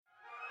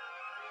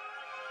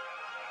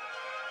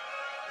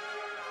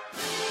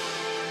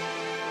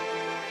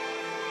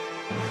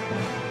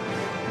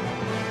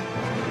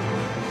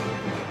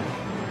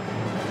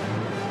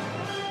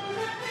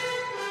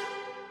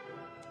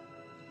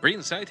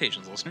Greetings,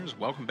 salutations, listeners.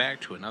 Welcome back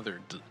to another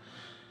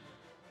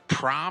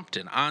prompt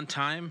and on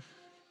time,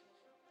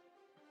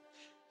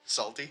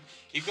 Salty.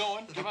 Keep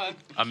going. Come on.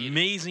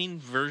 amazing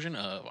version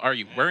of Are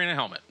You Wearing a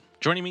Helmet?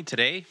 Joining me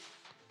today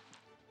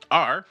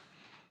are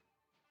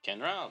Ken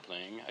Rao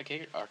playing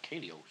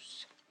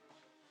Arcadios.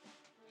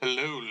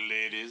 Hello,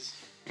 ladies.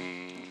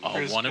 all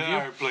Chris one of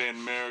Carr you.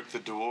 playing Merrick the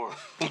Dwarf.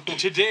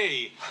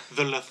 Today,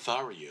 the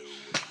Lothario.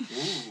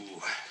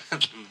 Ooh,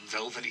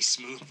 velvety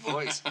smooth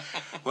voice.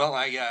 Well,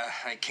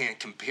 I can't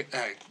compare.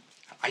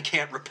 I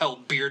can't repel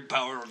beard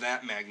power of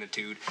that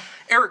magnitude.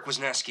 Eric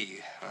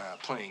Wisniewski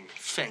playing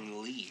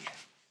Feng Li.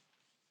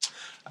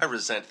 I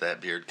resent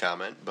that beard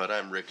comment, but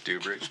I'm Rick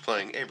Dubrich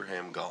playing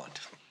Abraham Gaunt.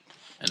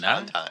 And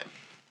On I'm time.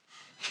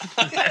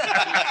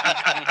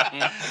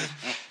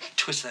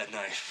 Twist that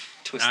knife.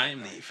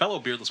 the fellow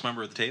beardless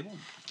member of the table,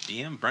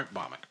 DM Brent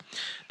Baumick.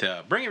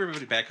 To bring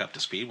everybody back up to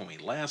speed, when we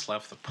last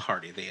left the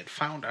party, they had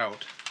found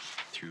out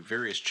through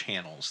various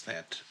channels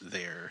that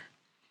their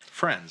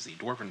friends, the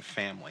Dwarven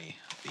family,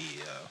 the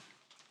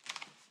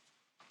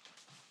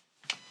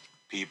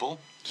People.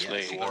 the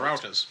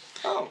Rautas,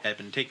 Oh, had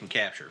been taken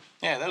capture.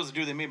 Yeah, that was the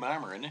dude that made my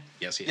armor, isn't it?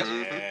 Yes, he is.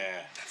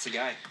 Yeah. that's the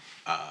guy.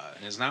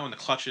 And is now in the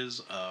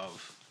clutches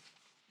of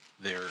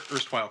their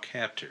erstwhile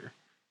captor,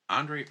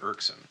 Andre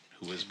Erkson,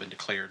 who has been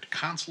declared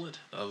consulate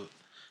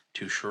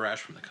to Sharash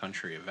from the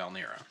country of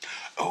Valnera.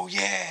 Oh,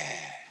 yeah.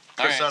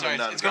 All right, Persona sorry,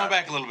 non it's going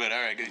grata. back a little bit.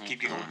 All right, good.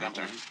 Keep going. I'm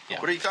sorry. Yeah.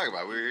 What are you talking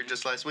about? We were here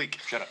just last week.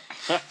 Shut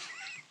up.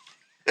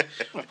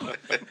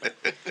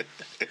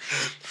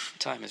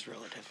 Time is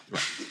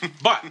relative.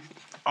 But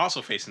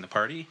also facing the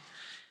party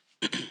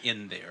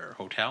in their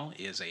hotel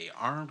is a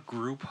armed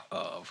group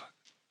of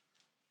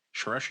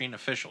Sharashian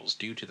officials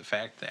due to the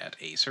fact that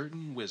a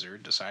certain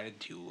wizard decided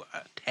to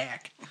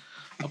attack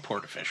a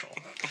port official.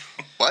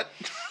 What?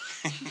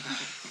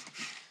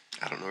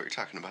 I don't know what you're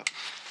talking about.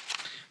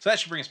 So that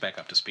should bring us back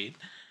up to speed.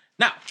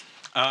 Now,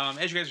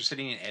 as you guys are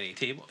sitting at a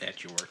table,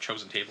 at your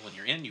chosen table in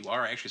your inn, you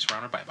are actually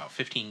surrounded by about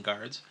 15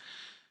 guards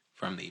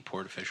from the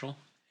port official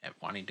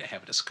wanting to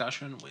have a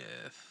discussion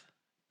with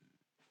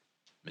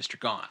Mr.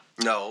 Gaunt.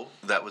 No,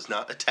 that was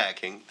not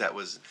attacking. That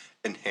was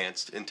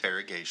enhanced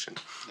interrogation.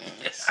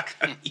 Yes.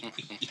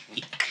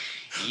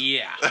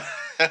 Yeah.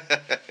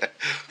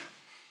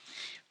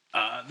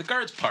 The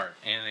guards part,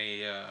 and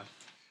a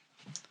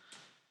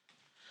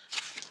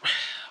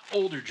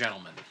older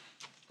gentleman.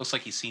 Looks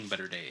like he's seen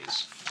better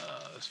days.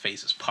 His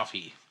face is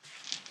puffy.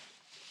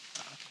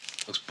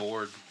 Looks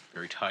bored,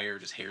 very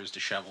tired. His hair is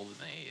disheveled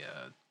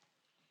in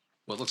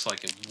what looks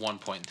like at one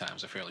point in time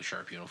was a fairly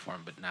sharp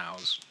uniform, but now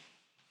is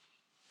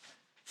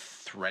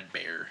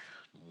threadbare,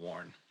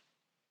 worn.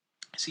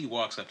 I see he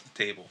walks up to the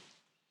table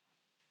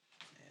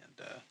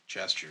and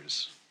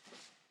gestures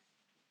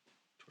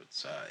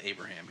towards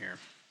Abraham here.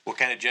 What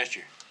kind of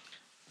gesture?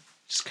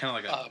 Just kind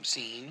of like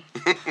Obscene.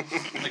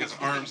 like his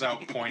arms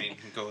out pointing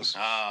and goes,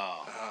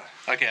 Oh.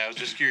 Okay, I was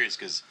just curious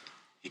because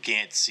you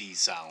can't see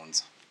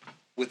sounds.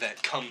 With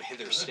that come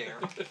hither stare.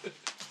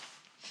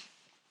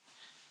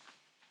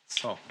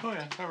 so, Oh,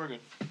 yeah. Oh, we're good.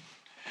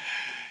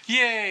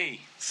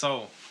 Yay!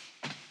 so,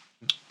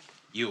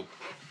 you,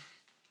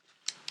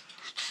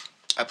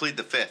 I plead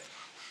the fifth.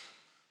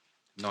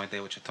 no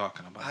idea what you're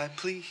talking about. I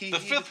plead The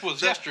fifth was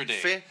the yesterday.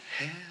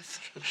 Fifth.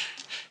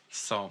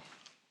 So,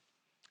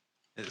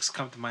 it's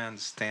come to my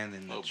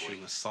understanding that Oh, boy.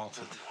 you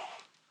assaulted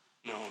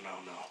No.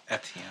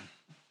 Etienne,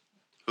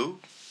 Who?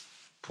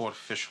 port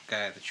official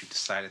guy that you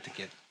decided to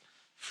get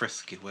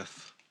frisky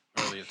with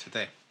earlier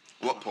today.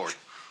 What port?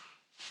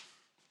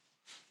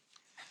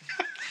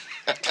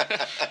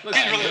 Looks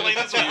He's really laying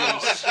this one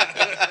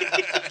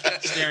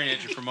out. staring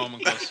at you for a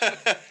moment, goes,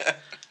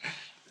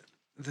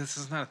 this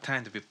is not a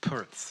time to be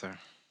pert, sir.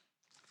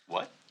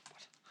 What?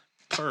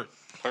 Pert.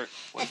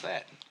 What's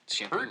that?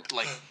 Shampoo. Hurt?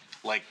 Like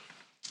Like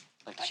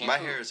shampoo. My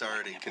hair is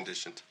already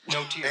conditioned.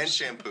 No tears. And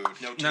shampooed.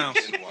 No No.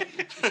 In one.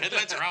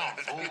 headlights are on.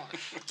 Hold on.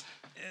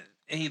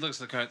 And he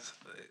looks at the guards.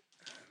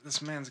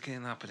 This man's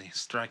getting uppity.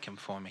 Strike him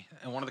for me.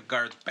 And one of the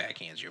guards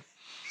backhands you.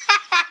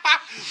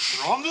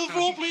 Throw him to the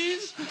floor,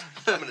 please.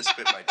 I'm going to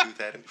spit my tooth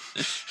at him.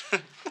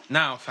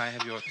 Now, if I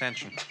have your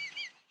attention.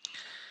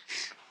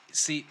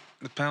 See,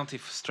 the penalty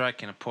for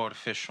striking a port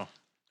official,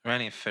 or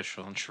any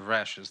official in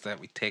Sharash, is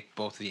that we take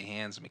both of your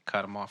hands and we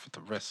cut them off at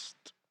the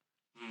wrist.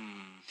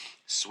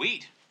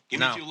 Sweet. Give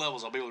me No. a few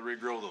levels. I'll be able to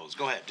regrow those.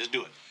 Go ahead. Just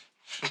do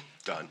it.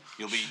 Done.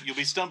 You'll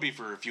be stumpy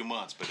for a few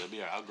months, but it'll be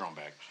all right. I'll grow them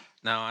back.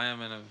 Now, I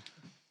am in a,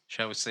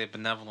 shall we say,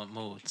 benevolent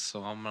mood,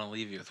 so I'm going to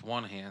leave you with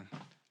one hand,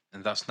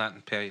 and thus not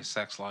impair your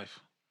sex life.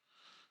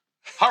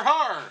 Har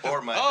har! Or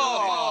my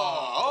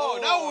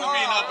now we're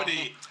being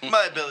uppity.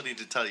 my ability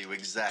to tell you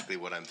exactly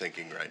what I'm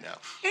thinking right now.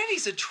 And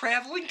he's a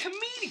traveling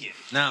comedian.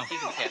 Now, You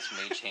can cast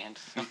Mage Hand.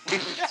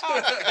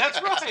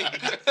 That's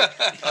right.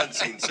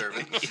 Unseen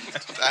servant.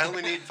 I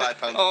only need 5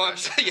 pounds Oh, of I'm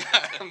flesh.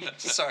 I'm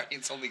sorry.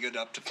 It's only good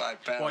up to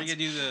 5 pounds. well, are you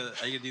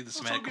gonna do the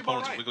somatic gonna be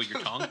about components right. wiggle your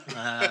tongue?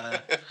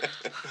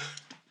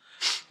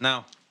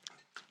 Now,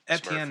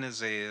 Etienne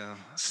is a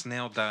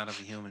snail dot of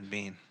a human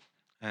being.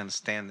 I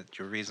understand that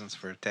your reasons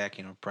for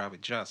attacking are probably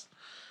just.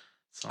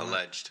 So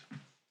Alleged.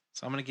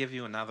 So I'm going to give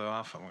you another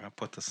offer. We're going to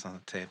put this on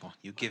the table.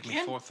 You give me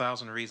Again?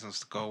 4,000 reasons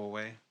to go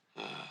away,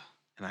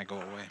 and I go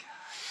away.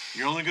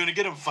 You're only going to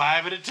get them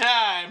 5 at a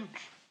time.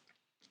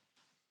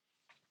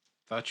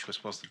 Thought you were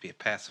supposed to be a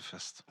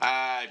pacifist.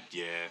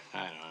 Yeah,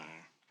 I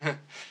know.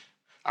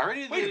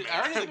 Already the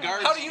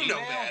guards. How do you know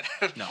email?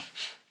 that? No.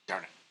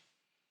 Darn it.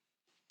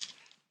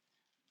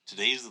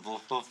 Today's the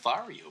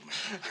Lothario,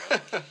 man.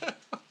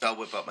 I'll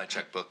whip out my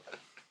checkbook.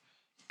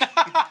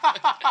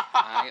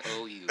 I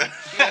owe you.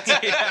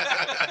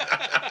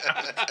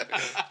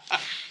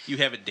 You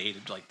have it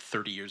dated like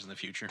 30 years in the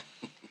future.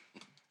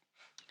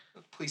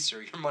 Please,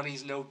 sir, your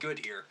money's no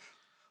good here.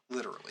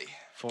 Literally.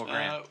 $4,000.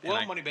 And Well,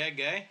 I- money bag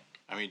guy.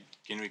 I mean,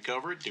 can we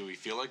cover it? Do we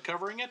feel like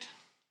covering it?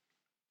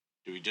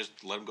 Do we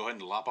just let him go ahead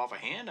and lop off a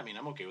hand? I mean,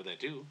 I'm okay with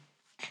that too.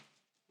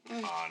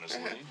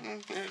 Honestly.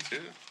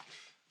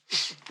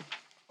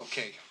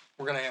 Okay,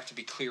 we're gonna have to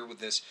be clear with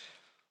this.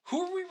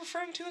 Who are we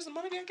referring to as the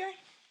money bag guy?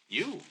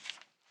 You.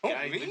 Oh,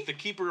 Guy, me? the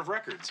keeper of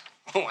records.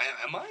 Oh,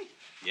 am I?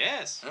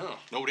 Yes. Oh.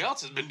 Nobody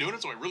else has been doing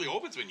it, so I really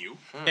hope it's been you.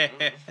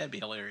 That'd be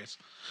hilarious.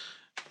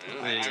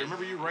 I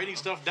remember you writing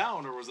stuff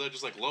down, or was that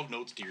just like love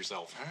notes to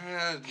yourself?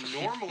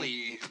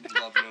 Normally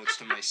love notes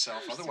to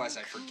myself. Otherwise,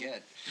 I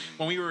forget.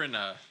 When we were in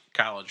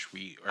college,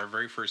 our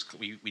very first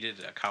we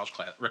did a college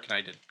class. Rick and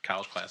I did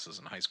college classes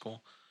in high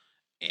school,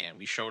 and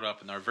we showed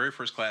up, and our very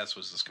first class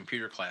was this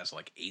computer class, at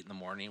like 8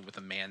 a.m. with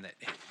a man that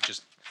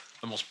just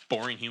the most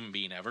boring human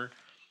being ever.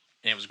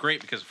 And it was great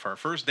because for our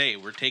first day,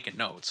 we're taking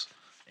notes,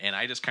 and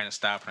I just kind of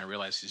stopped and I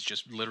realized he's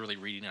just literally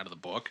reading out of the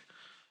book.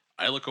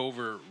 I look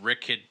over,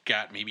 Rick had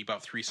got maybe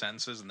about 3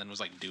 sentences and then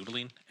was like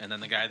doodling. And then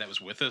the guy that was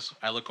with us,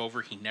 I look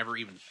over, he never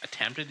even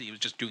attempted. He was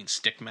just doing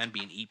stickmen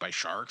being eaten by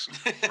sharks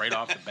right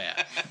off the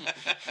bat.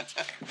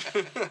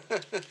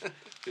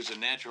 There's a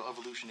natural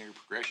evolutionary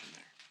progression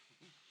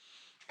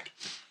there.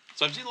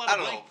 So I'm seeing a lot I of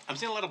don't blank. know. I'm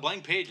seeing a lot of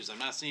blank pages. I'm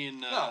not seeing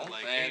No,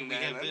 like, hey, and- we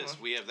have and- this,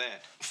 we have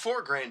that.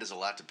 $4,000 is a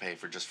lot to pay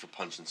for just for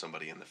punching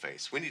somebody in the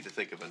face. We need to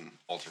think of an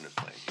alternate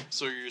plan here.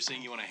 So you're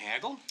saying you want to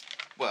haggle?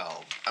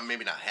 Well,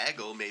 maybe not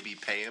haggle, maybe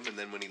pay him, and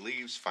then when he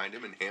leaves, find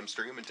him and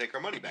hamstring him and take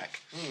our money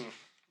back.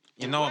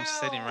 You know I'm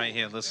sitting right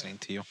here listening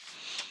to you.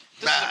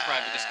 This is a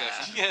private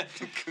discussion. Yeah,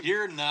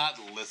 you're not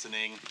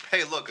listening.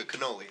 Hey, look, a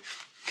cannoli.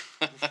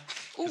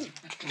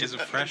 Is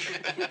it fresh?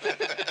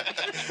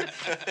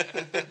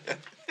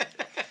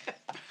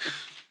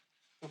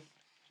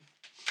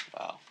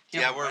 Wow. You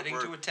Yeah, have a we're- wedding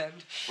we're- to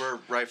attend. We're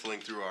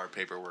rifling through our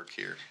paperwork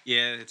here.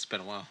 Yeah, it's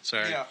been a while.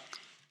 Sorry. Yeah.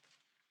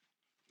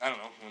 I don't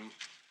know.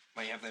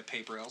 Might have that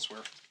paper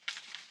elsewhere.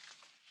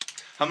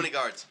 How many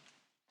guards?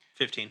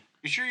 15.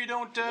 You sure you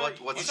don't?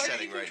 What's the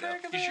setting right now?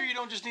 You sure you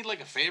don't just need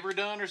like a favor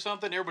done or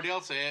something? Everybody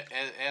else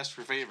asks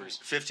for favors.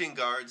 15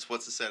 guards.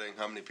 What's the setting?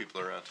 How many people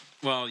are around?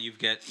 Well,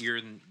 you're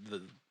in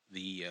the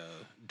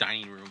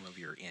dining room of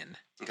your inn,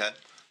 Okay.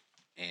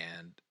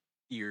 and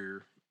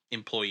your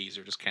employees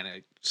are just kind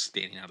of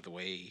standing out of the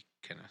way,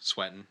 kind of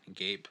sweating and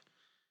gape.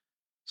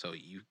 So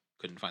you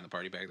couldn't find the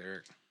party bag there,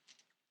 Eric.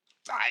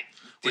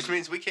 Which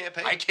means we can't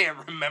pay. I can't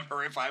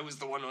remember if I was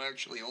the one who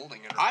actually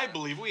holding it. Or I not.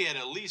 believe we had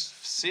at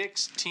least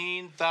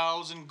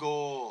 16,000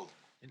 gold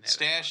Isn't that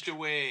stashed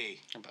away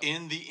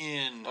in the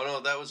inn. Oh no,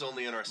 that was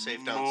only in our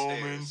safe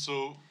downstairs. Moments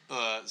so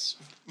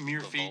mere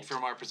feet vault.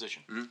 from our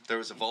position. There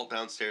was a vault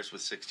downstairs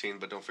with 16,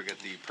 but don't forget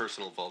the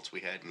personal vaults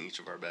we had in each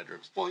of our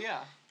bedrooms Well, yeah,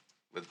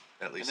 with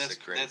at and least that's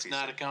 $6,000. that's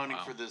not apiece. accounting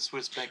Wow. for the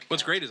Swiss bank.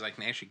 What's account. great is I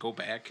can actually go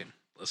back and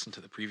listen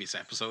to the previous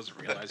episodes and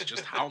realize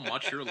just how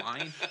much you're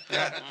lying.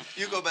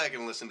 You go back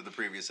and listen to the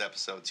previous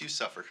episodes. You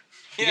suffer.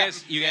 You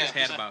guys Yeah,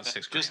 had about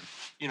 $6,000. Just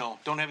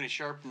don't have any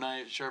sharp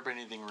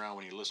anything around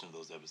when you listen to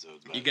those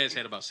episodes. You guys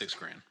had about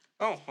 $6,000.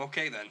 Oh,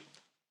 okay then.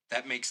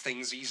 That makes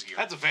things easier.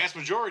 That's a vast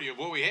majority of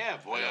what we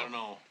have. Boy, I don't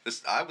know.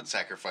 I would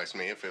sacrifice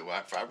me if I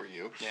were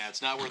you. Yeah,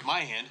 it's not worth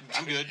my hand.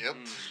 I'm good. Yep.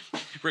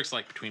 Rick's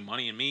like, between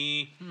money and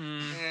me,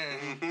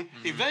 Eh.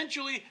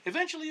 Eventually,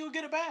 you'll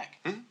get it back.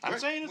 I'm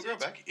Right, saying we'll get it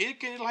back.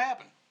 it'll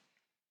happen.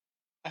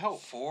 I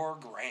hope.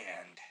 $4,000.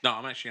 no,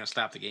 I'm actually going to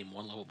stop the game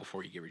one level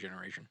before you get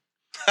regeneration.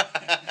 In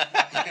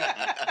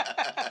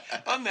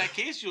that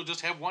case, you'll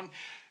just have one.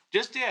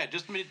 Just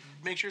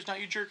make sure it's not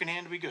your jerking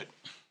hand to be good.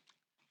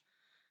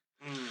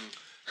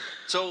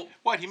 So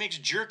What? He makes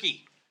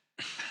jerky.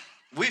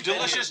 we've been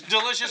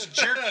Delicious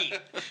jerky.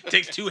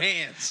 Takes 2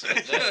 hands.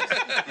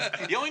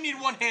 You only need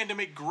one hand to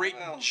make great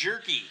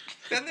jerky.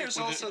 Then there's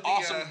With also an the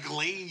awesome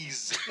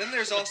glaze. then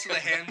there's also the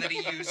hand that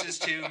he uses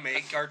to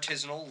make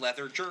artisanal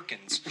leather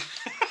jerkins.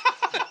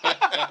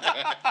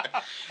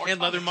 And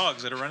leather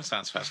mugs at a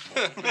Renaissance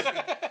festival.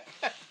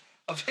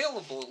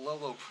 Available at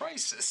low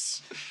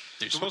prices.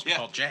 They're supposed to be Yeah.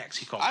 called jacks.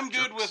 He calls I'm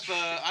them good jerks.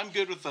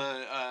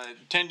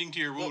 with tending to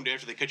your wound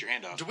after they cut your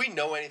hand off. Do we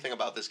know anything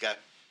about this guy?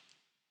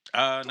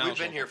 Knowledge We've been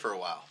local. here for a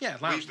while. Yeah,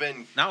 we've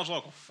been knowledge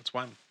local. That's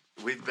why.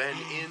 we've been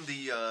in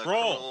the Roll.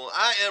 criminal-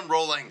 I am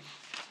rolling.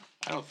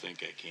 I don't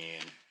think I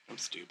can. I'm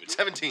stupid.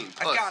 17.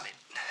 I plus. got it.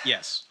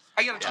 Yes.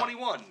 I got a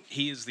 21.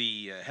 He is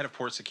the head of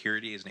port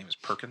security. His name is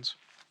Perkins.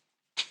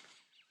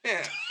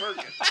 Yeah,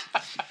 Perkins.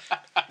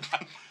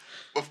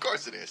 Of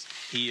course it is.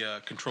 He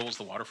controls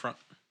the waterfront.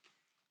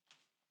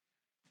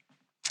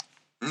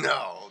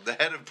 No, the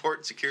head of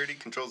port security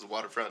controls the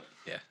waterfront.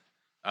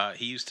 Yeah.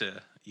 He used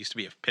to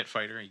be a pit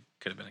fighter. He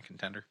could have been a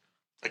contender.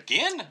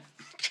 Again?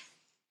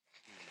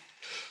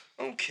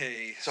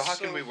 Okay. So how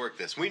can we work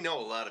this? We know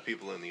a lot of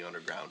people in the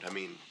underground. I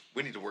mean,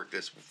 we need to work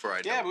this before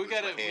I. Yeah, don't but we lose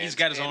my gotta- hand. He's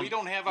got his and own. we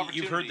don't have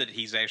You've heard opportunity. that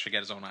he's actually got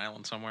his own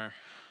island somewhere.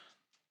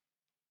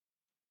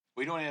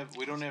 We don't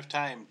have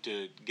time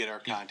to get our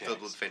filled with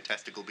contacts.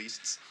 fantastical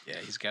beasts. Yeah,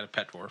 he's got a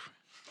pet dwarf.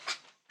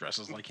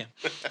 Dresses like him.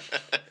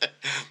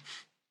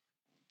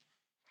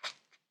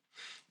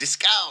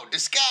 Disco.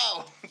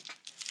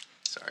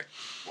 Sorry.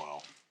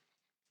 Wow.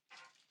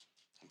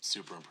 I'm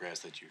super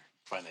impressed that you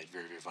find that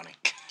very, very funny.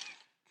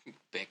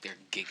 Back there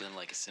giggling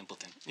like a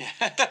simpleton.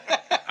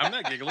 I'm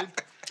not giggling.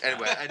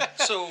 Anyway,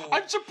 So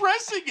I'm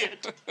suppressing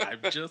it. I'm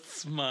just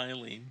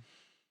smiling.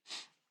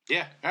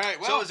 Yeah. All right.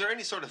 Well, so is there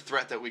any sort of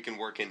threat that we can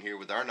work in here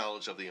with our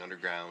knowledge of the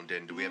underground?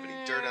 And do we have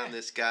any dirt on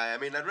this guy? I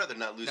mean, I'd rather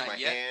not lose Not my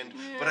yet. hand,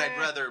 but I'd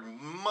rather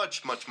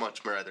much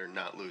rather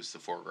not lose the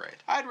 $4,000.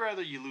 I'd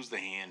rather you lose the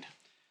hand.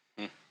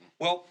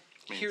 well,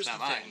 I mean, here's it's the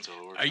not mine, thing. so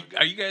it works Are you, out good.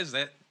 are you guys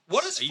that?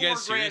 What is Are you guys $4,000?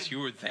 serious? You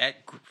were that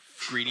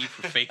greedy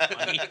for fake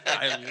money?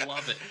 I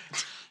love it.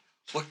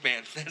 Look,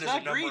 man, that is It's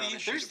not a number on greedy. a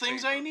sheet There's of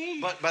things paper. I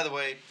need. But by the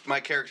way, my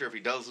character, if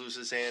he does lose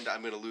his hand, I'm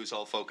going to lose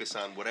all focus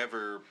on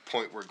whatever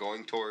point we're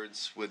going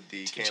towards with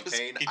the Just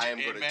campaign. get I your am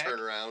hand going to back?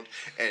 turn around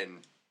and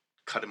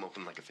cut him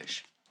open like a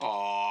fish.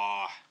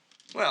 Aw.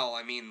 Well,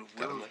 I mean,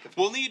 Cut him we're, like a fish.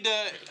 We'll need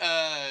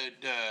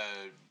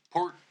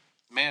Port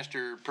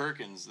Master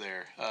Perkins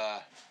there.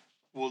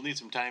 We'll need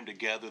some time to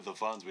gather the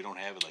funds. We don't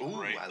have it like Ooh,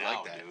 right I like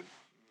now, that. dude.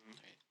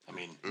 I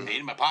mean, ain't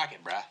in my pocket,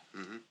 bruh.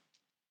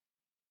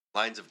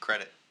 Lines of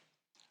credit.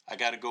 I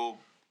gotta go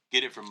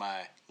get it from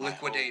my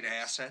liquidate hoes.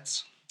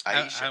 assets.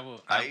 Aisha, I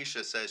will-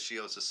 Aisha says she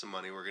owes us some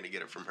money. We're going to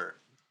get it from her.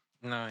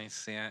 No, you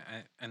see,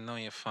 I know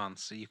your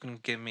funds, so you can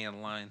give me a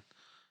line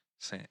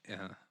saying,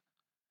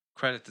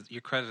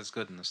 your credit is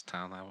good in this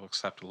town. I will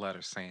accept a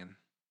letter saying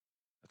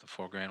that the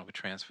 $4,000 will be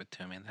transferred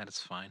to me, and that is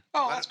fine.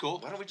 Oh, Why that's don't- cool.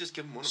 Why don't we just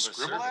give him one of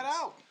Scribble our that servants?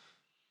 out.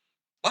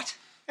 What?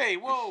 Hey,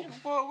 whoa,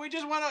 we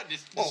just want to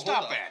just Whoa, hold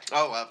stop on. that.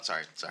 Oh, well,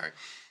 sorry.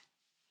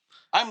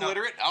 I'm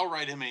literate. I'll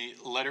write him a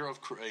letter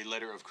of credit.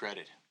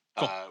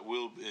 Cool.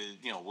 We'll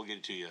get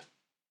it to you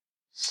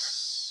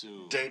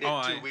soon. Date it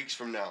Oh, 2 I- weeks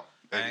from now.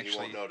 I Maybe you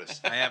won't actually-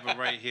 notice. I have it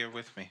right here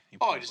with me. You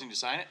Oh, I pull just it. need to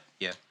sign it.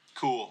 Yeah.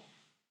 Cool.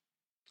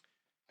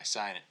 I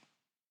sign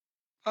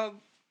it.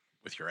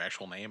 With your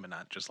actual name and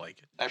not just like.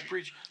 I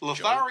preach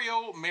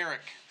Lothario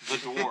Merrick, the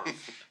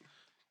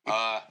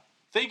dwarf.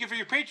 Thank you for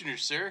your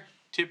patronage, sir.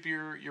 Tip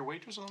your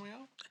waitress on the way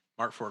out.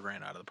 Mark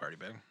 $4,000 out of the party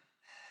bag.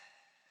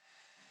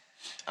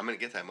 I'm going to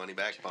get that money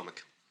back,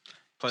 Bummock.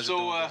 Pleasure So,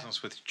 doing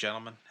business with you,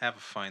 gentlemen. Have a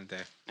fine day.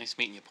 Nice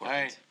meeting you, All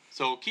right. Porkins.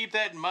 So keep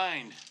that in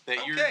mind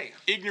that your Okay.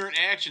 ignorant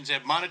actions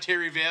have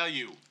monetary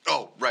value.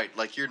 Oh, right.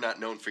 Like you're not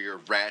known for your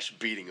rash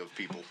beating of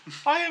people.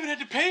 I haven't had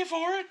to pay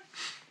for it.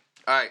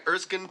 All right,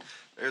 Erskine,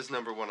 there's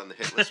number 1 on the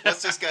hit list.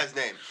 What's this guy's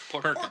name?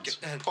 Perkins.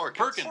 Porkins.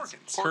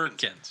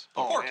 Perkins.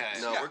 Oh, Porkins. yeah,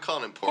 No, Yeah. we're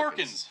calling him Porkins.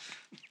 Porkins.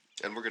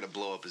 And we're going to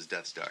blow up his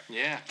Death Star.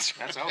 Yeah,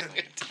 that's what I was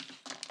thinking.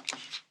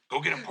 Go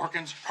get him,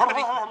 Porkins.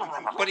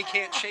 But he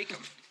can't shake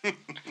him.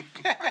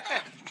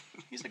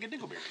 He's like a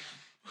dingleberry.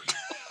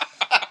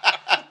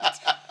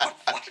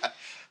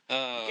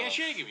 Oh, Can't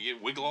shake him. You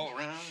wiggle all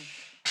around.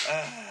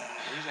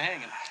 Where's it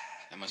hanging?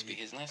 that must be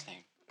his last name.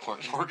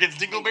 Porkins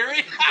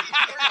Dingleberry?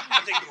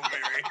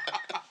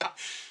 Dingleberry.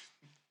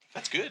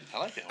 That's good. I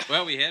like that one.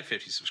 Well, we had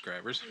 50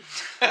 subscribers.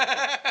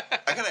 I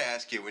got to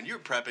ask you, when you're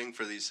prepping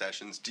for these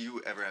sessions, do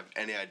you ever have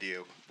any idea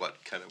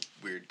what kind of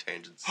weird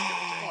tangents it's going to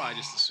Well, take? I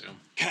just assume.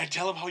 Can I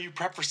tell him how you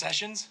prep for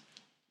sessions?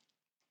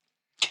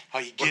 How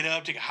you get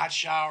up, take a hot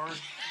shower,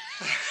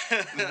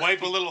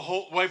 wipe a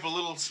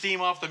little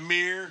steam off the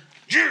mirror.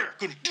 Yeah,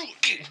 gonna do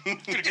it.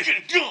 Gonna get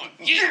it done.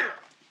 Yeah.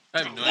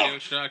 I have no idea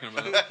what you're talking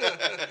about.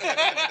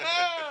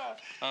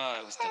 Oh,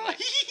 it was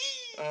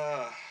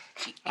delightful.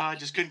 I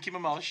just couldn't keep my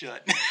mouth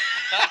shut.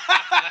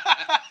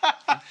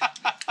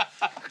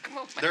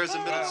 There's a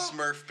middle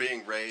Smurf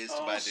being raised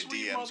by the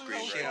sweet DM mother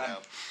screen of right God. now.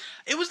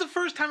 It was the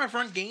first time I've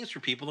run games for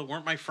people that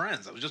weren't my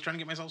friends. I was just trying to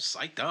get myself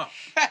psyched up.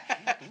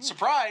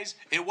 Surprise!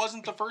 It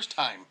wasn't the first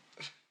time.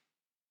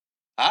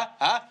 Huh?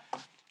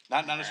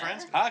 Not his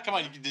friends? Huh? Come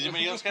on, did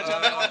anybody else catch on? All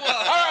right.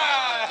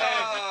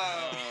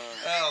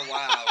 Oh,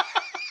 wow.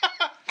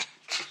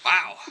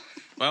 Wow.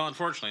 Well,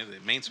 unfortunately,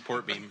 the main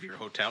support beam of your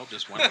hotel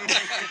just went out.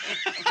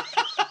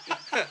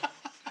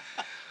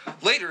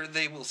 Later,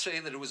 they will say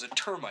that it was a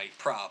termite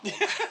problem.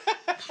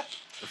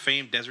 The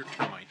famed desert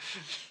termite.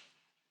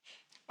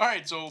 All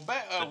right. So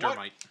The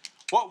termite.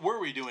 what were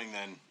we doing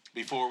then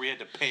before we had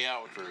to pay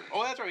out for?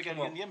 Oh, that's right. We got to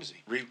get in the embassy.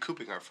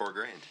 Recouping our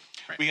 $4,000.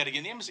 We got to get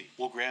in the embassy.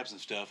 We'll grab some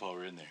stuff while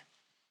we're in there.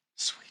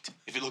 Sweet.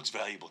 If it looks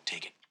valuable,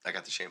 take it. I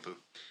got the shampoo.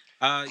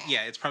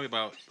 Yeah, it's probably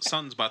about,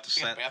 sun's about to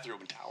We got set. bathrobe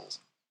and towels.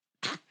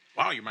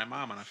 wow, you're my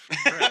mom on a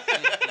trip.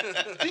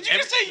 Did you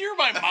just say you're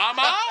my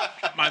mama?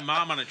 My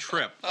mom on a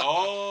trip.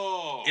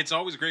 Oh. It's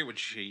always great when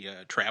she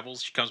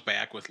travels. She comes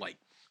back with like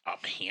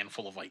a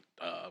handful of like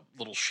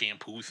little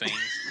shampoo things.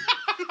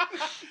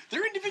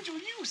 They're individual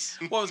use.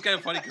 Well, it's kind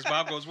of funny because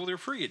Bob goes, well, they're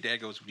free. And Dad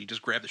goes, well, you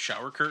just grab the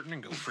shower curtain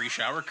and go free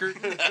shower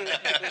curtain?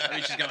 I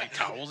mean, she's got like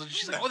towels. And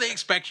she's like, oh, they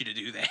expect you to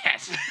do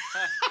that.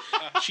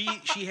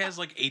 She has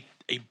like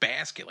a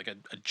basket, like a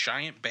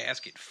giant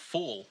basket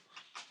full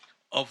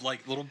of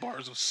like little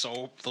bars of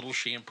soap, little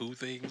shampoo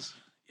things.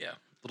 Yeah.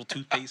 Little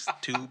toothpaste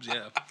tubes,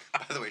 yeah.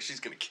 By the way,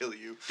 she's gonna kill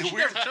you. The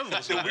weird part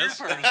is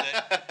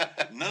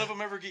that none of them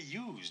ever get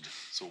used.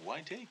 So why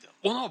take them?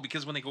 Well, no,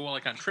 because when they go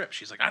like on trips,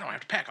 she's like, I don't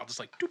have to pack. I'll just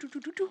like do.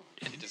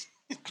 And He just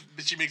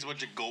But she makes a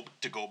bunch of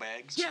to-go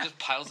bags. Yeah. just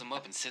piles them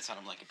up and sits on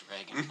them like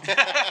a dragon.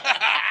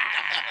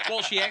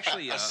 well, she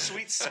actually A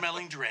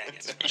sweet-smelling dragon.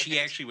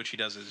 what she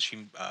does is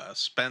she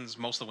spends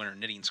most of the winter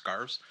knitting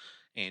scarves,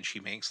 and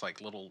she makes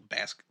like little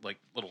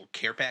little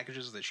care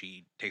packages that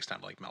she takes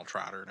down to like Mel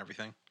Trotter and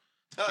everything.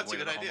 Oh, that's a Away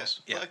to good the idea.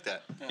 homeless. I Yeah. like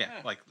that.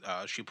 Yeah, like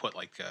she put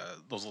like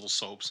those little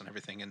soaps and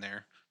everything in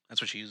there. That's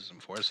what she uses them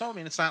for. So I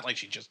mean, it's not like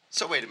she just.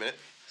 So wait a minute.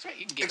 That's right,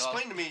 you can get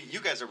Explain to me. You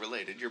guys are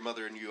related. Your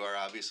mother and you are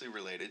obviously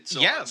related.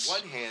 So Yes. on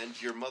one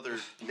hand, your mother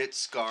knits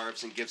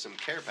scarves and gives them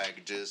care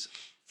packages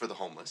for the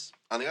homeless.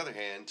 On the other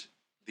hand,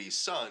 the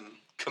son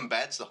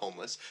combats the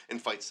homeless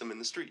and fights them in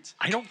the streets.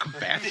 I don't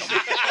combat them.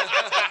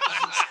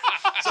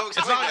 So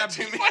explain not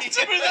that like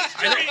to me.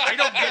 I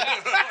don't get.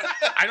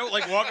 I don't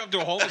like walk up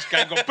to a homeless guy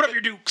and go, put up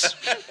your dukes.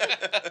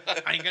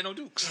 I ain't got no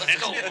dukes.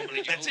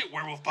 That's it,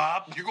 Werewolf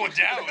Bob. You're going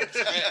down.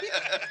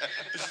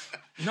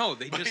 No,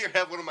 they But just. here,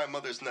 have one of my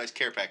mother's nice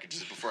care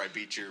packages before I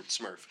beat your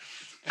Smurf.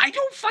 I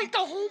don't fight the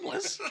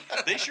homeless.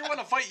 They sure want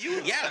to fight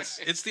you. Yes,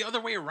 it's the other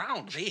way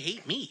around. They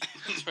hate me.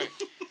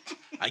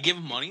 I give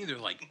them money. They're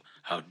like,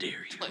 how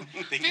dare you?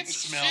 They can 50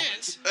 smell.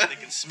 cents? They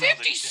can smell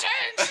 50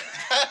 cents?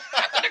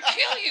 I'm gonna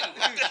kill you.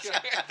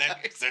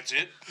 That's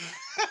it.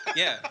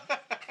 Yeah,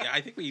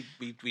 I think we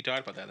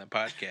talked about that in the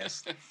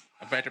podcast.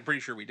 In fact, I'm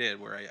pretty sure we did.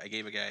 Where I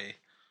gave a guy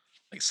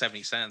like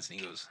 70 cents, and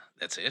he goes,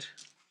 "That's it?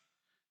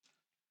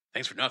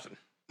 Thanks for nothing."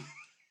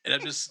 And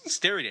I'm just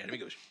staring at him. He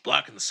goes,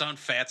 "Blocking the sun,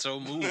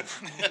 fatso,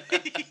 move."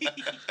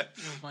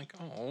 I'm like,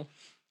 oh,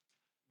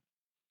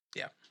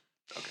 yeah.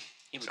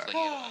 He looked Sorry. like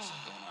he had a lot of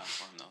stuff going on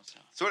for him, though. So.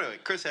 So anyway,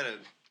 Chris had a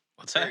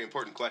What's that? very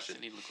important question.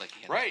 He looked like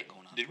he had Right. stuff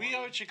going on. Did for we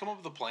him. actually come up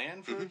with a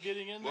plan for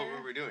getting in What there?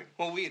 were we doing?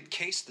 Well, we had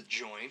cased the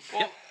joint.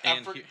 Well, Yep,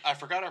 and here- I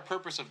forgot our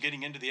purpose of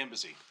getting into the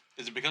embassy.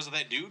 Is it because of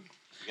that dude?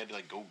 We had to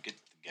like go get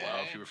the guy.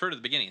 Well, if you refer to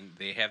the beginning,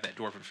 they have that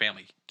dwarven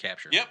family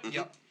captured. Yep.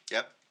 Yep.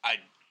 Yep.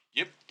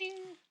 Yep.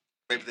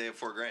 Maybe they have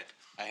 $4,000.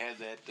 I had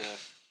that.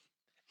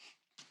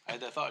 I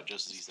had that thought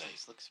just as he This said.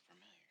 place looks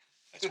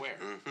familiar. I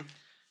swear. Mm-hmm.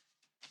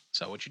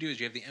 So what you do is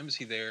you have the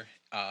embassy there.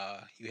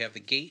 You have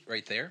the gate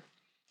right there,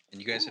 and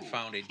you guys had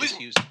found a Please-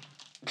 disused.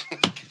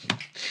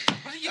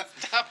 What are you?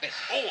 Stop it.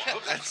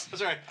 Oh, that's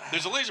right.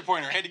 There's a laser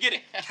pointer. I had to get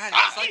it. God,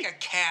 it's like a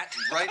cat.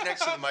 Right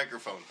next to the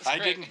microphone. I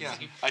Great. didn't. Yeah.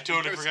 I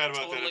totally forgot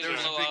about Totally that. There was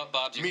a blow big out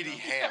Bob's meaty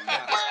eardrum.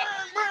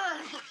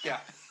 ham. Yeah.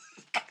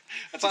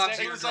 That's Bob's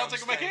exactly what it sounds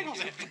like my eardrums,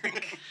 kid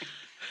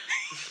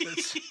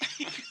was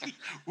in.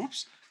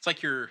 Whoops. It's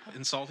like you're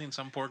insulting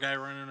some poor guy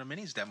running a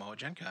minis demo at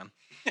Gen Con.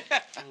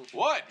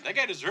 What? That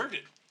guy deserved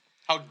it.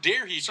 How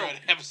dare he try to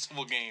have a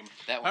civil game?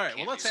 That All one right, can't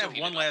well, be let's have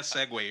repeated one on last the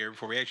segue here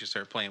before we actually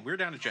start playing. We're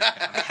down to Gen Con.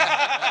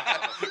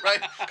 Right?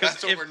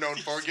 That's what if- we're known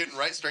for, getting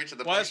right straight to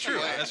the Well, that's point.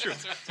 true. That's true.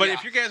 But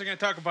if you guys are going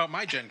to talk about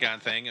my Gen Con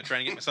thing and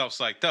trying to get myself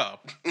psyched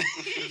up,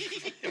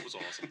 It was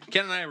awesome.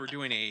 Ken and I were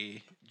doing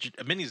a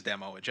minis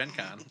demo at Gen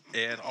Con,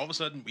 and all of a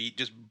sudden we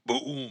just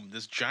boom,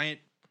 this giant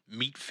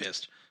meat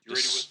fist. You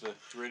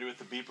ready with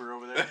the beeper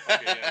over there?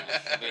 Okay,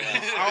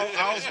 yeah.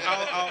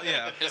 I'll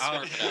yeah. He'll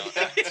I'll- smurf it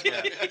out.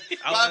 yeah.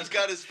 I'll Bob's ask-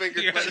 got his finger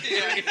Yeah.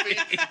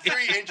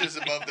 3 inches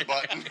above the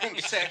button.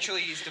 It's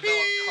actually he's developed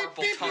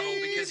carpal tunnel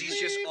because he's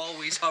just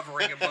always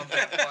hovering above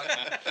that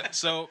button.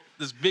 So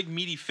this big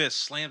meaty fist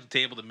slams the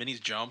table. The minis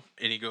jump,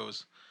 and he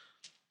goes,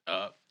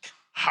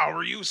 "How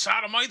are you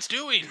sodomites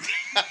doing?"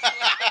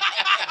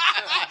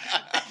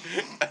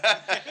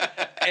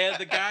 And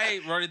the guy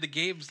running the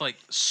game's like,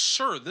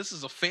 "Sir, this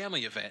is a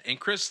family event," and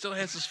Chris still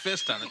has his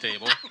fist on the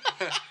table.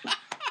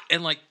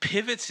 And like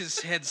pivots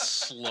his head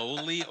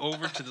slowly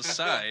over to the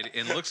side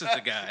and looks at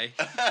the guy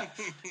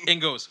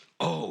and goes,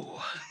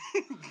 "Oh,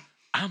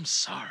 I'm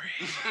sorry."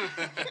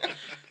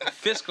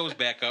 Fist goes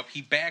back up.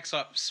 He backs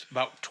up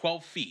about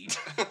 12 feet,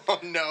 Oh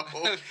no.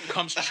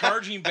 comes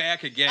charging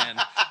back again.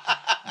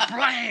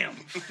 Blam!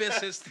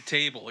 Fist hits the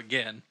table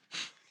again.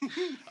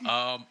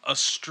 A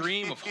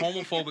stream of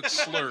homophobic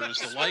slurs,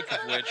 the like of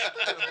which,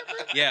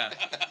 yeah,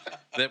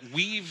 that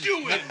we've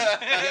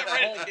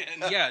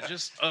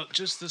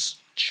just this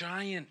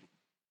giant.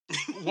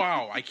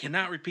 Wow, I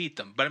cannot repeat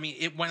them, but I mean,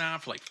 it went on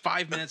for like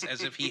 5 minutes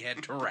as if he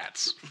had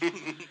Tourette's.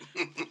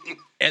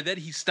 And then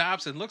he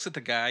stops and looks at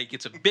the guy,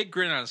 gets a big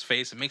grin on his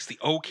face, and makes the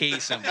OK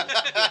symbol.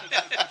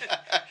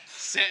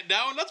 Sat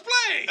down. Let's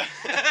play.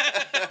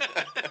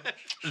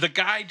 The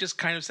guy just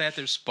kind of sat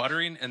there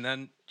sputtering, and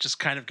then just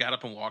kind of got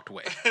up and walked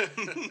away.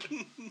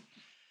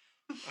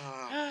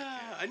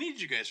 I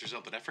needed you guys for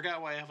something. I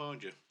forgot why I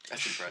phoned you.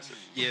 That's impressive.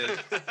 Yeah.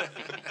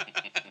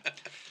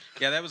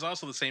 Yeah, that was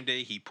also the same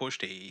day he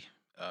pushed a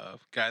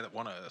guy that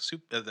won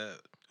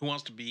Who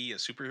Wants to Be a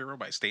Superhero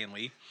by Stan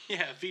Lee.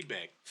 Yeah,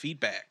 feedback.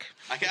 Feedback.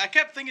 I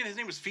kept thinking his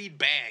name was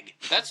Feedbag.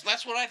 That's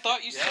what I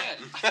thought you said.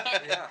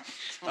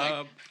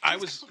 Yeah. I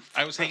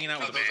was hanging out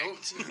with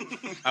Those oats.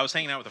 I was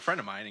hanging out with a friend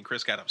of mine, and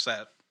Chris got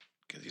upset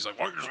because he's like,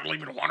 "Well, you're just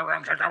leaving me to wander around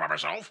and check out by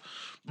myself."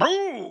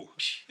 Boo!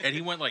 And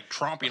he went like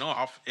tromping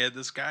off, and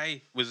this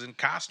guy was in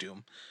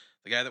costume.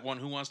 The guy that won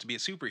Who Wants to Be a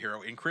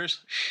Superhero, and Chris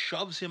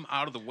shoves him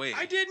out of the way.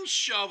 I didn't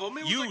shove him.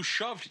 It was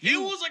Shoved. It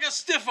was like a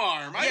stiff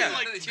arm. I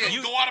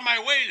didn't go out of my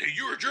way.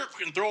 You're a jerk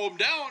and throw him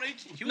down.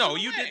 No,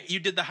 you did. You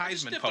did the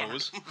Heisman stiff arm.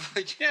 pose.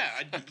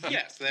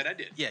 Yes, that I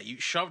did. Yeah, you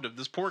shoved him.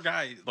 This poor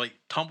guy like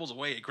tumbles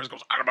away, and Chris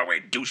goes, "Out of my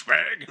way,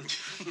 douchebag!"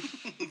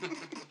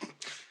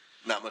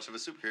 Not much of a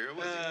superhero,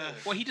 was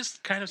he? Well, he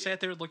just kind of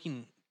sat there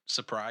looking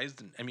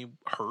surprised and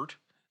hurt.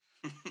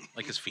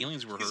 Like his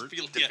feelings were hurt.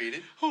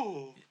 Defeated?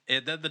 Oh.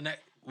 And then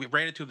we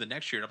ran into him the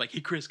next year, and I'm like, "Hey,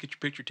 Chris, get your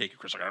picture taken."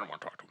 Chris like, "I don't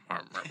want to talk to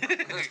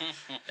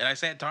him." And I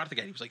sat and talked to the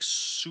guy. He was like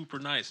super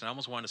nice, and I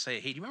almost wanted to say,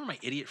 "Hey, do you remember my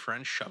idiot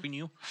friend shoving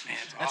you?" Man,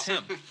 That's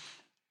awesome. him.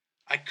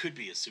 I could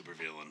be a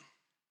supervillain.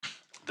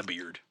 The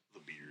beard. The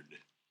beard.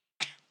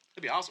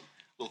 That'd be awesome.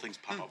 Little things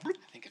pop up.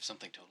 I think of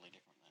something totally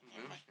different.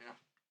 Never mind.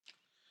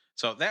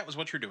 So that was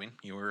what you're doing.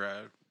 You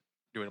were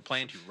doing a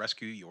plan to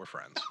rescue your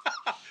friends.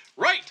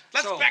 Right.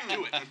 Let's So- back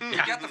to it. We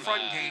got the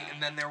front gate,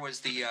 and then there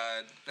was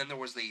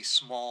the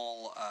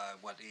small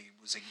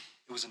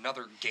it was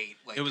another gate.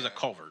 Like It was a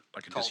culvert,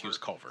 like a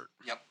disused culvert.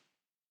 Yep.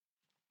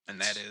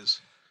 And that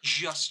is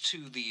Just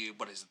to the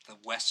the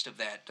west of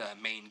that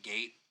main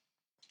gate.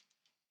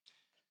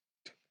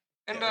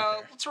 And Yeah, right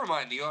there. let's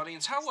remind the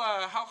audience how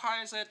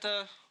high is that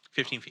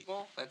 15 feet.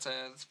 wall? That's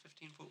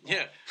 15 foot wall.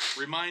 Yeah.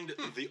 Remind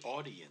the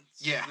audience.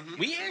 Yeah.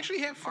 We actually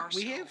have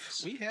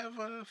Ourselves. we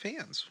have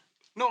fans.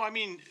 No, I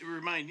mean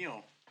remind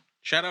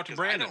Shout out to 'Cause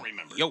I Brandon. don't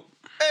remember. Yo,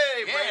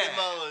 Hey, Yeah. Brandon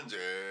Mullins.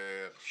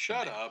 Yeah.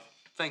 Shut up.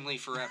 Thingley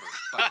forever.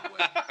 By the way.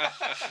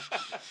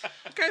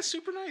 that guy's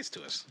super nice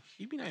to us.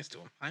 You be nice to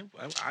him.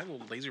 I will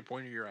laser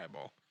point at your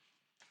eyeball.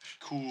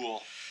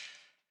 Cool.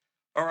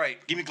 All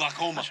right. Give me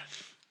glaucoma.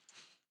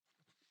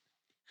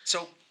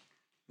 So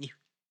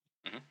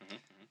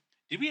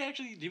Did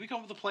we come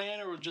up with a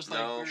plan, or just like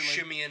No. we were, like,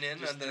 shimmying in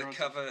just on the throwing-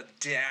 cover of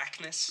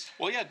darkness.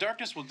 Well, yeah,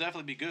 darkness will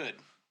definitely be good.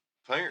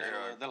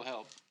 That'll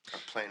help. Our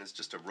plan is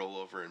just to roll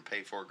over and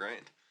pay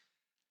 $4,000.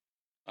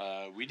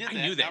 We did I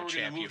that. knew that Now we're would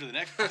gonna chap move you. to the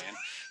next plan.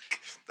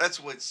 That's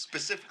what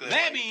specifically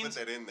That why you means-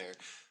 put that in there.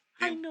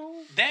 I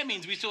know. That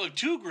means we still have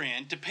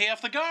 $2,000 to pay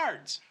off the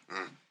guards.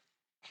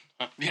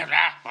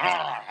 Yeah,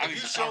 If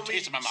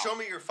you show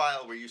me your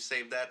file where you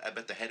saved that, I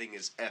bet the heading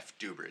is F.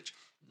 Dubridge.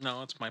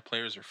 No, it's my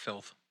players are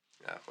filth.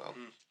 Yeah, well,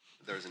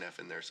 there's an F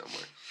in there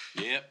somewhere.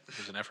 Yep.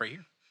 There's an F right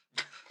here.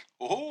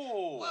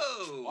 Oh.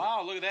 Whoa.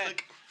 Wow! Look at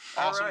that.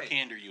 All Awesome right.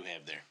 candor you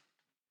have there.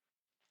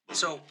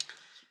 So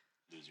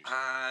Losers.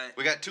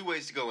 We got 2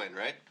 ways to go in,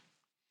 right?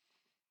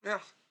 yeah,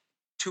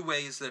 2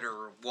 ways that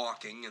are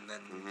walking, and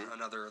then Mhm.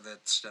 another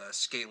that's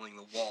scaling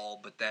the wall.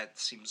 But that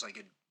seems like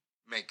it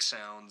makes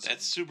sounds.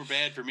 That's super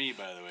bad for me,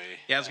 by the way.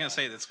 Yeah, I was gonna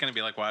say that's gonna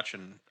be like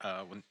watching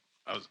when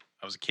I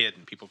was a kid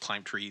and people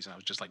climbed trees and I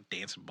was just like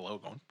dancing below,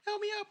 going,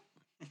 "Help me up."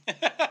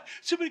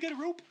 Somebody got a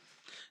rope.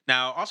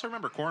 Now, also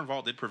remember,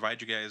 Cornwall did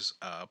provide you guys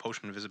a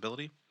potion of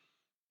invisibility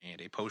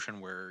and a potion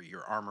where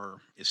your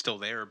armor is still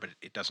there, but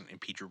it doesn't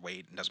impede your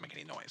weight and doesn't make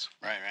any noise.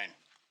 Right.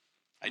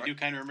 I do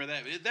kind of remember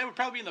that. That would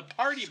probably be in the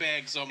party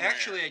bag somewhere.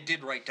 Actually, I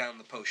did write down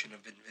the potion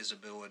of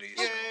invisibility.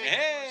 so-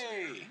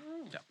 Hey.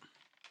 Yep.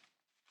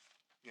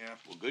 Yeah.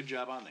 Well, good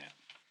job on that.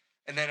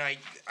 And then I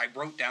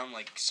wrote down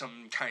like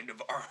some kind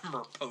of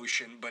armor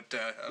potion, but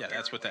Yeah,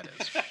 that's what that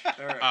is.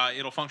 All right.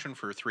 It'll function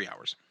for 3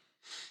 hours.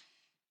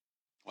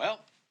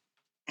 Well,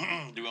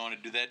 do we want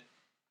to do that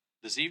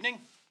this evening?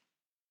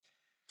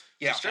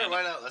 Yeah. Sure,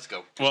 why not? Let's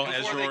go. Well,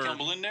 Before they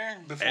tumble in there?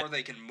 Before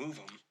they can move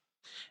them.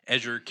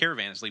 as your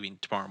caravan is leaving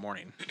tomorrow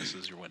morning, this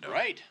is your window.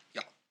 Right.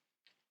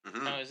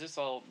 Mhm. Now, is this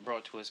all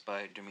brought to us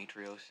by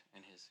Demetrios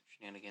and his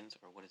shenanigans,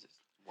 or what is this?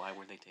 Why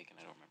were they taken?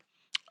 I don't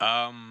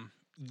remember.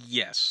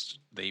 Yes,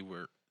 they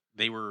were.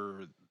 If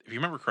you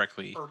remember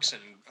correctly, Erkson.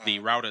 the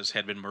Raudas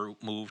had been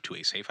moved to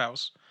a safe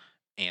house,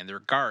 and their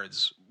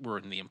guards were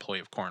in the employ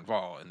of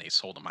Cornwall, and they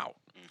sold them out.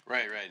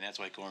 Right. And that's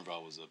why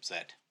Cornwall was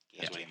upset.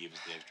 That's Yeah. why he gave us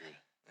the extra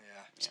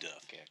Yeah.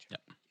 stuff. Gotcha. Yeah.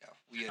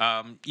 We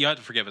had, You have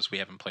to forgive us; we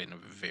haven't played in a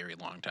very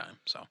long time,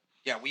 so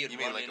yeah, we had You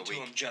mean run like a into week?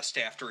 him just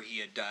after he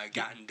had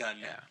gotten done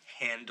Yeah.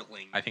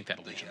 handling. I think that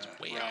the, illusion's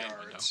way right. out the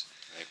window. guards.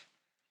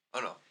 Oh,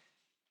 no.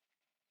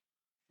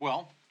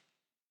 Well,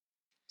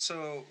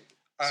 So,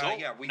 so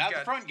yeah, we've not got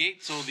the front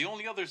gate. So the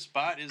only other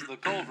spot is the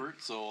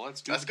culvert. So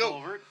let's do Let's the go.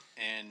 culvert.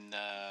 And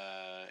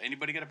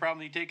anybody got a problem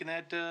with you taking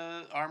that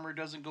armor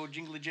doesn't go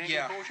jingly jangle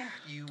Yeah. potion?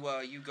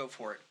 you go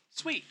for it.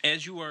 Sweet.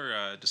 As you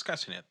are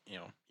discussing it,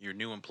 your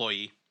new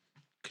employee,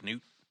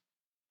 Canute,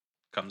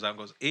 comes out and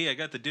goes, "Hey, I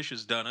got the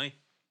dishes done, eh?"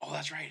 Oh,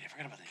 that's right. I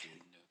forgot about that.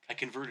 I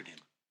converted him.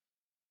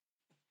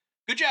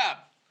 Good job.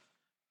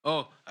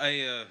 Oh,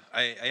 I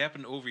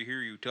happened to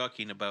overhear you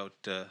talking about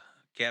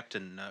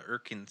Captain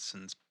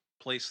Erkinson's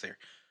place there.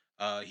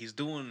 He's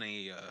doing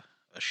a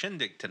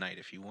shindig tonight.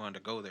 If you want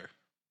to go there,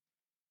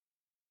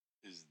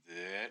 Is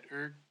that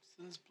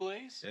Erkson's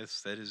place?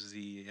 yes, that is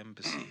the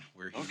embassy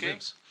where he Okay.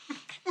 lives.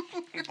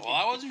 Well,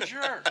 I wasn't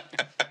sure.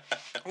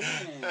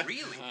 Oh,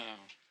 really?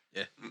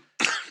 Yeah.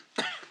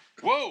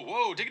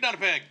 Whoa, take it down a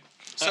peg.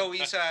 So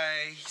he's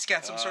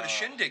got some sort of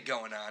shindig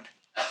going on.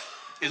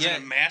 Is Yeah.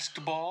 it a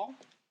masked ball?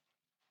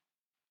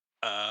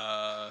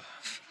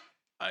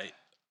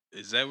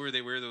 Is that where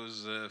they wear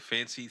those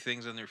fancy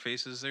things on their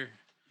faces there?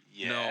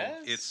 Yes.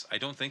 No, I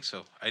don't think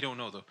so. I don't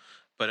know though,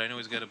 but I know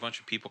he's got a bunch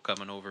of people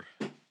coming over.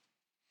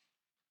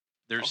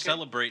 They're Okay.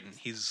 celebrating.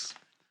 He's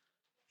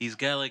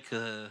got like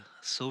a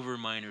silver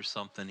mine or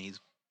something. He's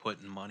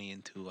putting money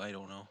into. I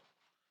don't know.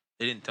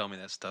 They didn't tell me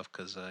that stuff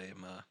because I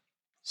am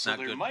So not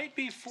there good. might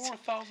be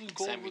 4,000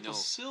 gold Sam, worth you of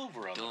know,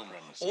 silver on the Dylan-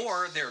 premises.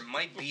 Or there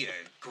might be a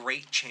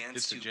great chance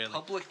It's a to jelly.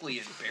 publicly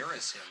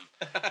embarrass him.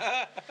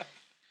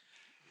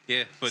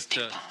 Yeah, but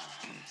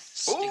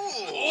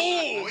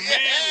Oh, man,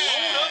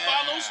 load up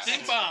on those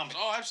stink bombs.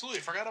 Oh, absolutely.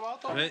 Forgot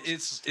about those. but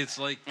it's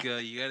like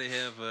you got to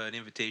have an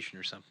invitation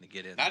or something to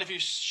get in. Not if you're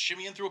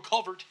shimmying through a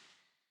culvert.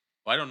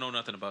 Well, I don't know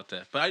nothing about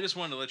that, but I just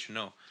wanted to let you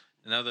know.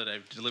 Now that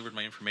I've delivered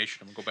my information,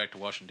 I'm gonna go back to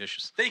washing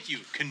dishes. Thank you,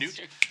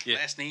 Canute. Yeah.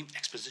 Last name,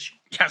 Exposition.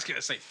 Yeah, I was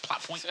gonna say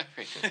plot point. Sorry.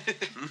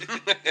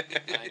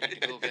 I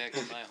need to go back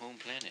to my home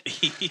planet.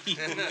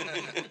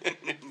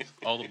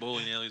 All the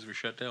bowling alleys were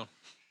shut down.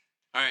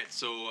 All right,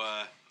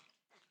 so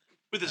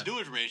with this new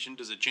information,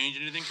 does it change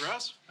anything for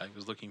us? I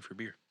was looking for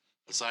beer.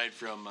 Aside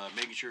from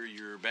making sure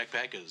your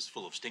backpack is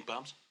full of stink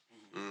bombs?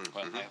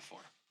 Well, I have 4.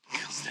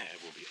 Because that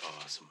will be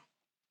awesome.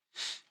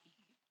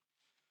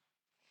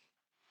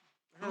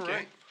 All Okay.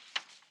 right.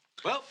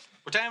 Well,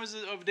 what time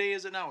of day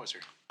is it now, sir?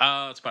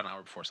 It's about an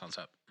hour before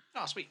sunset.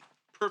 Oh, sweet.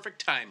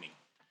 Perfect timing.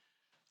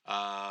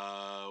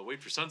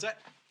 Wait for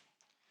sunset.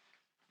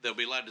 There'll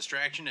be a lot of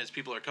distraction as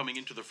people are coming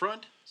into the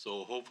front,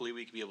 so hopefully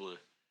we can be able to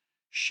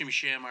shimmy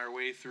sham our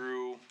way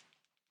through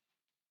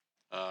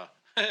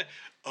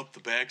up the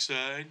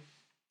backside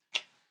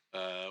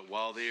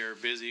while they are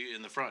busy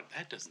in the front.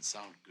 That doesn't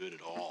sound good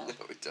at all. No,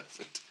 it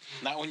doesn't.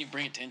 Not when you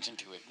bring attention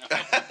to it.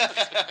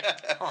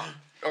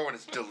 Or when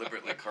it's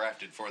deliberately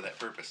crafted for that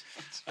purpose.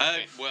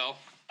 Well,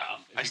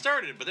 I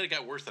started it, but then it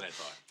got worse than I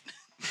thought.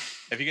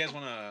 If you guys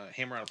want to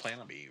hammer out a plan,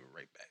 I'll be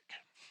right back.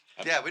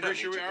 Yeah, we don't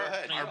Pretty need sure to. we Go are.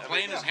 ahead. Our I mean,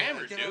 plan is yeah.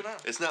 hammered, Get dude. it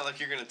out. It's not like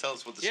you're going to tell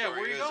us what the Yeah, story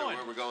where you is going? or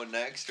where we're going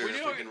next or Where if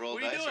you we going? can roll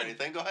What are you dice or doing?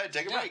 anything. Go ahead,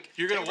 take a break.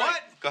 You're gonna Take a break.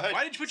 what? Go ahead.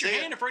 Why did you put your See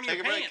ya. hand in front of Take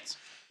your a break. pants?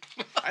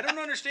 I don't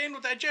understand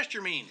what that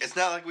gesture means. It's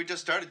not like we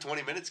just started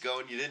 20 minutes ago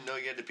and you didn't know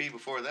you had to pee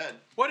before then.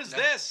 What is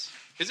this?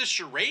 Is this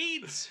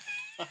charades?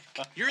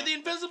 You're the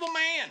invisible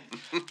man.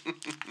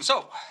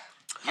 So,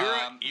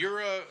 You're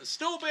a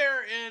snow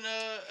bear in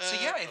a. so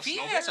yeah, if he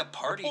has a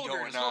party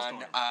going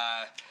on,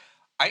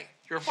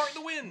 You're a part of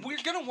the wind. we're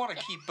gonna want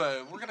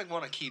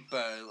to keep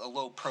a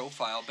low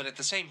profile, but at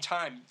the same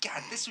time,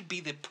 God, this would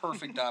be the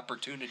perfect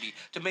opportunity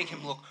to make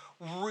him look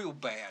real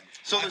bad.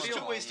 So I there's feel-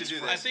 two ways to do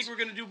this. I think we're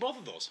gonna do both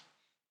of those.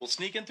 We'll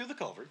sneak in through the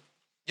culvert.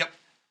 Yep.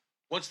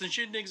 Once the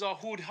shindig's all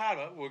hood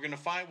hada, we'll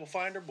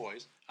find our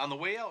boys. On the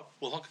way out,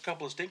 we'll hook a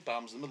couple of stink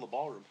bombs in the middle of the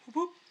ballroom. Whoop,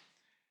 whoop.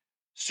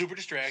 Super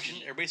distraction.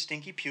 Everybody's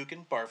stinky,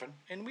 puking, barfing,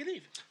 and we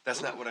leave.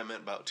 That's not what I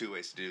meant about two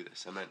ways to do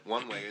this. I meant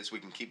one way is we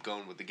can keep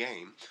going with the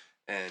game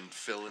and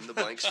fill in the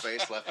blank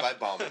space left by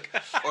Balmic.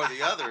 Or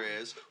the other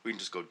is we can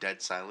just go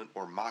dead silent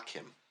or mock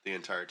him the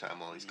entire time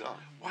while he's gone.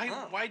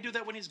 Why do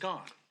that when he's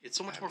gone? It's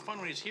so much more fun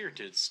when he's here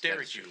to stare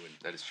That is at you true. and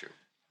That is true.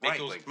 make Right.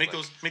 those Blink, make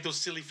blink. those make those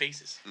silly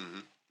faces.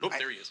 Nope,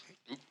 there he is.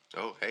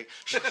 Oh, hey.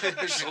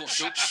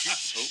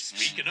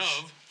 Speaking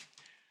of,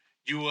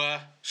 you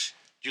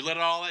let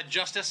all that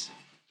justice.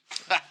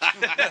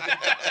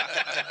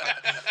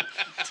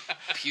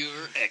 Pure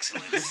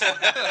excellence.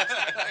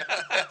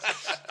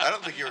 I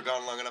don't think you were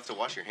gone long enough to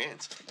wash your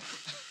hands.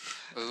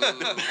 Ooh.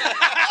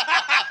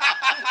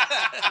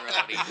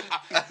 Brody.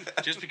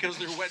 Just because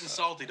they're wet and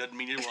salty doesn't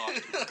mean you're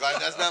lost.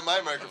 Glad that's not my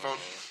microphone.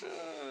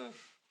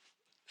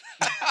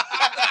 You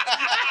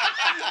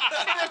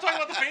guys talking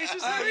about the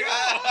faces? There you go.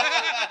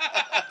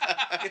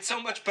 It's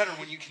so much better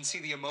when you can see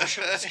the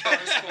emotion the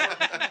scars form.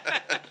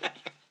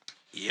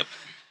 Yep.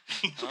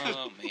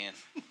 Oh man.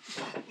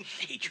 I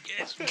hate you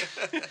guys.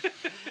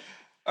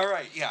 All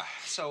right, yeah.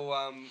 So,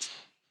 I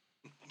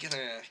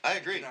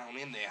agree. get on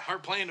in there. Our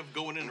plan of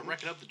going in and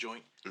wrecking up the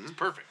joint is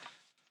perfect.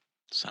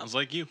 Sounds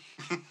like you.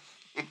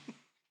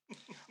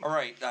 All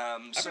right. I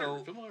better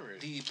So film already.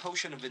 the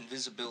potion of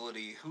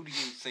invisibility. Who do you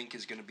think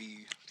is going to be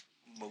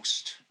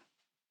most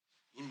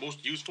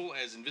Most useful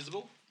as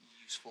invisible?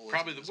 useful? as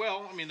Probably invisible?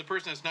 well, I mean the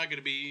person that's not going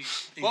to be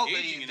Well,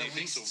 engaging in the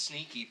anything, least so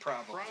sneaky,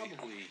 probably.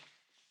 probably.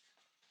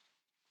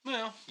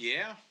 Well,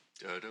 yeah.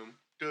 Da-dum,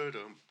 da-dum,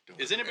 da-dum.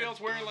 Is anybody else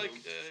wearing like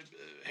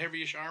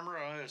heavyish armor?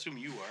 I assume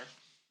you are.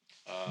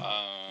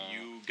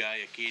 You Guy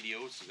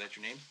Acadios, is that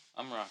your name?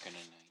 I'm rocking a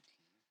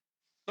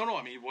 19. No,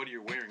 I mean, what are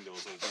you wearing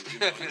those?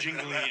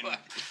 Jingly and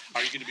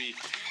are you going to be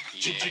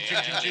ching,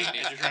 as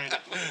you're trying to...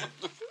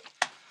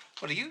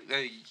 What are you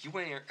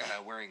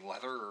wearing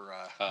leather or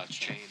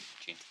chain?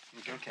 Chain.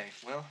 Okay,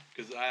 well,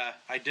 Because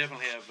I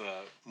definitely have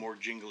more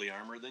jingly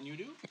armor than you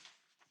do.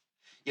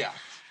 yeah.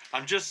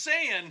 I'm just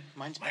saying,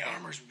 Mine's my padded.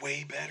 armor's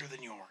way better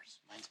than yours.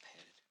 Mine's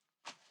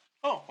padded.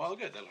 Oh, well,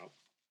 good. That'll help.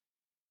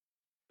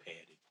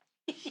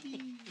 Padded.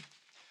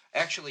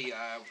 Actually,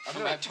 I'm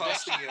going to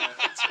toss the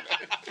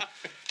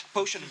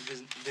potion of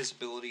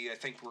invisibility. I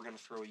think we're going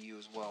to throw you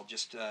as well,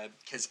 just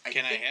because I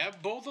Can think, I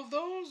have both of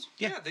those?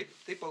 Yeah,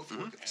 they both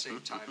work at the same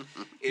time.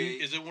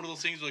 Is it one of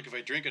those things like if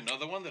I drink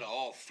another one that I'll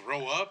all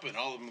throw up and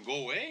all of them go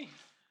away?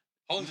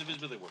 How long does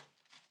invisibility work?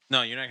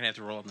 No, you're not gonna have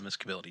to roll on the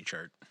miscability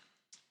chart.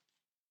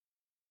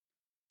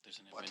 There's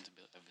an invisibility.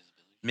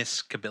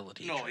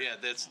 Miscability. No, chart. yeah,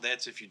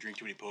 that's if you drink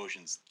too many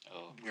potions.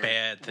 Oh.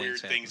 Bad Weird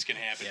things things can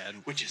happen, Yeah.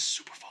 which is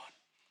super fun.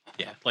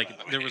 Yeah, like By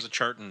the there way. was a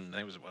chart in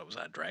what was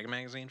that, Dragon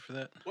magazine for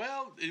that?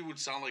 Well, it would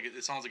sound like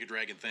it sounds like a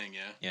dragon thing,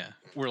 yeah. Yeah,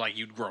 where like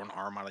you'd grow an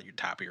arm out of your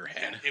top of your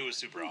head, It was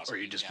super awesome. or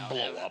you just Yeah,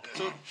 blow yeah. up.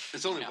 So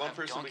it's only Yeah, one have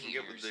person we donkey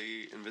can get with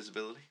ears. the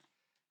invisibility.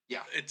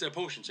 It's a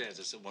potion says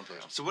it's one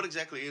person. So what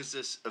exactly is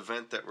this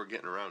event that we're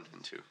getting around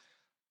into?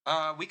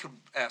 We could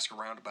ask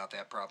around about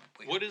that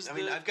probably. What is I the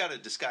mean, I've got a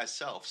disguised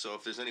self, so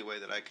if there's any way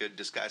that I could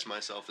disguise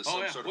myself as Oh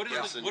some yeah. sort What of is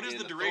person what is in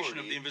the duration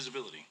of authority, the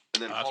invisibility?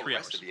 and then haul 3 the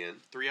rest hours. of you in.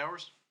 3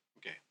 hours?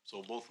 Okay.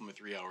 So both of them are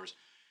 3 hours.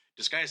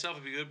 Disguise self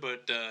would be good,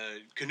 but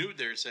Canute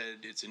there said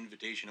it's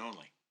invitation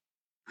only.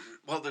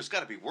 Well, there's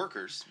got to be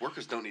workers.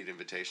 Workers don't need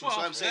invitations. Well,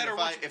 so I'm saying that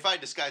or if I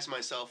disguise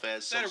myself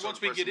as some That or sort once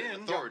of we person get in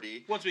in,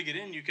 authority, once we get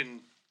in, you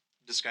can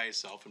disguise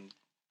self, and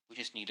We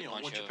just need you a know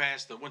bunch once of.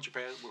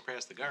 we're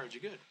past the guards,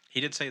 you're good. He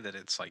did say that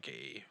it's like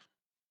a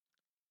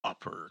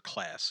upper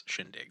class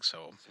shindig.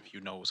 So if you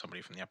know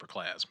somebody from the upper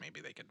class, maybe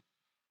they could.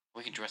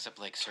 We can dress up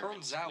like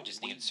Turns servants. out We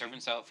just we need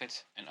servants'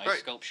 outfits and ice Right.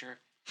 sculpture,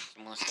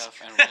 similar stuff,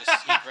 and we'll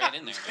just sneak right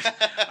in there.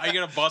 Are you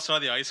gonna bust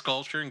out the ice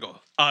sculpture and go,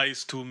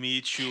 "Ice to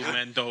meet you,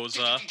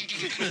 Mendoza"?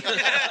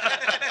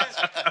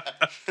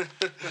 No,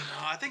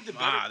 I think the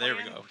better There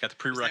we plan go. We got the is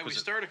that we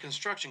prerequisite. start a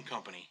construction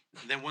company.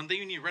 And then one day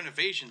you need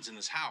renovations in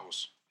this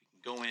house.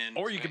 We can go in.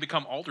 Or you could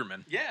become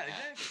alderman. Yeah,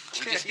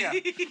 exactly. We just Yeah.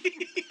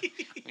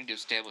 we need to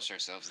establish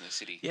ourselves in the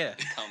city. Yeah.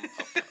 Become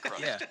upper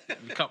crust. Yeah,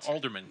 become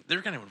alderman.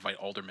 They're gonna invite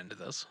aldermen to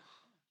this.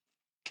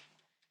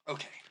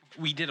 Okay.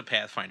 We did a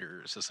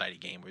Pathfinder Society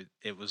game where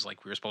it was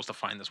like we were supposed to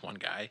find this one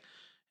guy,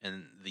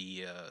 and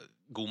the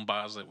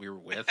Goombas that we were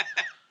with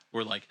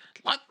were like,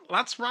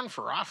 let's run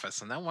for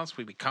office, and then once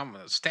we become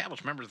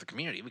established members of the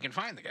community, we can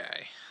find the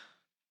guy.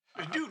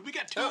 Dude, we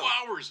got 2 Oh.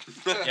 hours.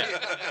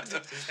 Yeah.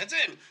 That's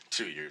it.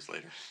 2 years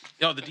later.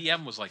 No, the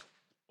DM was like,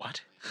 what?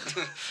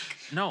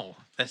 No,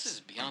 This is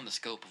that's beyond the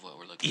scope of what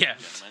we're looking Yeah.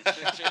 for,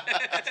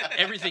 gentlemen.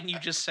 everything you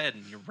just said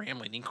in your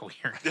rambling,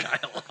 incoherent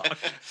dialogue.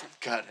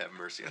 God have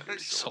mercy on your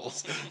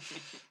souls.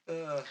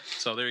 Soul.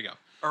 So there you go.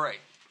 All right.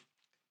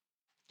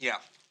 Yeah,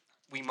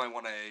 we might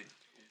want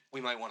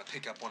to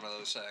pick up one of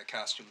those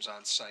costumes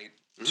on site.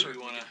 So we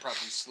wanna- can probably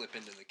slip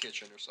into the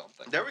kitchen or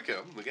something. There we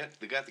go. We got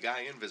the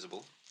guy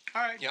invisible.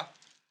 All right. Yeah.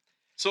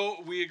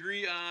 So we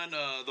agree on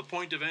the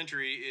point of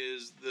entry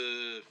is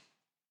the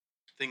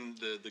thing,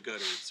 the gutter,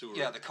 sewer.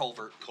 Yeah, the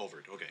culvert.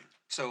 culvert. Okay.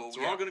 So,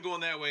 So we're all going to go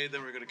in that way.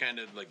 Then we're going to kind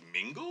of like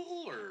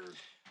mingle, or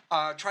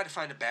try to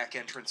find a back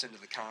entrance into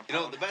the compound. You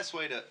know, the best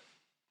way to.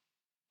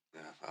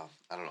 Well,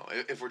 I don't know.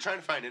 If we're trying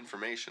to find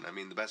information, I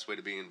mean, the best way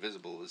to be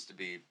invisible is to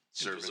be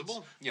servants,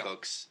 Invisible? Yeah.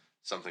 cooks,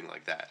 something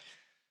like that.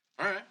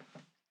 all right.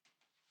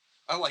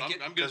 I like I'm,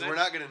 it. I'm good. Because at we're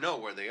that. not going to know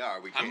where they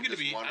are. We can't I'm going to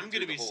just be. wander I'm through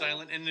going to the be whole-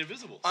 silent and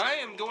invisible. I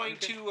so am going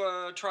okay.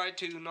 to try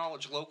to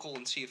knowledge local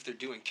and see if they're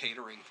doing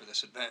catering for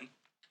this event.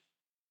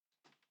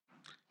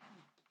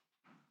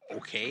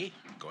 Okay,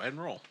 go ahead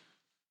and roll.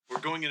 We're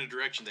going in a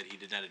direction that he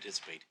did not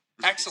anticipate.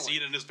 Excellent. See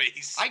it in his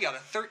face. I got a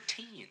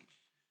 13.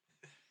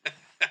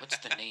 What's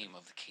the name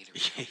of the catering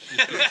company?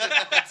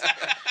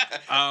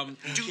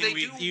 Do Can they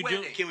we, do you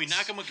weddings? Can we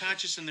knock them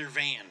unconscious in their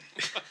van?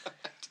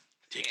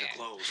 Take their Yeah.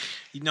 clothes.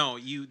 No,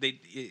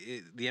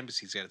 the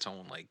embassy's got its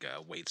own like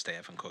wait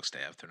staff and cook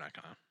staff. They're not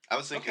gonna. I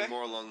was thinking Okay.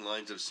 more along the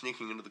lines of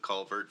sneaking into the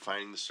culvert,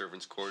 finding the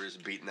servants' quarters,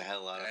 beating the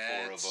hell out of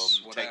four of That's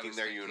them, what I taking was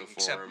their thinking, uniforms.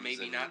 Except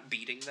maybe and- not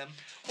beating them.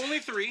 Only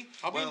 3.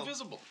 I'll Well- be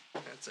invisible.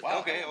 That's it.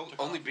 Okay,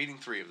 only beating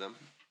 3 of them,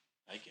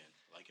 I can.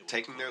 Like it.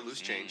 taking their loose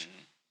change.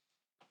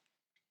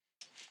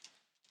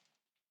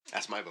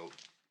 That's my vote.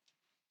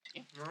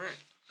 All right.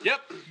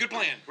 Yep. Good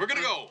plan. We're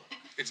gonna go.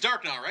 It's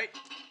dark now, right?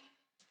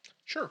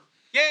 Sure.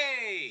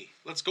 Yay!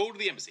 Let's go to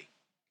the embassy.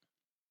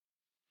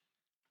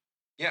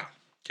 Yeah.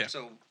 'Kay.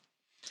 So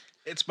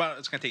It's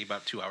gonna take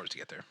about 2 hours to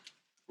get there.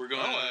 We're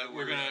gonna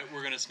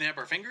we're gonna snap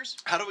our fingers.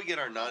 How do we get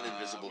our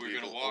non-invisible we're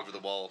gonna people walk over the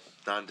wall,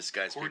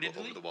 non-disguised people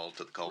coordinately? over the wall to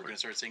the We're culvert? gonna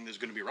start saying there's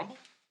gonna be rumble.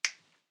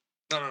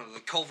 no, the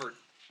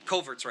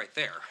culvert's right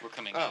there. We're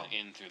coming Oh.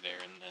 in through there,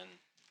 and then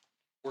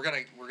We're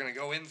gonna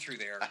go in through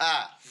there.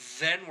 Aha!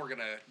 Then we're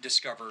gonna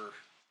discover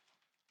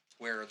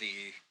where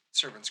the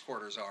servants'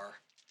 quarters are,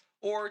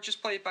 or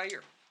just play it by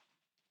ear.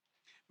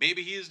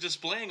 Maybe he is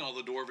displaying all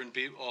the dwarven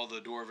people,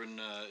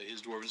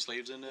 his dwarven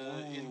slaves in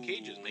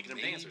cages, making them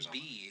dance or something.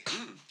 Maybe.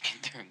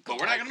 But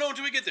we're not gonna know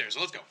until we get there, so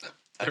let's go.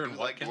 I They're do in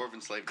like what?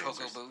 dwarven slave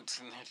Cocoa dancers.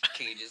 boots and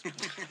cages.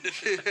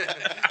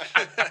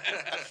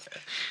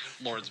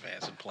 Lord's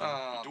Vassal playing.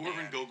 Oh, Dwarven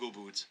man. go-go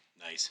boots.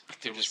 Nice.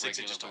 They're just 6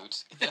 regular inches tall.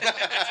 boots.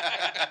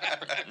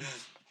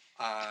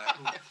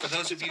 For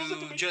those of you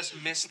who just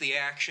missed the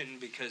action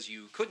because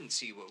you couldn't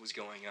see what was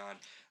going on,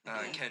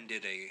 Ken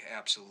did a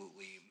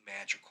absolutely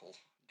magical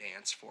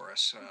dance for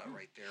us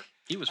right there.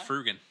 He was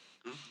frugging.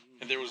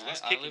 And there was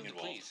less I kicking live to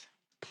involved. please.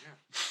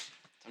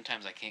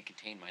 Sometimes I can't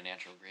contain my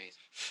natural grace.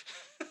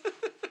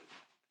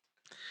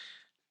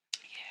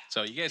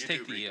 So you guys You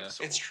take do read the. the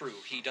soul. It's true.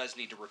 He does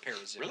need to repair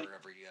a zipper Really?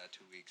 every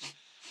 2 weeks.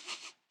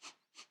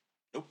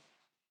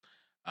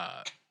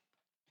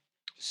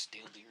 Just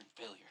stale deer and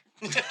failure.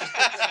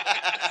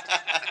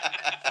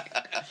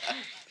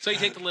 So you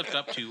take the lift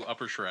up to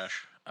Upper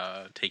Shresh,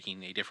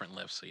 taking a different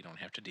lift so you don't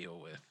have to deal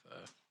with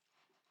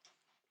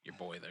your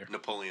boy there.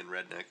 Napoleon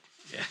Redneck.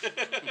 Yeah.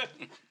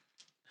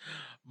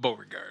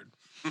 Beauregard.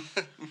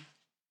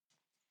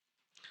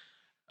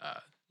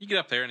 You get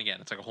up there, and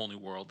again, it's like a whole new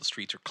world. The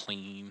streets are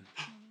clean.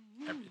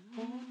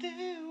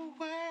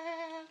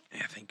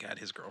 Yeah, thank God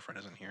his girlfriend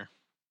isn't here.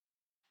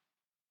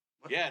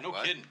 Yeah, no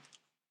What? kidding.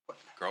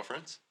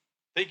 Girlfriends?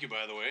 Thank you,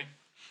 by the way.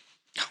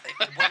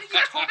 What are you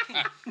talking?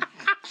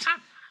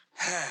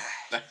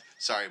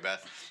 Sorry,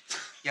 Beth.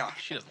 Yeah.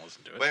 She doesn't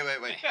listen to it. Wait.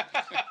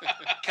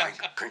 Guys,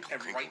 Crinkle,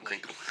 and crinkle, rightly.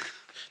 crinkle.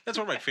 That's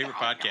one of my favorite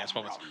podcast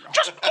moments.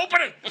 Just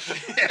open it!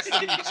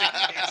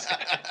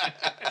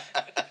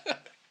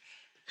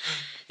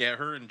 Yeah,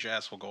 her and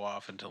Jess will go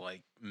off into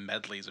like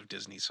medleys of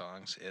Disney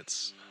songs.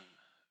 It's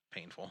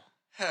painful.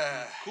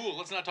 Cool,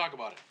 let's not talk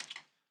about it.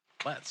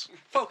 Let's.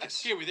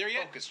 Focus. Yeah, we there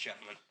yet? Focus,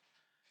 gentlemen.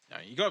 All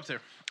right, you go up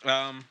there.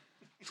 I'm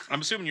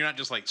assuming you're not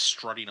just like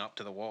strutting up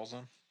to the walls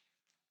then?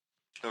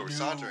 No, we're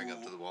sauntering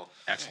up to the wall.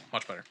 Excellent.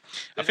 Much better.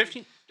 A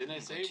 15. Didn't I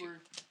say we're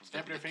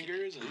snapping our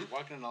fingers and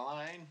walking in a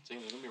line,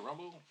 saying there's gonna be a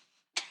rumble?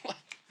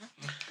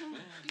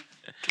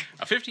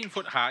 A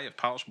 15-foot high of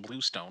polished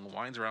bluestone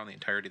winds around the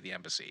entirety of the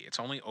embassy, its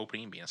only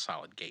opening being a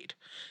solid gate.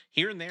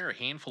 Here and there, a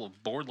handful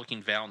of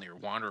bored-looking Valnir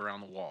wander around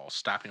the wall,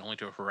 stopping only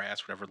to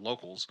harass whatever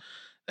locals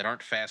that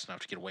aren't fast enough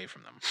to get away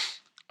from them.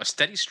 A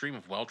steady stream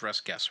of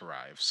well-dressed guests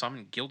arrive, some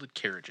in gilded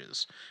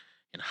carriages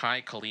in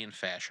high Kalian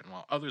fashion,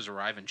 while others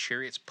arrive in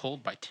chariots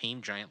pulled by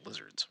tame giant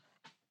lizards.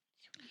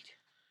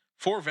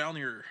 4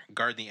 Valnir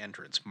guard the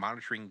entrance,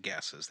 monitoring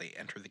guests as they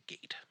enter the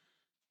gate.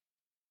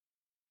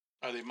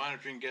 Are they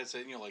monitoring guests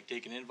that, like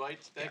taking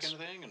invites, that Yes. kind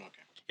of thing? And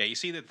okay. Yeah, you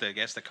see that the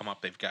guests that come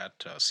up, they've got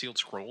sealed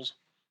scrolls.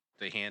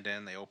 They hand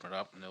in, they open it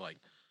up, and they're like,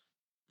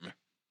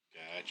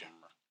 Gotcha.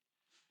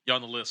 "You're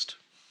on the list."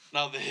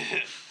 Now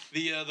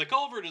the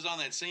culvert is on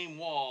that same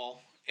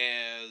wall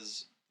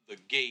as the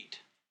gate.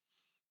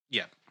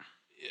 Yeah.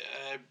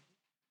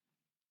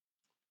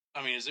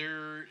 I mean, is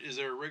there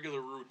a regular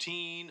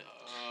routine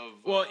of?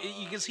 Well,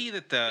 you can see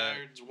that the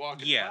guards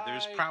walking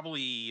there's by?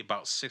 probably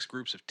about 6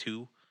 groups of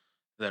 2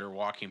 that are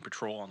walking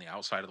patrol on the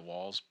outside of the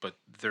walls, but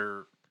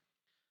they're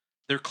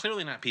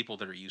clearly not people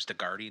that are used to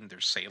guarding. They're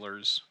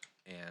sailors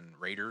and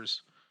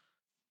raiders,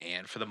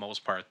 and for the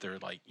most part, they're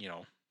like,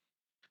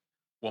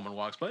 woman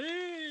walks by,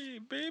 "Hey,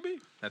 baby,"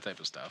 that type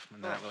of stuff,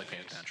 and they're not really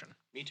paying nice. attention.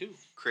 Me too.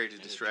 Create a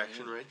Yeah,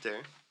 distraction yeah. right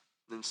there.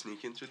 Then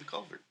sneak in through the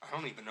culvert. I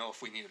don't even know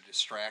if we need a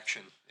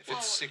distraction. If Well-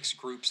 it's 6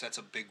 groups, that's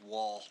a big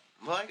wall.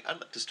 Well, I'd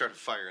like to start a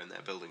fire in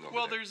that building over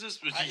Well, there. there's this.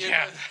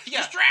 yeah.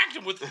 Distract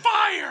him with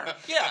fire.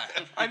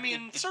 Yeah, I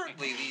mean,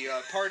 certainly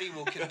the party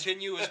will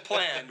continue as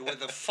planned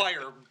with a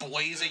fire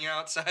blazing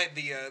outside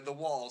the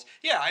walls.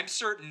 Yeah, I'm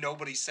certain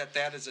nobody set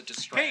that as a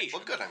distraction.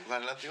 Well, good. I'm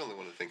glad I'm not the only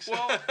one who thinks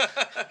Well,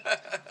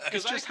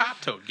 It's just Hot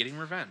Toad getting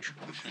revenge.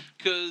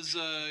 because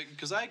I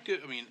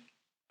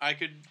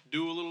could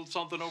do a little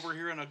something over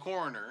here in a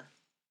corner,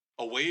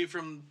 away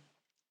from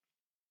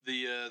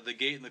the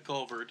gate and the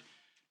culvert.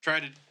 Try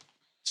to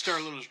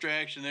start a little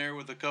distraction there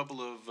with a couple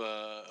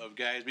of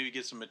guys, maybe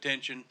get some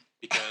attention,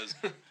 because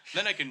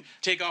then I can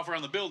take off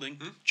around the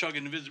building, chug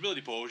an invisibility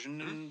potion,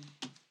 and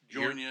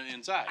join you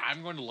inside.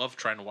 I'm going to love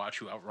trying to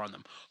watch you outrun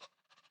them.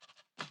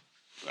 I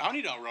don't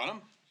need to outrun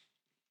them.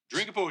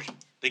 Drink a potion.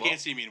 They Well,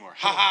 can't see me anymore.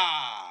 Ha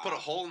ha! Put a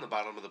hole in the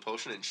bottom of the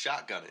potion and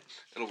shotgun it.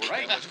 It'll work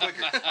Right. that much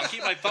quicker. I'll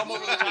keep my thumb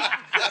over the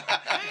top.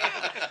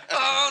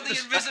 Oh, the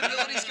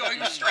invisibility's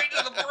going straight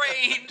to the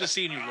brain. Just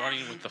seeing you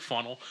running with the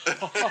funnel.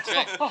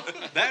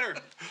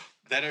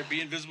 That or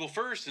be invisible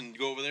first and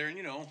go over there and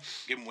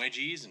give them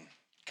wedgies and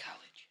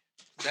College.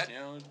 That, you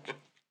know.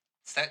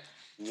 that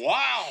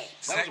Wow,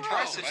 that That was impressive.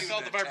 I constitute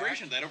felt the an attack?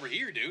 vibration of that over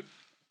here, dude.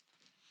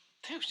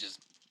 That was just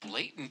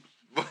blatant.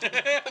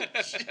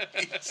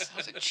 Jeez. That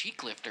was a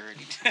cheek lifter.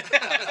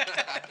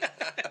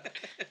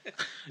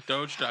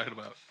 Know what you're talking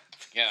about.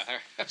 Yeah.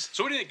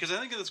 So we didn't, because I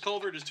think this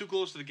culvert is too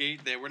close to the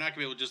gate that we're not gonna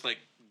be able to just like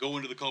go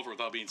into the culvert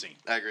without being seen.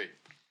 I agree.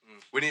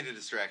 We need a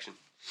distraction.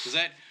 Does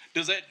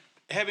that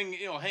having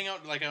hang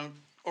out like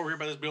over here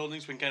by this building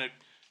so we can kind of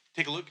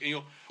take a look, and Yeah,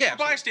 we're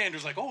absolutely.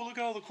 bystanders, like, oh, look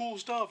at all the cool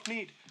stuff,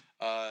 neat.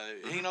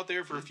 Hanging out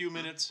there for a few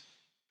minutes.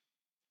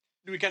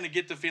 Do we kind of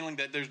get the feeling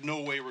that there's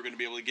no way we're going to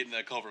be able to get in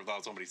that culvert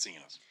without somebody seeing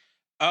us?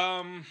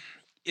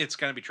 It's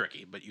gonna be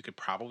tricky, but you could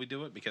probably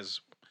do it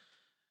because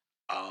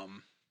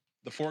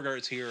the 4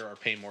 guards here are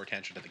paying more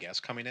attention to the guests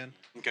coming in,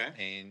 Okay.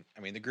 and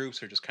I mean the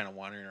groups are just kind of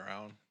wandering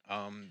around.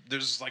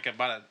 There's like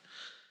about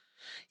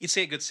you'd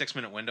say a good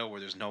 6-minute window where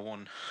there's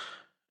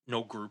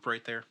no group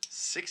right there.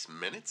 6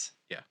 minutes?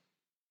 Yeah.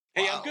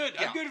 Hey, Wow, I'm good.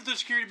 yeah. I'm good with the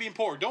security being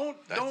poor. Don't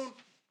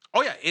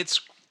Oh yeah, it's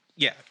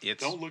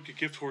don't look a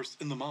gift horse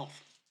in the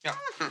mouth. Yeah.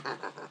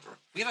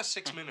 We got a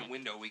 6-minute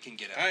window. We can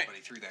get All right.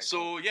 everybody through that.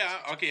 So yeah,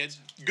 okay, it's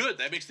good.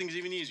 That makes things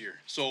even easier.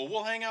 So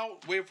we'll hang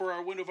out, wait for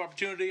our window of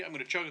opportunity. I'm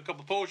gonna chug a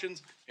couple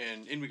potions,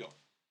 and in we go.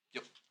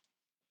 Yep.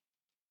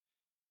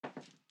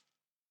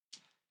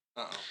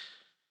 Uh-oh.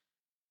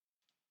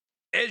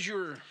 As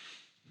you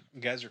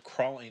guys are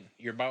crawling,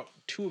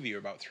 two of you are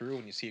about through,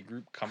 and you see a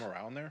group come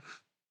around there,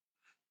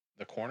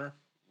 the corner,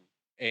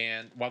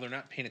 and while they're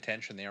not paying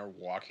attention, they are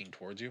walking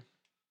towards you.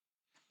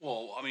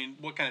 Well, I mean,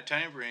 what kind of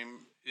time frame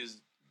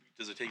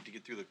does it take to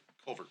get through the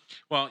culvert?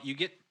 Well, you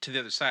get to the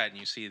other side, and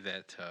you see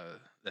that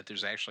that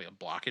there's actually a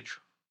blockage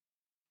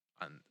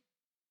on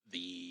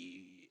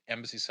the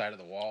embassy side of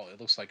the wall. It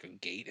looks like a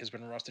gate has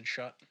been rusted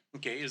shut.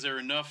 Okay, is there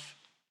enough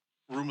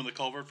room in the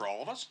culvert for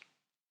all of us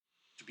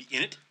to be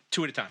in it?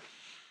 2 at a time.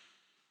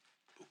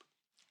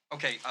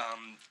 Okay.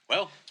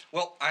 Well,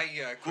 Well,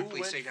 I who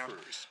quickly went say down.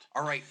 first?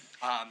 All right.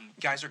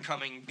 Guys are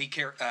coming. Be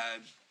careful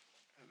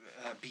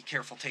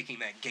taking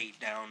that gate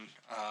down.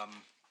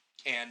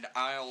 And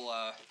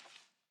I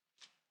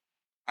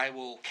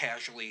will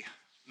casually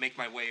make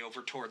my way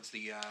over towards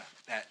the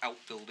that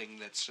outbuilding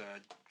that's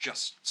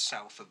just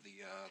south of the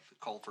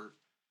culvert.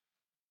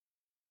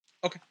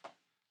 Okay.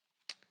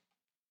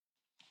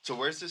 So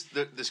where's this?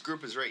 This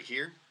group is right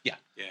here? Yeah.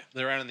 Yeah.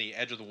 They're out on the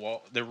edge of the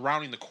wall. They're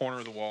rounding the corner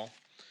of the wall.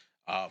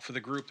 For the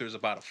group, there's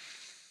about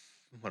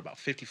about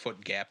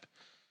 50-foot gap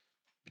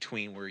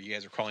between where you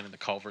guys are crawling in the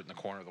culvert and the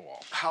corner of the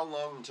wall. How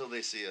long until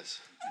they see us?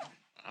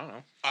 I don't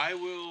know. I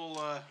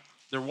will.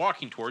 They're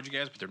walking towards you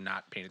guys, but they're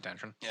not paying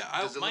attention. Yeah,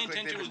 Does it my look like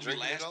intention they've was been to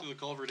drinking at last all? through the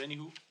culvert.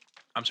 Anywho,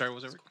 I'm sorry,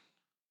 what was that?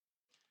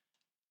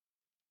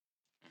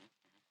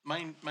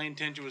 my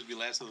intention was to be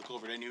last through the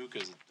culvert. Anywho,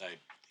 because I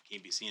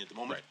can't be seen at the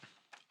moment.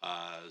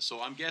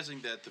 So I'm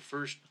guessing that the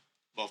first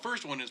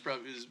one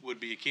would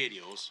be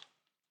Acadios.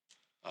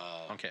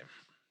 Okay.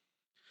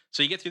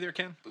 So you get through there,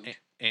 Ken,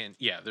 and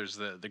yeah, there's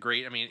the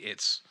grate. I mean,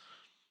 it's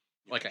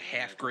like a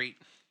half grate,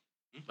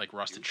 like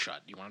rusted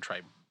shut. You want to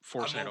try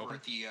forcing I'm it over open?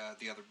 at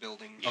the other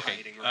building. Okay.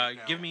 Hiding right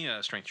now. Give me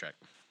a strength check.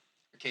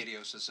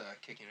 Arcadios is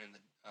kicking in the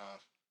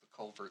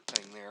culvert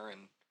thing there,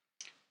 and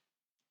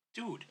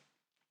Dude,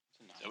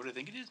 is that what I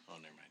think it is? Oh,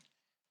 never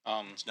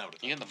mind. It's not what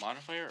I You thought. get the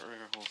modifier or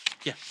your whole?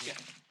 Yeah. Yeah.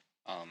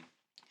 Then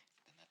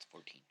that's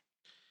 14.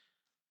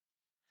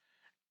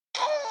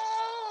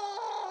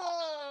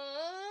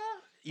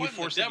 You What in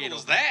force the the gate devil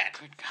is open. that?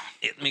 Good God.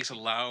 It makes a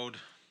loud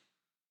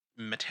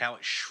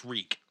metallic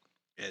shriek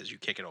as you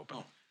kick it open.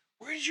 Oh.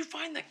 Where did you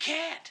find the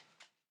cat?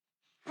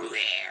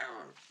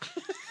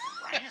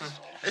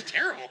 That's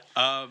terrible.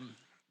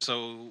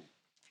 So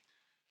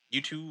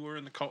you two are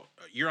in the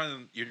you're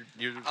on you're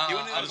You went I'm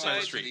on the other side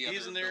of the side, street.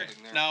 he's in there. building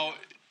there. Now,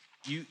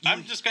 you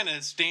I'm just kind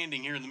of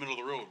standing here in the middle of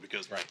the road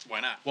because why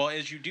not? well,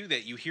 as you do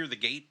that, you hear the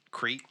gate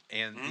creak,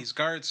 and these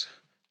guards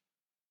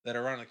that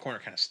are around the corner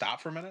kind of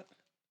stop for a minute,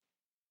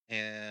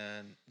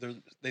 and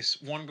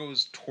one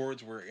goes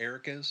towards where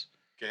Eric is,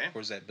 Okay.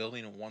 towards that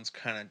building, and one's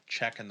kind of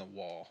checking the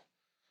wall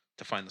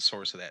to find the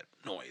source of that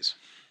noise.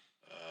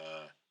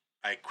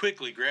 I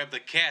quickly grab the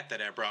cat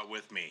that I brought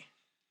with me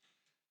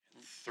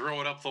and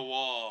throw it up the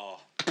wall.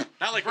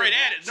 Not like right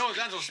at it. No, it's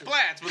not so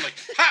splats, but like,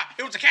 ha!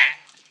 It was a cat.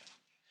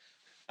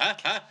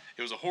 Huh?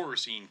 It was a horror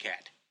scene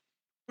cat.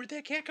 Where'd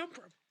that cat come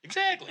from?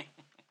 Exactly.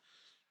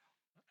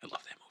 I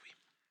love that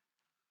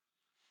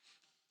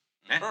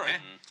movie. All right.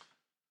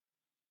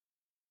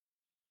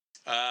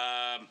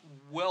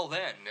 well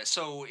then,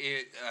 so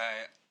it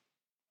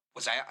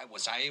was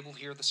I able to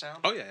hear the sound?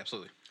 Oh yeah,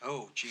 absolutely.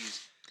 Oh,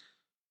 jeez.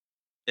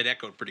 It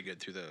echoed pretty good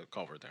through the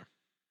culvert there.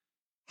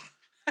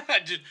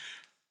 Just,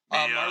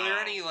 Are there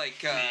any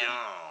like?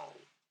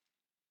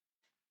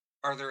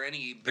 Are there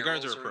any? The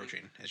guards are barrels or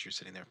approaching as you're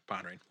sitting there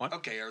pondering. What?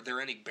 Okay, are there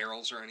any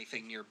barrels or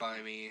anything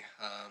nearby me?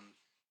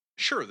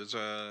 Sure, there's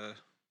a.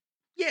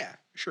 Yeah,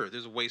 sure.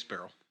 There's a waste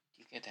barrel.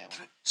 You get that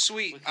one.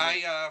 Sweet.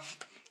 Okay.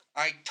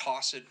 I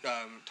toss it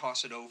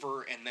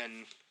over and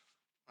then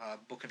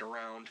book it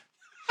around.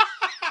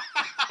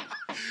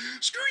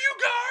 screw you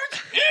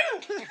guards!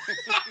 Ew!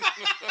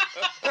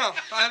 No,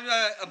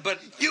 but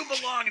You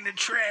belong in the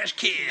trash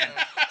can.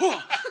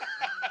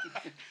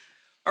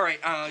 all right.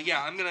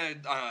 Yeah, I'm gonna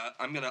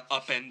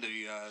upend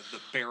the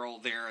barrel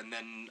there and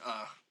then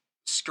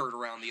skirt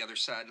around the other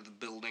side of the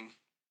building.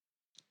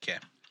 Okay.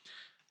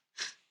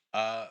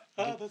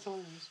 That's all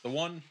it is. The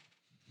one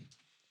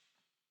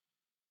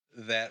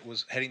that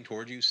was heading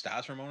towards you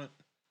stops for a moment,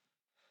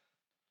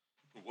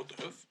 What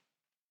the F?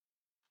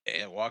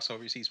 and walks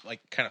over. You see he's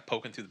like kind of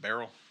poking through the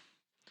barrel,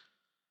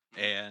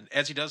 and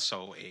as he does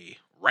so, a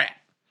rat,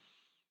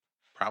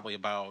 probably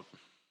about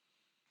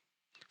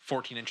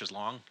 14 inches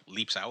long,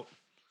 leaps out.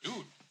 Dude,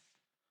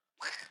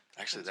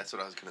 Actually, that's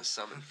what I was gonna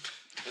summon.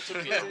 that's A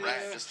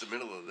rat just in the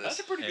middle of That's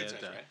this. a pretty good And,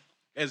 size rat.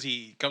 As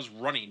he comes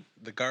running,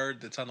 the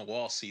guard that's on the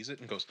wall sees it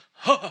and goes,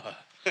 "Ha!"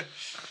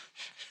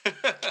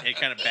 And he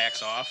kind of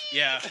backs off.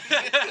 Yeah.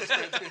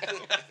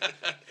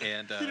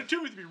 And You didn't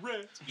tell me to be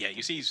rats. yeah,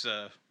 you see he's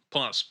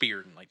pulling out a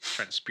spear and like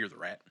trying to spear the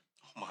rat.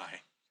 Oh my.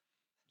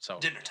 So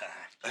Dinner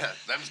time.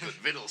 Them's good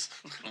vittles.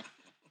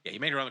 yeah, you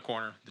make it around the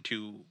corner. The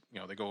two,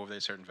 they go over there,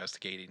 start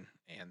investigating,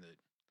 and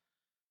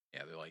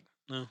they're like,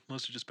 "No,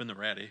 must have just been the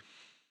rat, eh?"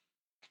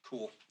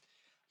 Cool.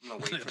 I'm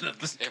gonna wait for them.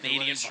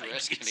 Canadian Everyone's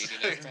stressed. Vikings.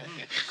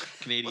 Canadian.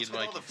 Canadian What's with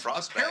all the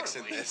Vikings. frostbacks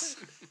in Apparently. this?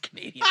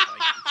 Canadian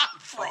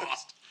Vikings.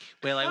 Frost.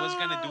 Well, I was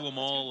gonna do them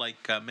all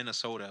like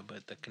Minnesota,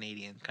 but the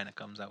Canadian kind of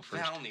comes out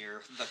first.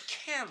 Valnir, the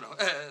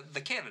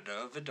Canada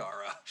of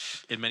Vidara.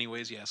 In many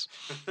ways, yes.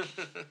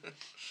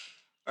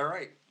 All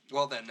right.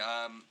 Well then,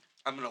 I'm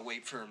gonna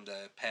wait for him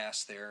to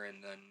pass there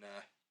and then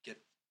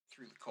get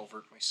through the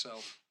culvert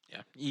myself.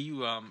 Yeah.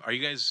 You are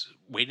you guys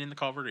waiting in the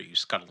culvert, or are you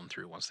scuttling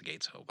through once the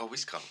gates open? Oh, we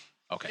scuttle.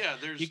 Okay. Yeah,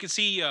 there's. You can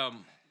see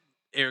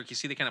Eric. You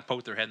see they kind of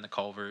poke their head in the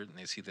culvert, and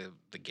they see the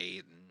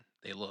gate, and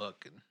they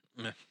look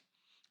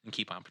and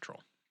keep on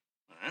patrol.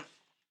 All right.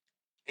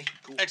 Hey,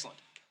 cool. Excellent.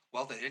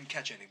 Well, they didn't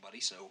catch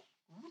anybody, so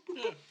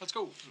Yeah, let's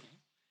go.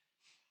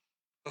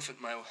 hoof it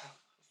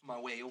my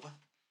way over.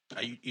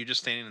 You're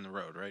just standing in the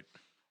road, right?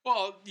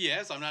 Well,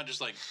 yes, I'm not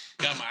just like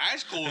got my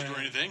eyes closed or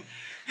anything.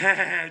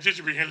 This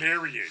would be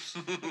hilarious.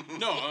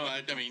 No,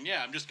 I mean,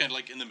 yeah, I'm just kind of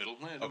like in the middle.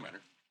 It don't matter.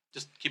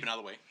 Just keeping out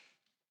of the way.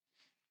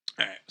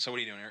 All right. So what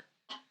are you doing, Eric?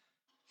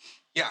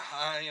 Yeah,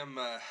 I am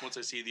Once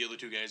I see the other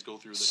two guys go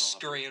through, then I'll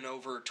scurrying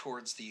over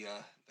towards the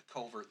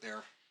culvert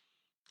there.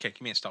 Okay,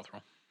 give me a stealth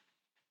roll.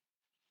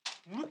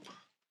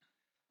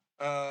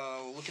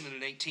 Looking at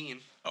an 18.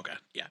 Okay.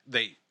 Yeah.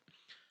 They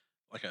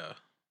like a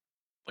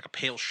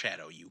pale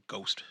shadow. You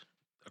ghost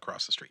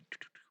across the street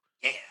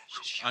Yeah.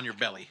 on your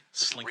belly,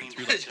 slinking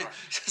through Rainbow like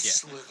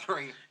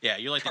Slithering yeah.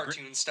 You're like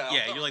cartoon style.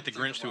 yeah. You're like the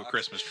Grinch through a rock.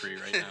 Christmas tree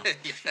right now.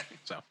 Yeah.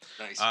 So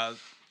Nice.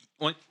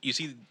 when you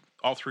see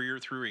all three are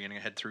through, are you gonna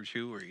head through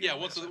too, or are you Yeah,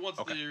 gonna once miss it? once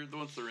Okay. they're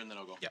in, then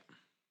I'll go. Yeah.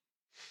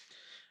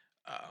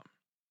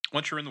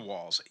 Once you're in the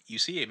walls, you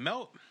see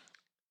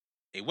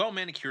a well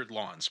manicured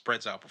lawn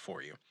spreads out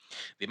before you.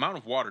 The amount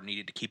of water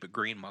needed to keep it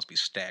green must be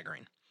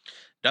staggering.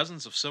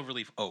 Dozens of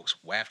silverleaf oaks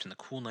waft in the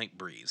cool night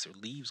breeze, their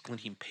leaves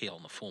glinting pale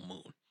in the full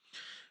moon.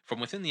 From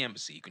within the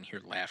embassy, you can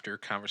hear laughter,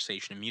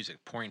 conversation, and music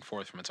pouring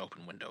forth from its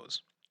open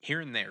windows. Here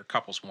and there,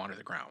 couples wander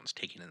the grounds,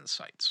 taking in the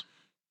sights.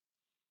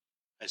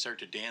 I start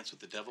to dance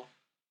with the devil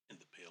in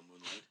the pale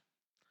moonlight.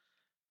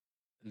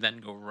 Then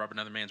go rub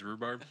another man's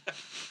rhubarb.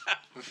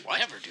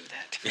 Never do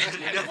that.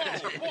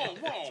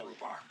 Whoa!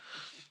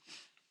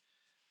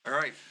 All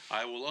right.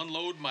 I will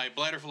unload my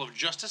bladder full of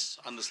justice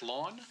on this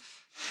lawn.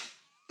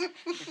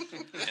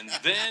 And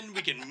then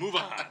we can move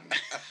on.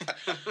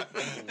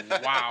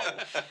 Wow.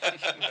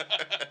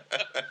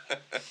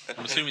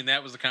 I'm assuming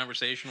that was the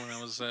conversation when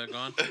I was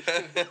gone.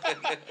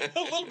 A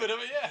little bit of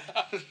it,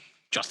 yeah.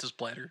 Justice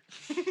bladder.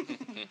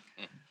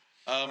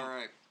 All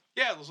right.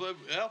 Yeah, let's go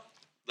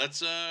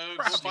Sneak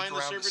find the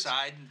around servants,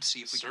 side and see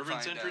if we can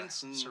servants' find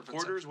entrance and servants'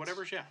 quarters, entrance.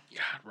 whatever. Yeah.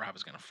 God, Rob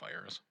is gonna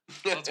fire us.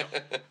 Let's go.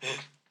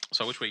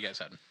 So which way you guys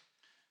heading?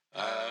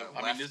 I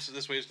mean, left.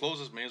 this way is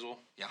closest. May as well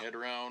head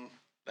around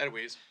that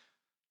ways.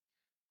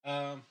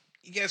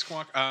 You guys can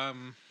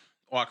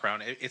walk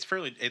around.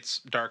 It's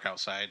dark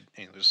outside,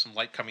 and there's some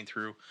light coming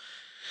through.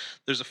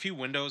 There's a few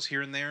windows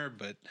here and there,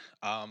 but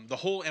the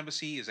whole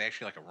embassy is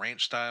actually like a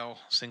ranch style,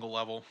 single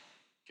level.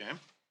 Okay.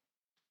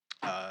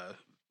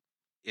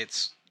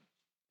 It's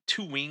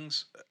two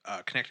wings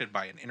connected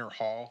by an inner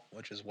hall,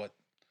 which is what.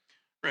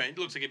 Right. It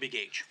looks like a big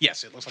H.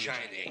 Yes, it looks like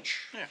Giant a giant H.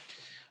 Yeah.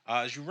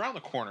 As you round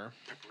the corner,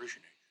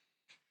 Preparation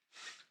H.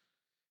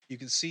 you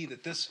can see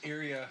that this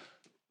area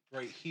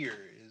right here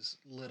is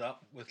lit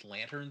up with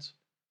lanterns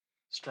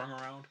strung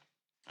around.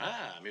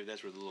 Ah, maybe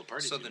that's where the little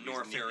party. So the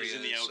north area is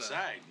in the is,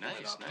 outside. lit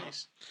Nice, up, huh?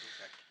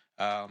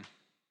 nice.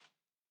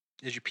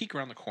 As you peek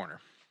around the corner,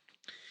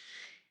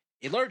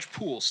 a large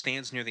pool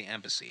stands near the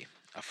embassy.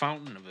 A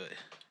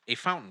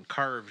fountain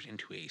carved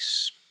into a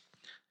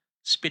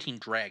spitting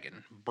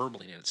dragon,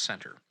 burbling in its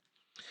center.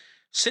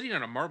 Sitting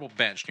on a marble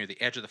bench near the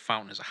edge of the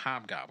fountain is a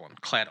hobgoblin,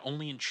 clad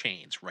only in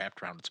chains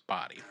wrapped around its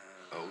body.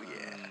 Oh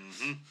yeah.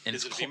 Mm-hmm. And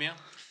Is it's it a female?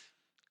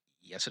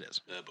 Yes, it is.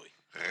 Oh boy.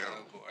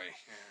 Oh boy.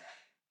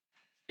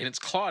 In its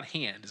clawed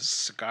hand is a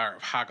cigar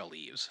of haga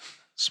leaves,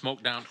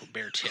 smoked down to a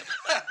bare tip.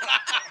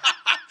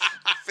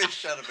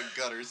 Fish out of a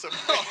gutter somewhere.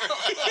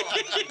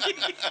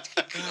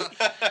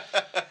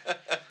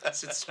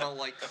 Does it smell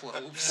like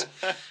cloves?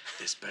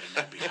 This better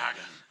not be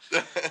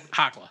Haga.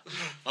 Hakla.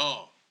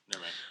 Oh,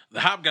 never mind. The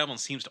hobgoblin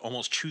seems to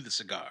almost chew the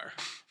cigar,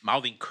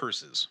 mouthing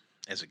curses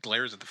as it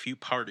glares at the few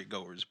party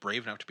goers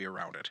brave enough to be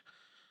around it.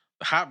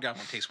 The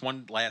hobgoblin takes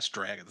one last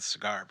drag of the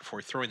cigar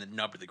before throwing the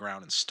nub to the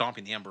ground and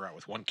stomping the ember out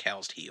with one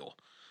calloused heel.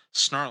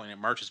 Snarling, it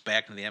marches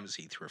back into the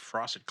embassy through a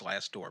frosted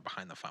glass door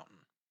behind the fountain.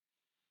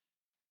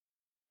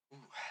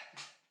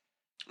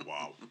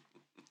 Wow.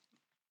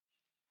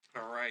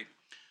 All right.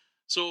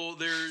 So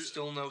there's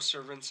Still no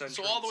servants entrance.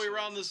 so all the way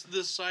around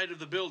this side of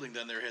the building,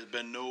 then there has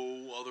been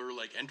no other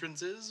like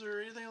entrances or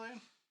anything like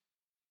that.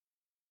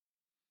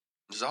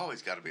 There's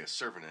always got to be a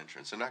servant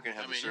entrance. They're not going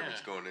to have I the mean,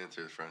 servants yeah. going in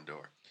through the front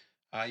door.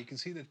 You can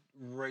see that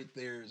right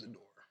there is a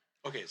door.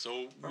 Okay,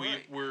 so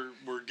Alright. we're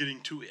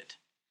getting to it,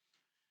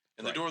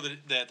 and Right. the door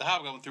that the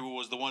hobgoblin through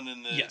was the one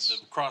in the Yes.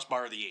 the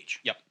crossbar of the H.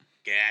 Yep.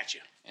 Gotcha.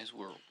 As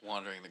we're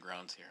wandering the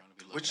grounds here, I'm gonna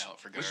be looking Which- out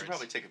for we guards. should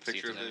probably take a see if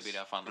picture there's of this. anybody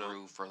up on the No.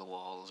 roof or the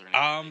walls or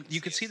anything.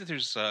 You can see that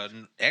there's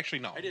actually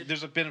no. I did.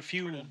 There's been a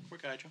few. We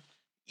got you.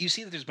 You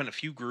see that there's been a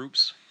few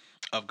groups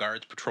of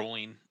guards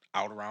patrolling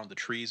out around the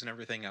trees and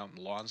everything out in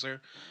the lawns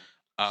there.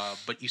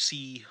 But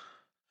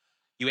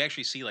you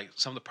actually see like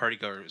some of the party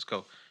guards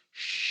go,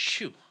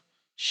 shoo,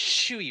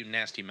 you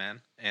nasty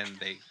man, and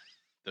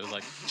they're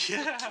like,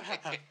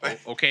 Yeah.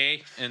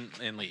 okay,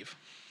 and leave.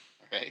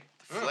 Right?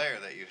 The flair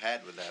that you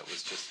had with that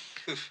was just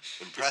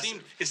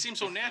impressive. It seems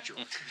so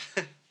natural.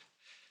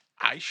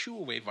 I shoo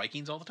away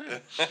Vikings all the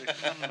time.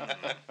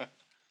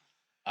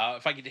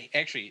 If I could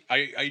actually,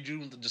 I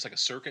do just like a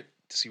circuit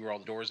to see where all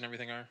the doors and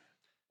everything are.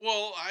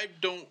 Well, I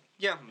don't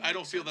Yeah.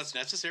 feel that's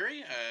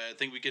necessary. I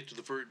think we get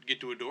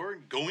to a door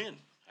and go in.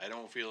 I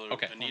don't feel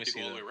Okay, a let me need to see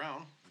go all the the- way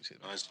around. Let me see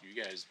the- Unless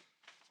you guys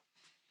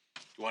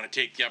want to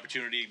take the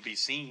opportunity to be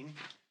seen.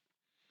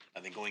 I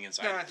think going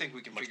inside. No, I is think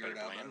we can much figure it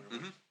better out. plan.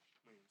 better. Mhm.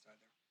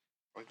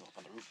 Or we go up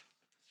on the roof.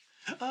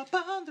 Up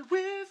on the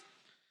roof.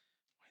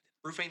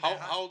 Roof ain't How that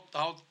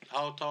high.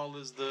 how tall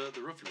is the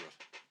roofy roof?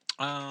 It's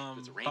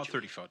a ranch About roof.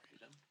 30 foot.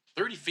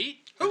 30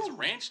 feet? It's a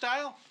ranch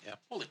style? Yeah.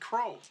 Holy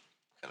crow.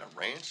 Kind of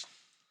ranch.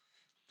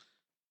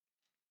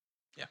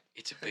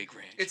 It's a big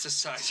ranch. It's a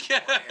sizable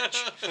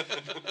ranch.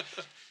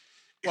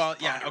 Well,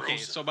 yeah, okay,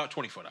 Ponderosa. so about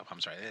 20 foot up. I'm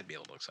sorry, that'd be a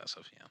little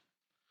excessive, yeah.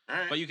 All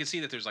right. But you can see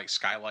that there's like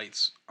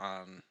skylights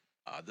on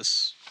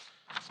this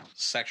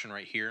section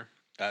right here.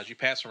 As you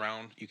pass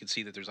around, you can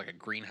see that there's like a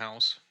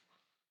greenhouse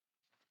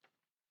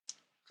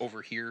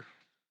over here.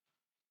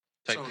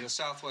 Type So deal. the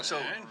southwest. So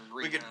corner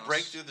we could greenhouse.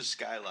 break through the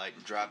skylight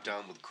and drop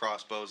down with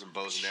crossbows and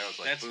bows and arrows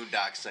like That's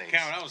Boondock Saints.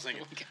 Kind of what I was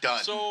thinking.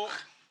 Done. So,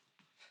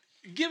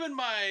 given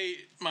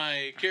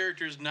my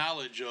character's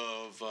knowledge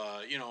of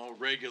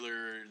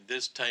regular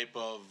this type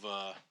of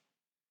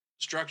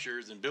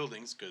structures and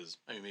buildings, because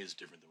I mean it's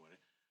different than what.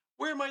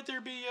 Where might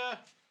there be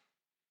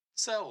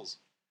cells?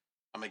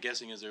 I'm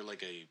guessing is there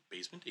like a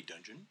basement, a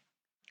dungeon?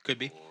 Could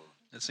be.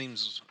 Or,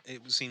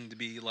 It would seem to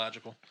be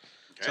logical.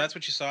 okay. So that's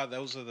what you saw.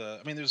 Those are the.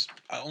 I mean, there's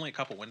only a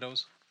couple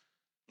windows.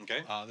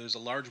 Okay. There's a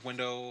large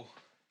window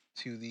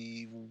to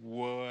the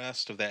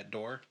west of that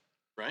door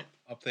Right.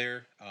 up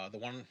there. The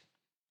one.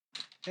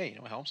 Hey, you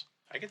know what helps?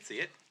 I can see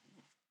it.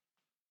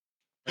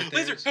 Right there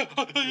Laser! is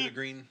where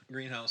the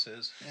greenhouse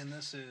is, and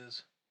this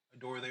is a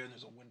door there, and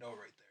there's a window right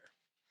there.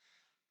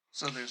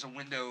 So there's a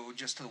window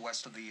just to the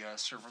west of the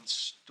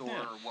servants' door,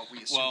 Yeah. or what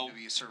we assume Well, to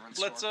be a servants'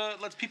 Let's door.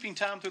 let's peeping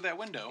tom through that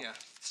window. Yeah,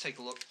 let's take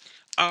a look.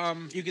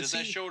 You can Does see.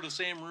 that show the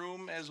same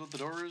room as what the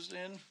door is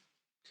in?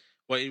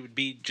 Well, it would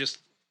be just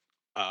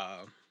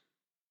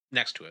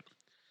next to it.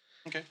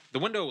 Okay. The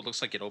window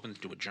looks like it opens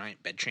into a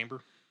giant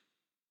bedchamber.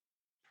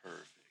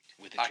 Perfect.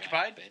 With a giant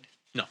Occupied? bed.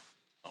 No,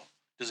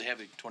 Does it have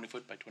a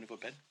 20-foot by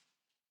 20-foot bed?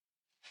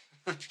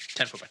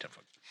 10 foot by 10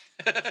 foot.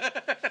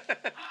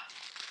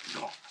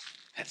 No,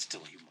 that's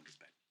still a humongous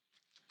bed.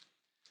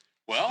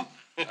 Well,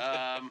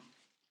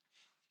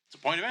 it's a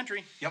point of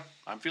entry. Yep.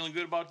 I'm feeling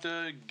good about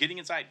getting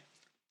inside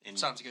and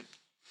Sounds good.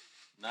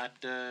 not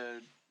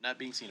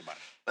being seen about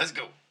it. Let's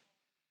go.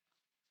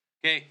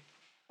 Okay,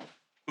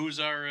 who's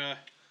our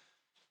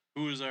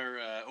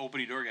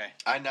opening door guy?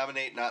 I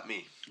nominate not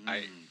me.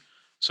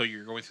 So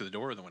you're going through the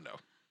door or the window?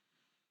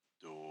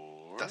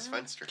 Door. That's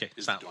Fenster. Okay, Is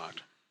it's the not door.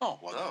 locked. Oh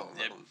well, Oh,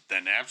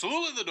 then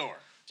absolutely the door.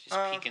 Just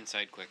peek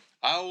inside quick.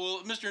 I will,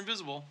 Mr.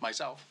 Invisible,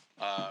 myself,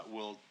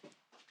 will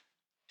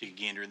take a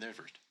gander in there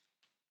first.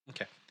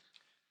 Okay.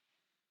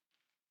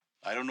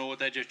 I don't know what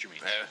that gesture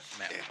means.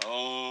 Map.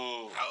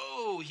 Oh,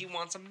 Oh, he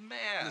wants a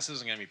map. This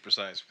isn't going to be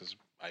precise because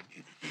the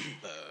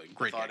I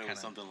great guy thought it kind was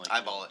of. something like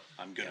Eyeball it.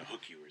 I'm gonna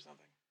hook you or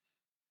something.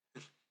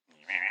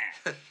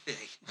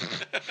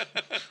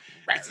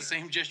 It's the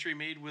same gesture he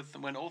made with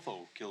when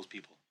Otho kills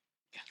people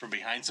from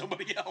behind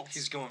somebody else.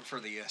 He's going for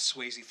the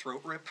Swayze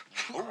throat rip.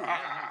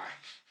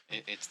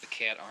 It's the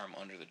cat arm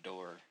under the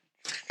door.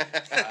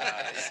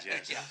 Yes.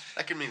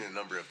 That can mean a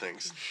number of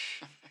things.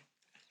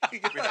 We're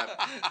not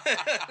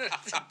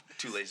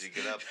too lazy to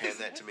get up. Hand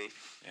that to me.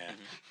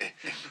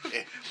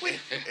 Yeah.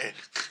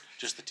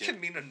 Just the tip. Can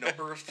mean a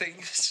number of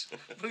things.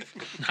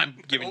 I'm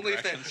giving Only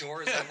if that directions.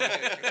 door is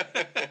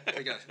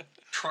like a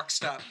truck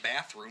stop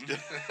bathroom.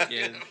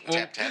 Yeah. Well,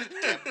 Tap, tap,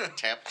 tap,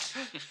 tap.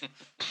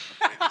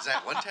 Is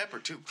that one tap or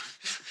two?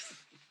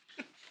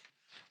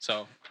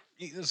 so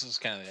this is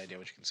kind of the idea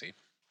what you can see.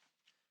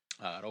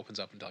 It opens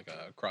up into like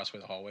a crossway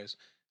of the hallways.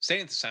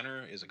 Standing at the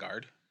center is a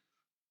guard,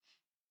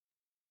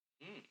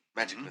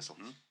 Magic missile.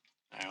 All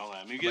right, hold on.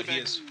 Let me but get he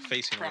back is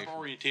facing away proper from.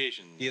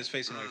 orientation. He is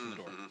facing away from the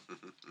door.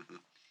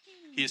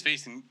 He is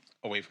facing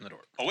Away from the door.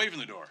 away from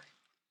the door.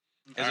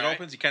 As All it right.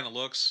 opens, he kind of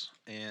looks,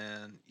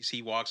 and you see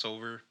he walks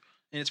over,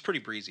 and it's pretty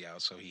breezy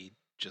out, so he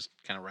just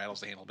kind of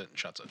rattles the handle a bit and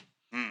shuts it.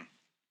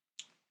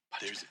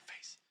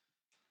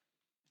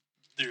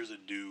 There's a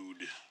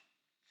dude.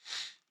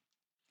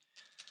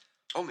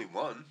 Only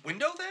one.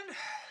 Window then?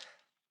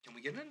 Can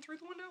we get in through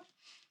the window?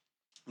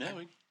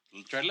 No,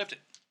 we'll try to lift it.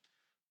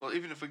 Well,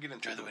 even if we get in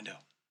Try through the window.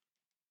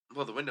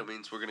 Well, the window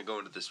means we're going to go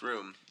into this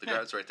room. The Yeah.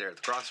 guard's right there at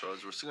the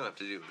crossroads. We're still going to have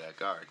to deal with that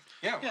guard.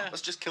 Yeah. Yeah.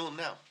 Let's just kill him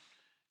now.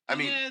 I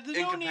mean, Yeah, there's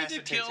no need to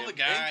incapacitate kill him. the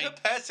guy.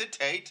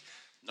 Incapacitate.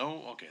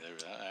 No, okay,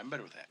 I'm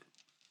better with that.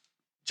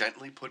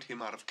 Gently put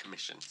him out of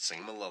commission. Sing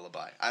him a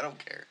lullaby. I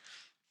don't care.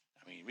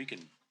 I mean, we can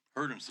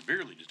hurt him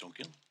severely, just don't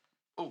kill him.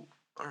 Oh,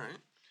 all right.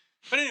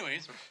 But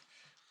anyways,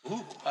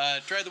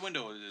 try the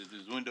window.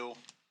 There's a window.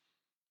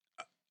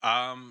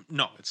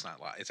 No, it's not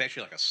loud. It's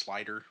actually like a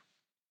slider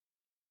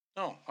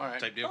Oh, all right.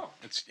 type deal.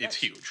 It's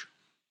huge.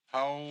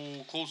 How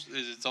close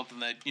is it? Something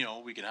that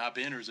we can hop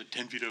in, or is it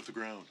 10 feet off the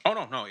ground? Oh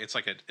no, it's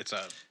like a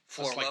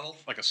Floor like, level?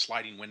 like a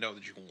sliding window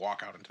that you can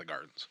walk out into the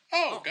gardens.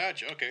 Oh,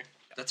 gotcha. Okay,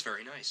 That's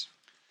very nice.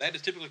 that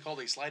is typically called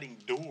a sliding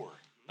door,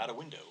 not a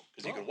window,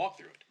 because you can walk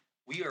through it.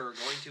 We are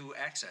going to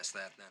access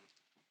that then.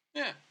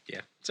 Yeah,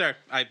 Yeah, sorry.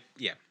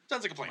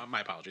 sounds like a plan. My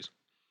apologies.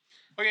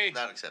 Okay,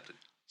 Not accepted.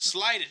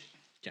 slide it.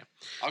 Yeah.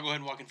 I'll go ahead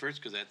and walk in first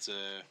because that's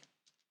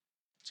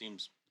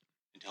seems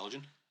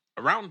intelligent.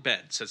 A round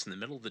bed sits in the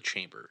middle of the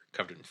chamber,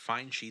 covered in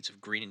fine sheets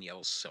of green and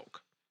yellow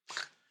silk.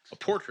 A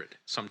portrait,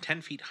 some 10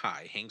 feet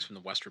high, hangs from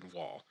the western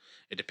wall.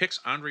 It depicts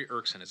Andre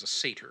Erikson as a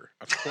satyr,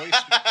 a coy.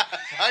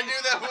 I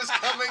knew that was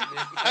coming.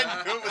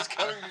 I knew it was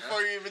coming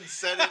before you even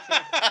said it.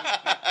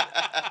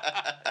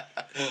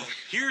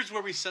 Here's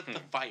where we set the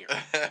fire.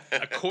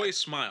 A coy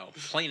smile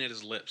playing at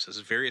his lips as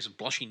various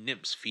blushing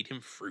nymphs feed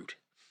him fruit.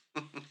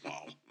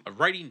 Wow, A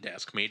writing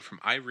desk made from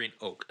ivory and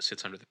oak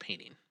sits under the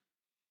painting.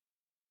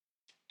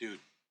 dude,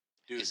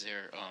 Is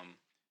there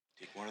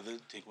take one of the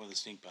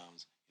stink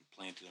bombs and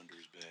plant it under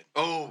his bed.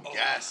 Oh,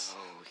 yes.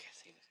 Oh, we can't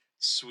say this.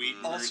 Sweet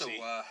Also,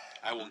 mercy.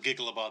 I will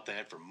giggle about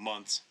that for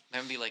months. That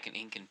would be like an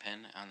ink and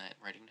pen on that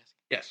writing desk.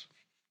 Yes.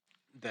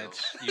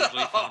 That's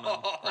usually found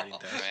on writing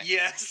desk. Right.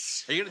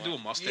 yes. Are you going to do a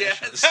mustache? Yes.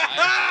 for this?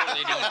 I'm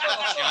totally doing a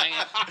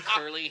giant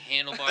curly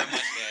handlebar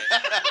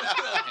mustache.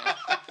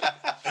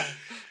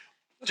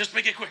 Just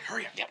make it quick.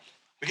 Hurry up. Yep.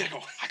 We gotta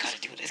go. I gotta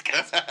do this,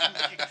 guys.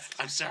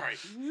 I'm sorry.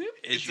 As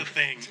It's you, a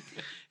thing.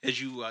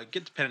 as you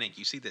get to pen and ink,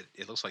 you see that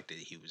it looks like that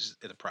he was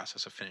in the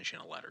process of finishing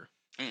a letter.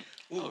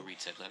 I'll read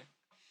said letter.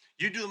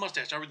 You do the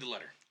mustache. I'll read the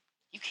letter.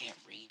 You can't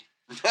read.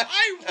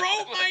 I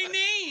wrote my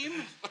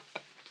name.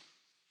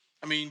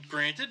 I mean,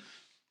 granted,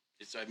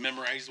 I've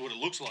memorized what it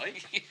looks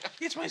like.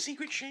 It's my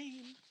secret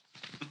shame.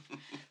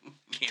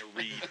 Can't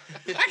read.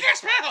 I got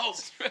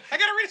spells. I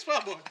gotta read a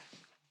spell book.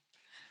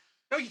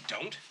 No, you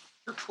don't.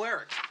 You're a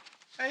cleric.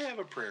 I have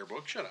a prayer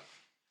book. Shut up.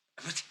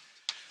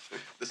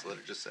 This letter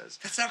just says.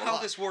 That's not how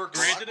Voila. this works.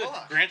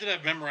 Granted,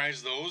 I've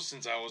memorized those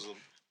since I was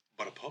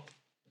but a pup,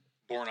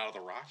 born out of the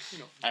rock.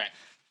 All right.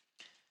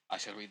 I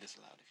shall read this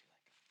aloud if you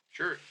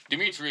Sure. like.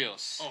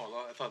 Demetrios.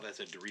 Oh, I thought that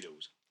said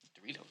Doritos.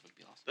 Doritos would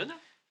be awesome. Doesn't it?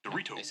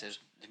 Doritos. It says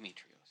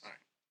Demetrios. All right.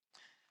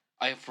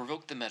 I have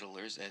provoked the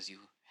meddlers as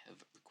you have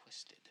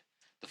requested.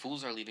 The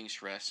fools are leaving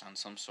Shrest on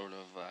some sort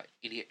of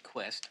idiot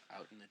quest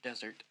out in the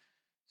desert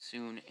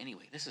soon.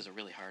 Anyway, this is a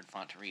really hard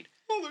font to read.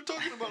 Oh, they're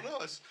talking about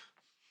us.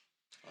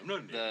 I'm not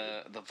an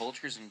idiot. The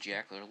vultures and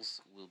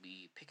jackals will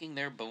be picking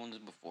their bones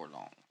before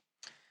long.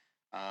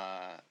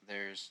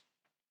 There's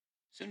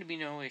soon to be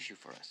no issue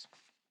for us.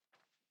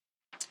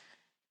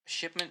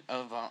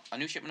 A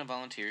new shipment of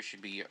volunteers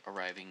should be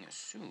arriving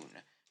soon.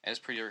 As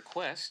per your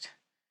request,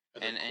 Are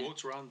there and-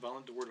 quotes around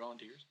the word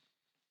volunteers?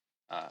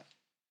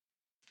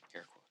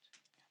 air quotes.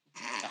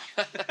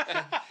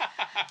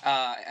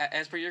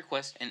 As per your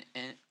request, an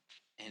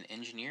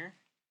engineer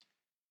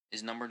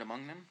is numbered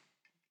among them.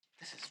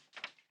 This is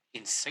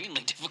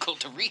insanely difficult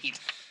to read.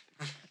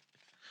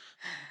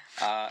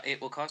 It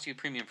will cost you a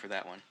premium for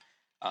that one,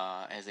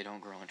 as they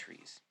don't grow on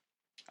trees.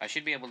 I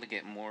should be able to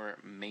get more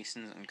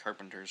masons and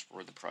carpenters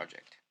for the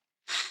project.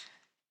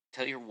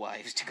 Tell your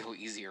wives to go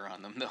easier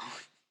on them, though.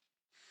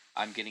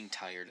 I'm getting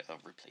tired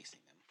of replacing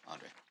them,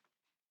 Andre.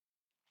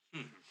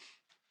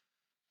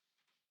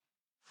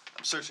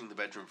 I'm searching the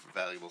bedroom for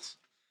valuables.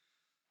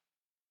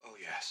 Oh,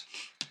 yes.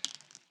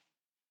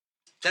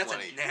 That's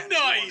 20. a nat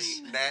Nice.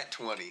 20. Nat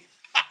 20. You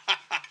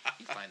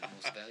find the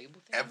most valuable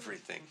thing?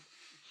 Everything.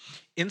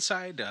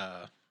 Inside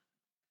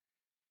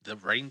the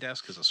writing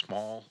desk is a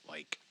small,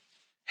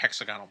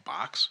 hexagonal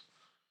box.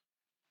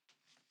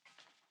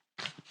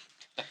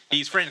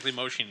 He's frantically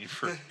motioning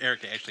for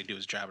Eric to actually do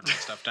his job and write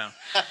stuff down.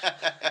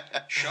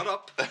 Shut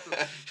up.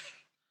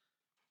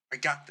 I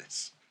got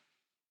this.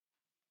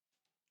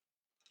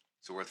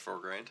 Is it worth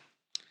 $4,000?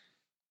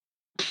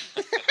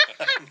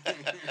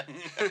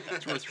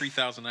 It's worth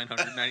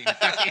 $3,999.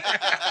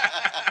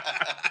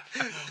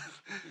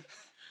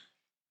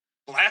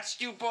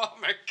 blast you,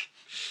 Bomic.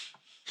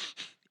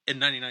 And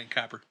 99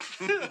 copper.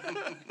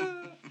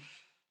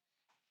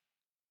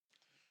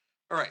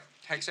 All right,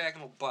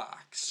 hexagonal Found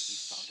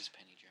box. his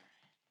penny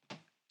jar.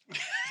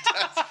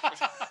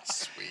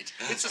 Sweet.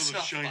 It's a Full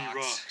of snuff shiny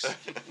box. rocks.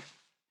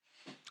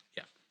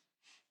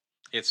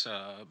 It's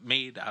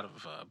made out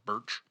of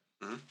birch.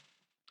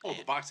 Oh,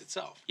 the box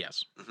itself.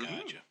 Yes.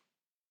 Gotcha.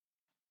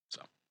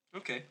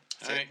 Okay.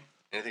 All right.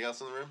 Anything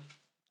else in the room?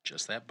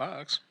 Just that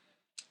box.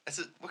 That's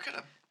it. What kind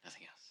of?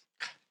 Nothing else.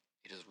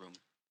 It is room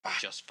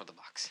just for the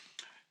box.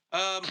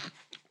 Are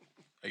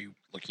you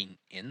looking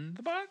in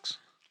the box?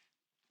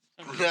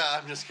 Nah,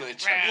 I'm just gonna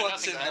check.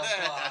 What's in the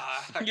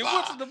box? Yeah,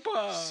 what's in the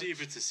box? See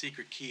if it's a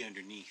secret key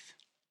underneath.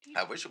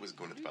 I wish it was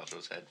Gwyneth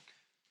Paltrow's head.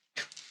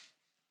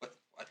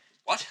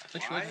 What? I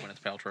thought you liked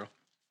Gwyneth Paltrow.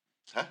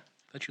 Huh?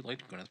 I thought you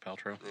liked Gwyneth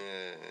Paltrow.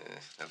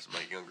 That was my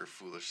younger,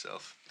 foolish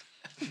self.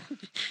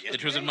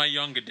 It was in my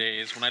younger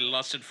days when I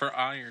lusted for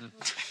iron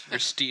or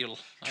steel.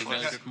 I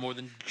valued it more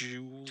than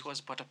jewels. 'Twas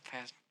but a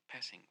passing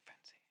fancy.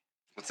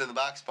 What's in the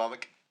box,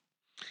 Bomic?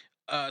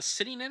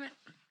 Sitting in it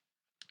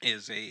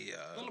is a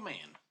Little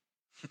man.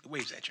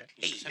 waves at you.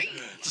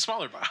 It's a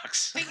smaller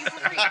box.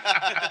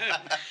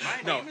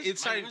 My No, name is,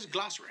 inside- my name is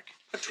Glossric.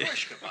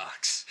 Patrishka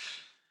box.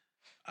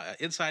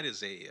 Inside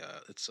is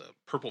it's a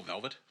purple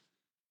velvet,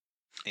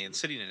 and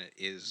sitting in it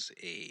is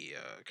a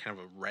kind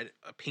of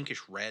a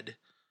pinkish red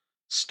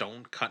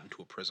stone cut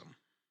into a prism.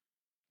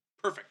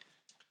 Perfect.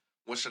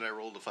 What should I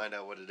roll to find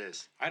out what it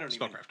is? I don't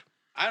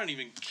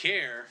even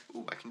care.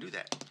 Ooh, I can do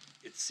that.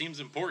 It seems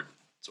important,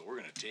 so we're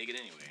gonna take it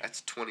anyway.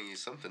 That's 20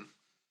 something.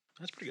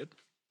 That's pretty good.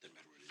 Doesn't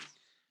matter what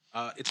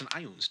it is. It's an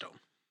ion stone.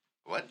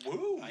 What?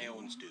 Woo.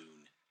 Ion Stone.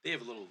 They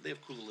have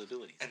cool little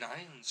abilities. An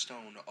iron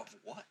stone of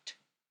what?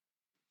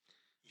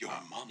 Your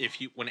mom. If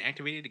you when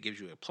activated, it gives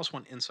you a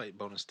 +1 insight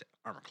bonus to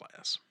armor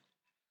class.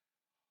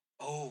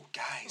 Oh,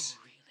 guys.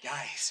 Oh, really?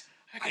 Guys.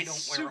 I could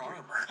don't wear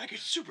armor. I could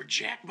super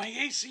jack my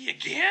AC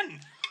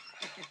again.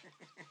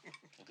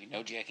 There'll be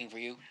no jacking for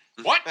you.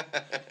 What?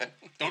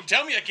 Don't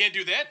tell me I can't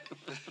do that.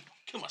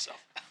 Kill myself.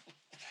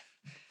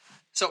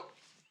 So.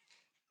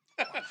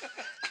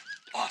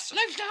 Awesome.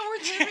 Life's not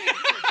worth living.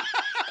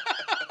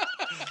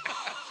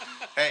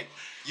 Hey,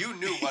 you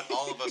knew what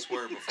all of us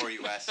were before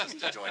you asked us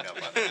to join up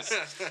on this.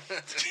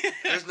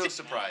 There's no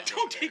surprise. over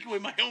Don't there. take away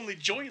my only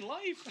joy in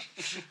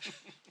life.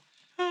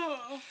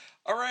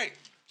 All right.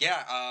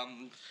 Yeah.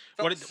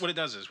 What it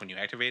does is when you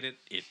activate it,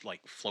 it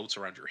like floats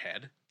around your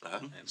head, Uh-huh.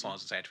 and as long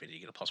as it's activated, you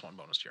get a +1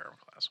 bonus to your armor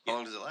class. How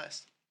long does it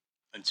last?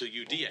 Until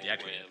you deactivate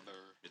it.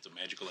 Whatever. It's a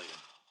magical item.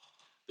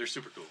 They're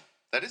super cool.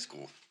 That is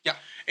cool. Yeah.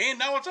 And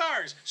now it's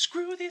ours.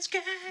 Screw this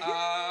guy.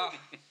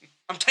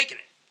 I'm taking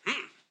it.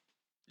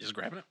 Just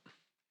grabbing it.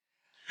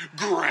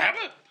 Grab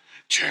it.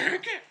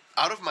 Take it.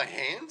 Out of my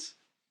hands?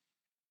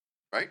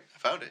 Right? I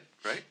found it,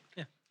 right?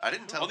 Yeah. I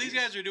didn't tell While these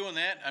guys are doing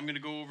that, I'm going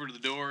to go over to the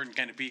door and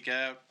kind of peek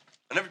out.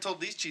 I never told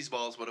these cheese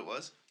balls what it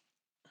was.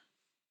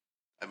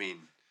 I mean,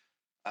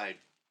 I...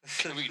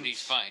 We need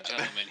fine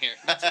gentlemen here.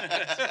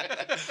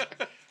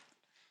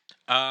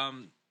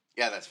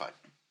 Yeah, that's fine.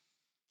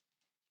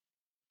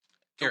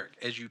 Eric,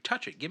 as you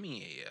touch it, give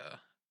me a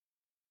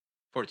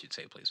fortitude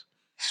save, please.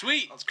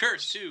 Sweet. It's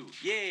cursed, too.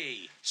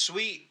 Yay.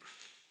 Sweet.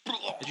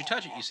 As you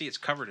touch it, you see it's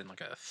covered in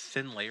like a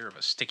thin layer of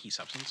a sticky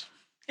substance.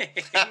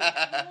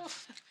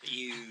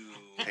 You.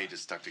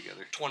 Pages stuck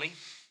together. 20. Okay.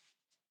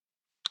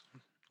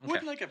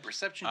 Wouldn't like a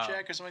perception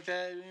check or something like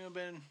that,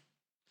 Ben?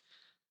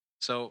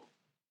 So,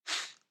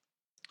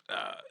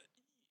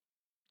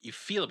 you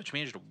feel it, but you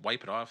manage to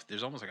wipe it off.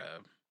 There's almost like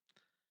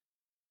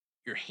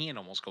your hand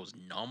almost goes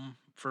numb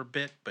for a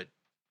bit, but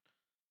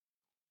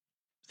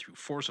through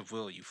force of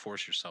will, you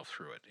force yourself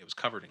through it. It was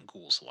covered in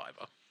ghoul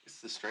saliva. It's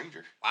the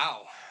stranger.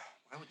 Wow.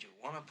 Why would you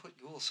want to put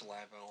ghoul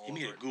saliva all He over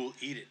made a it? ghoul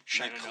eat it.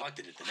 Shut And I it up.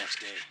 collected it the next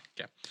day.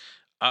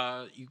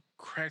 You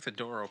crack the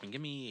door open. Give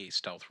me a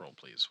stealth roll,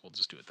 please. We'll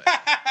just do it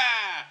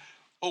that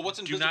Oh, what's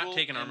way. Do invisible? not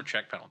take an armor and-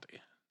 check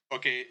penalty.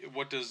 Okay,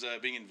 what does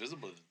being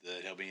invisible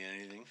help me in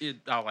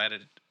anything? I'll add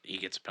it. He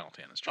gets a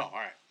penalty on his Oh, check. all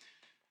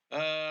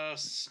right.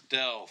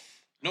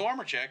 Stealth. No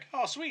armor check.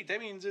 Oh, sweet.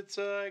 That means it's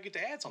I get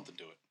to add something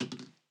to it.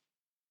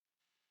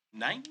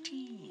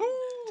 19.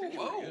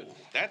 Whoa.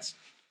 That's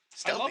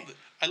Stealthy.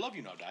 I love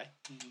you now, Die.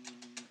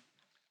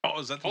 Oh,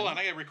 is that? Hold on,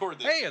 I gotta record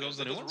this. Hey, are because those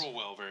the it new doesn't ones? roll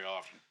well very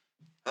often.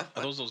 Huh?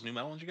 Are those new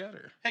melons you got,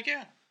 or Heck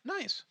yeah.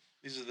 nice?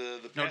 These are the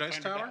No dice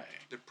Pathfinder tower? die.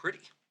 They're pretty.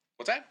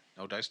 What's that?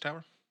 No dice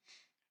tower.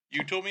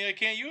 You told me I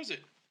can't use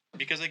it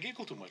because I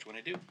giggle too much when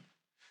I do.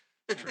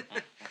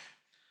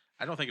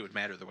 I don't think it would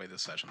matter the way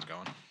this session's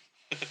going.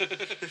 This is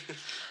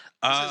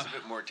a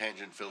bit more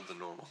tangent filled than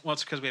normal. Well,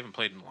 it's because we haven't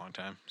played in a long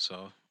time.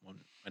 So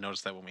I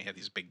noticed that when we had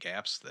these big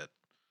gaps, that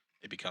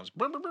it becomes.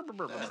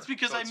 That's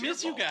because So I it's your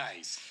miss you fault.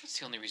 guys. That's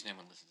the only reason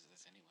anyone listens to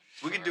this anyway.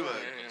 We can do Little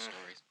a...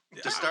 stories.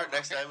 To start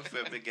next time, if we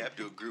have a big gap,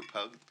 do a group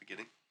hug at the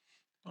beginning.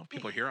 Well,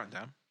 people are here on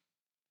time.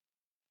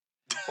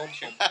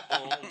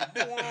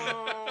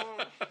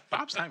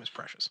 Bob's time is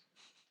precious.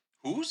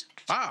 Who's?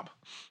 Bob,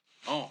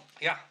 Oh,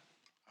 Yeah.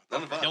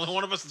 None of us. the only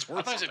one of us that's I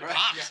worth thought I said something.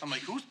 Pops. I'm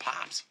like, who's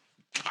Pops?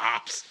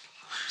 Pops.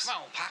 Come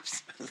on,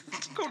 pops.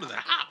 Let's go to the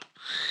hop.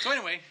 So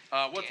anyway,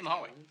 what's in the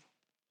hallway?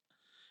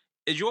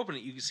 As you open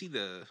it, you can see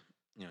the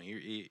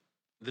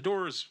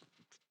door is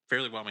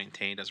fairly well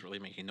maintained. Doesn't really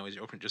make any noise.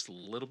 You open it just a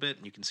little bit,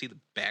 and you can see the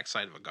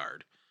backside of a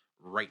guard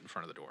right in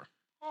front of the door.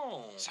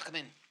 Oh. Suck him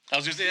in. I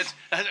was just saying,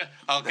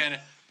 I'll kind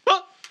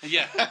of,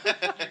 yeah.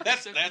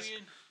 That's.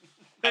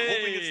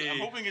 I'm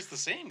hoping it's the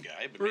same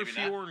guy, but Where maybe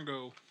not. Fjorn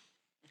go?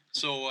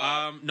 So,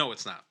 No,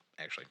 it's not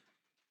actually.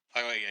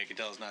 I can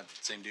tell it's not the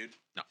same dude.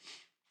 No.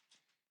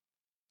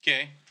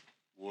 Okay.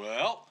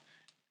 Well,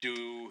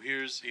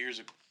 here's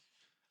a.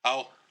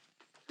 I'll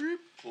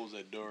close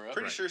that door up.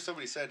 Pretty sure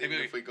somebody said even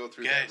Maybe- if we go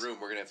through guys. that room,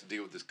 we're gonna have to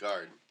deal with this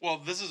guard. Well,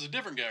 this is a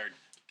different guard.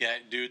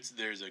 Dudes,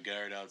 there's a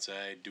guard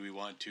outside. Do we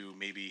want to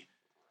maybe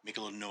make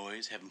a little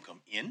noise, have him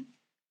come in,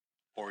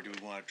 or do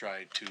we want to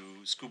try to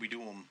Scooby Doo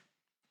him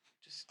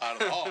Just, out of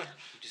the hall?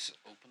 just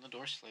open the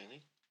door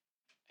slightly,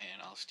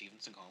 and I'll Steven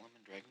Seagal him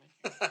and drag him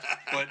in.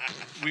 But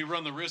we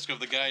run the risk of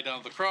the guy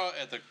down the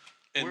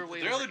and We're way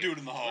the over other here. dude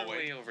in the We're hallway.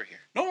 way over here.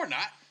 No, we're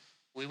not.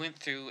 We went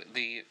through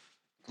the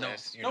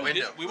glass. you're No, we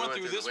Window. didn't. We went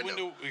through this the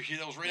window.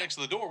 That was right next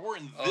to the door. We're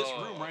in this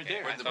room right okay.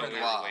 there. I the thought we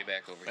boudoir. were way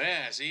back over here.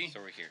 Yeah, see?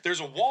 So we're here. There's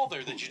a wall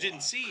there that you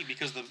didn't see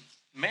because the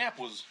map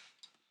was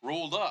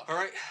rolled up. All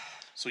right.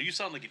 So you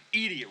sound like an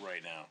idiot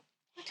right now.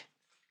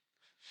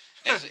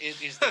 As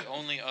it is the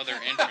only other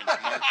entrance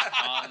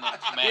marked on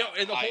the map.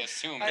 and the I whole-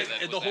 assumed that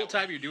And was the whole that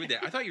time you're doing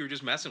that, I thought you were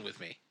just messing with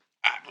me.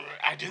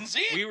 I didn't see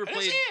it. We were I didn't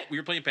playing. see it. We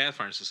were playing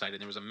Pathfinder Society,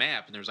 and there was a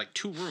map, and there was like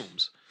 2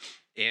 rooms,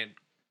 and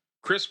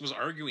Chris was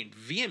arguing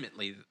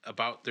vehemently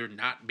about there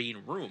not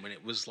being room, and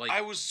it was like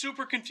I was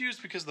super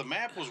confused because the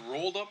map was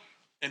rolled up,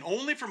 and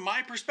only from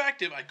my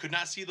perspective, I could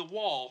not see the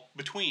wall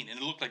between, and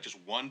it looked like just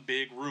one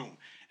big room.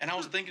 And I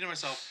was thinking to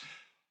myself,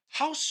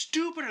 how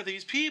stupid are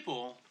these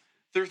people?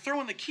 They're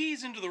throwing the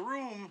keys into the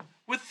room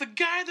with the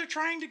guy they're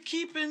trying to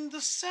keep in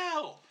the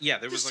cell. yeah,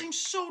 there This was like seems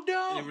so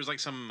dumb. there was like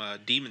some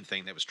demon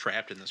thing that was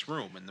trapped in this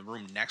room, and the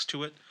room next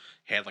to it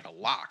had like a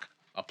lock,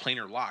 a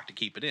planar lock to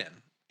keep it in,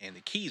 and the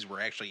keys were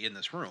actually in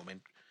this room. And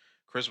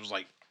Chris was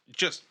like,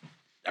 just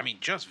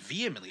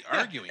vehemently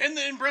arguing. And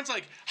then Brent's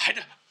like, I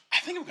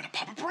think I'm gonna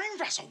pop a brain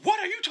vessel. What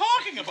are you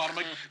talking about? I'm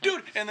like,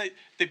 dude. And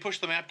they push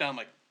the map down. I'm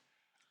like,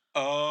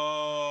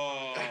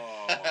 oh,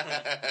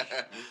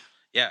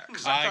 yeah,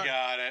 because I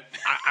got it.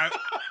 I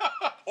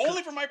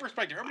Only from my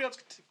perspective. Everybody else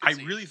can I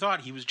see. really thought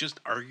he was just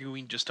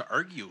arguing just to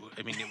argue.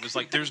 I mean, it was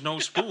like there's no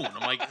spoon.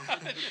 I'm like,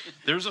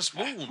 there's a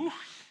spoon.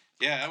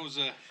 Yeah, that was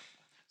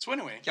So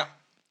anyway, Yeah.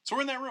 so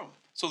we're in that room.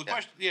 So the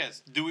question,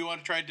 yes, do we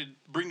want to try to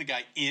bring the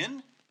guy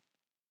in,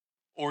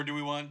 or do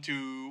we want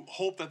to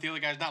hope that the other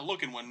guy's not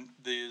looking when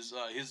his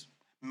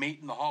mate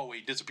in the hallway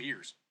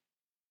disappears?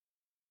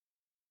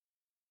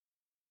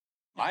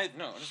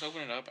 No, just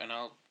open it up and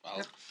I'll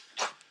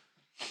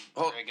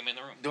Oh, drag him in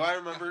the room. do I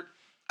remember?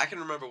 I can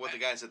remember what the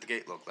guys at the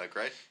gate looked like,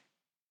 right?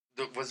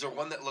 Was there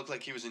one that looked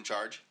like he was in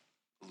charge?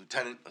 A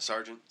lieutenant, a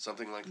sergeant,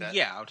 something like that?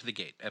 Yeah, out to the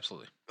gate,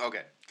 absolutely.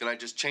 Okay. Can I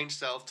just change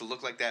self to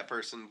look like that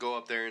person, go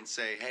up there and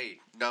say, hey,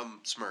 dumb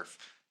Smurf,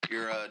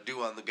 you're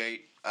due on the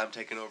gate. I'm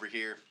taking over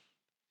here.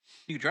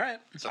 You can try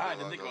it. Something I didn't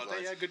along think those about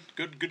that. lines. Yeah,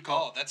 good Oh,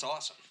 call. that's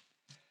awesome.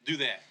 Do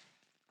that.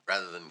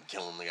 Rather than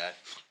killing the guy.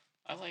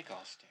 I like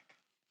all stick.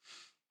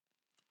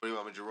 What do you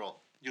want me to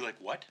roll? You like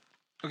what?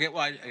 Okay,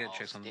 well, I gotta All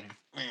check something.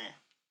 stick.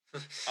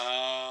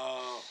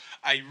 Oh,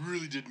 I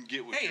really didn't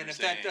get what Hey, you and were if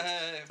saying.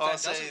 that I'll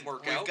doesn't say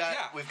work we've out, got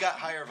yeah. we've got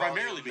higher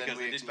Primarily volume because than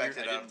we I didn't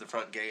expected hear- I out of the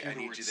front gate. I hear the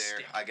need word you there.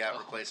 stick. I got Oh,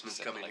 replacements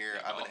said coming like here.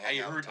 that. I'm gonna Oh, hang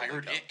I out heard until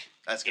they come. ick.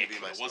 That's gonna Ick, be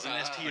my but it wasn't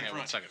story. ST in Hang on one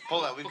front. second.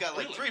 Hold on, we've got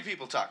like Really? 3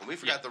 people talking. We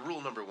forgot the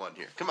rule number 1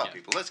 here. Come on, Yeah.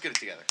 people, let's get it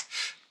together.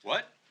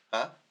 What?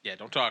 Huh? Yeah,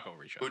 don't talk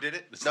over each other. Who did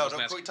it? This No, was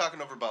don't Nesky. quit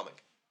talking over Bummick.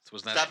 This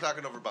was Stop Nesky.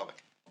 talking over Bummick.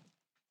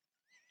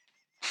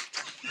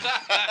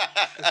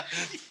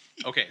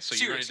 Okay, so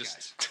you're gonna Serious,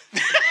 just.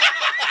 guys.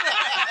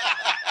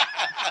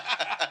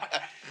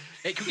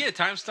 Hey, can we get a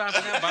time stamp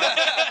on that,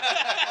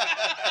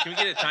 Bob? Can we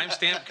get a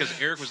timestamp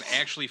because Eric was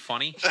actually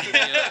funny? Can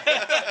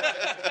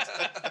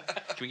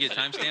we get a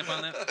timestamp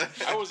on that?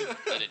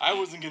 I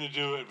wasn't gonna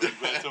do it, but I'm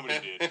glad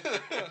somebody did.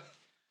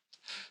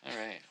 All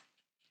right.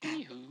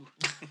 Anywho.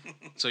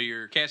 So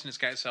you're casting this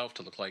guy's self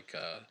to look like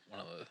one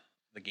of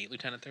the gate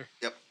lieutenant there.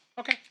 Yep.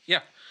 Okay. Yeah.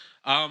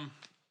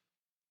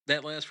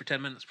 That lasts for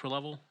 10 minutes per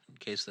level in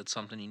case that's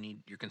something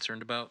you're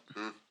concerned about.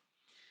 Mm.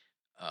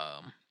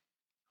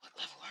 What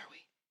level are we?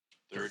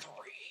 Third. 3. We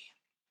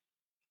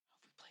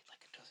played like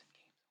a dozen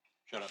games.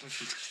 Shut up.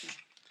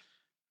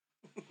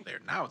 There.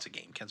 Now it's a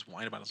game. Ken's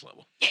whining about his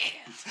level. Yeah.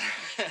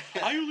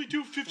 I only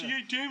do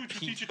 58 damage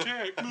with each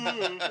attack.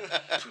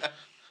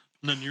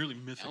 Not nearly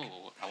mythic.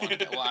 Oh, I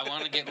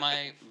want to get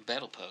my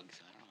battle pugs.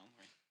 I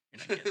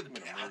don't know. You're not getting.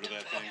 I'm gonna murder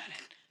that thing.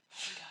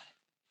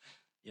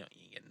 You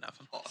ain't getting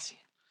nothing. Awesome.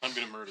 I'm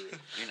gonna murder it.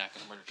 You're not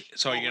gonna murder me.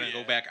 So are you Oh, gonna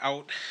yeah. go back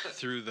out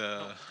through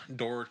the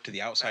door to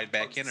the outside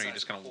back in, or are you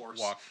just gonna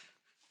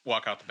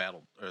walk out the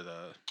battle or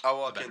the? I'll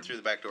walk The in bedroom. through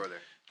the back door there.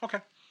 Okay.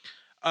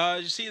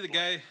 You see the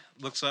guy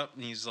looks up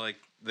and he's like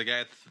the guy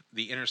at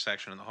the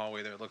intersection in the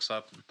hallway there looks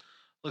up and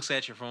looks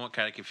at you from what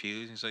kind of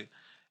confused. He's like,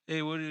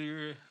 Hey, what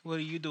are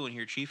you doing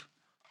here, Chief?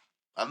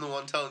 I'm the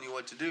one telling you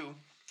what to do.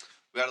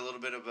 We got a little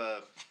bit of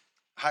a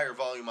higher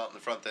volume out in the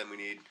front than we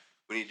need.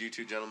 We need you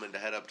two gentlemen to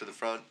head up to the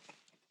front.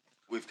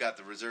 We've got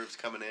the reserves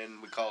coming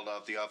in. We called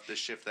off this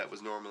shift that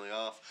was normally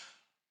off.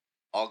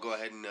 I'll go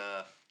ahead and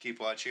keep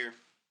watch here.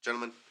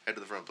 Gentlemen, head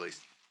to the front,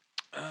 please.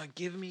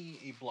 Give me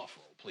a bluff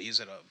roll, please,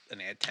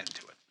 and add 10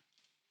 to it.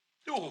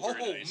 Oh,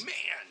 very nice.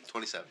 man.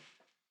 27.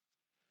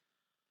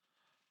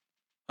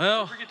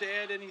 Well, Don't forget to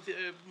add any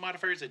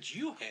modifiers that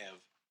you have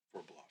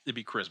for bluff. It'd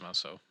be charisma,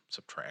 so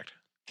subtract.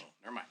 Oh,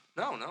 never mind.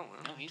 No. No,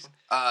 he's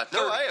No,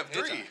 30. I have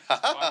It's 3.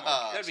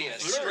 That'd be a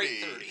 30.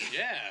 straight 30.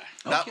 Yeah.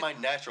 Not my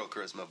natural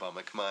charisma,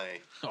 Bummick. My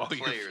Oh,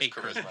 your player's fake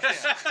charisma.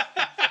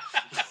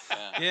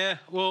 yeah.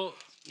 Well,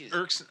 he is-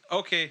 Erkson.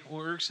 Okay.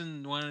 Well,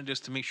 Erkson wanted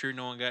just to make sure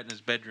no one got in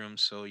his bedroom,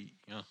 so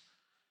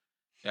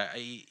yeah,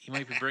 he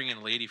might be bringing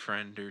a lady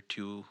friend or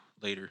two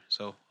later.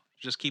 So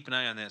just keep an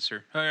eye on that,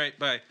 sir. All right,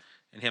 bye.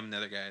 And him and the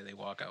other guy, they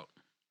walk out.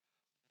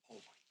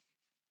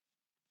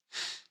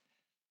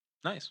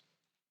 Nice.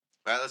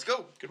 All right, let's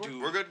go. Good work.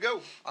 We're good to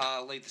go.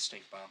 Lay the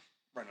stink bomb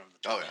right under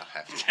the Oh, pillow. yeah.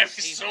 Have to. That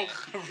was so.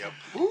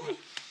 Yep.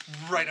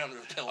 Right under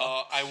the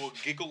pillow. I will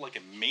giggle like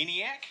a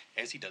maniac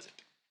as he does it.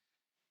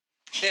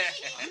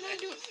 I'm not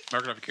doing it.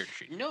 Mark it off your character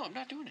sheet. No, I'm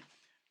not doing it.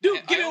 Dude,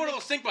 I give me one only- of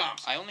those stink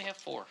bombs. I only have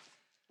 4.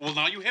 Well,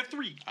 now you have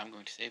 3. I'm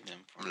going to save them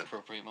for an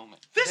appropriate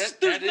moment. There's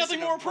That is nothing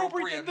an more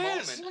appropriate than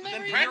appropriate this. moment. Well,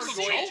 Than there you practical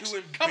go. Going jokes.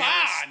 to Come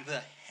embarrass on.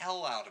 the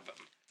hell out of him.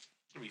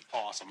 It'll be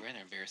awesome. I'm going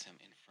to embarrass him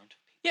in front of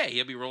people. Yeah,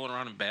 he'll be rolling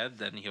around in bed.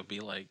 Then he'll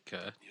be like,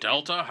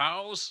 Delta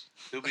House.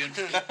 He'll be in,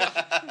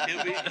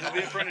 he'll be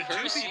in front of 2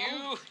 Curse people.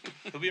 you!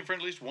 He'll be in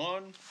front of at least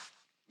 1,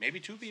 maybe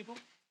 2 people.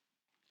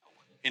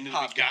 And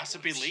it'll be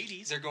gossipy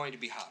ladies. They're going to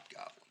be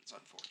hobgoblins,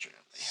 unfortunately.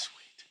 Sweet.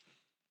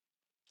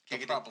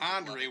 They'll probably love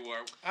Andre,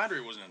 it. Andre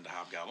wasn't into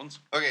hobgoblins.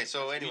 Okay,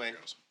 so anyway,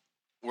 Heroes.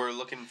 we're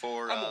looking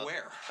for. I'm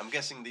aware. I'm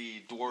guessing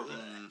the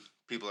dwarven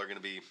people are going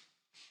to be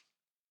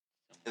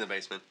in the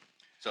basement.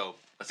 So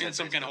let's In head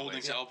some kind basement of holding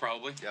ways. cell,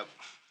 probably. Yep.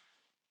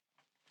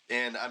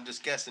 And I'm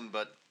just guessing,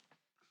 but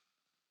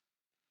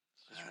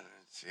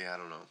I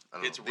don't know.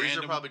 It's These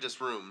random- are probably just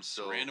rooms.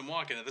 So Random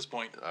walking at this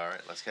point. all right,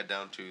 let's head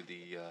down to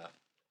the.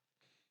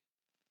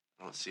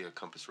 I don't see a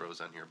compass rose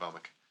on here,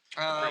 Bummick.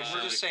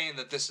 We're just saying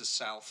that this is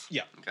south.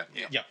 Yeah. Okay.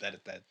 Yeah. Yep, that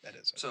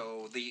is.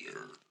 So the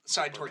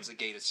side towards the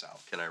gate is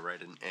south. Can I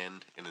write an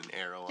N and an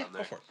arrow Yeah, on go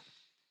there? for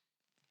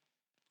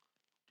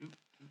it.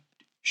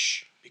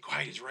 Shh. Be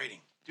quiet. He's writing.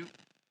 Doop.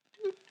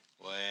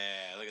 Wow,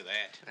 look at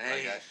that.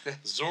 Hey,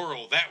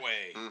 Zorro that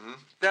way. Mm-hmm.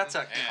 that's a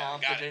Yeah,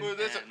 got it. competent Well,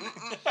 that's a, N.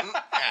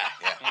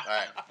 yeah. All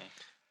right.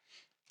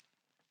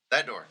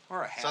 That door.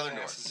 Or a Southern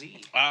half-ass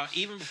door. Z.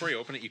 Even before you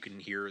open it, you can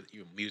hear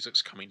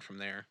music's coming from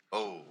there.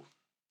 Oh,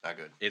 not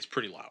good. It's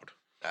pretty loud.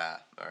 All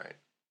right.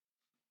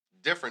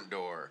 Different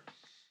door.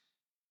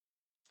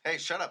 Hey,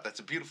 shut up. That's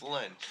a beautiful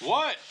end.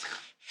 What?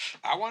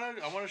 I want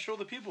to show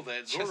the people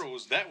that Zorro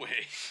was that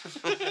way.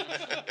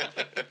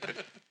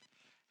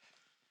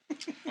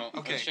 Well,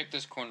 Okay. let's check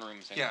this corner room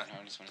a second. Yeah.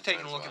 I just want to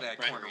Taking Might a as look at well. that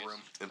Right. corner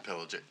room. And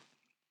pillage it.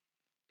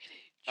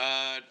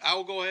 I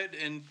will go ahead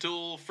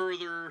until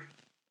further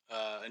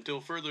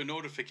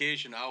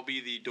notification. I'll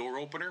be the door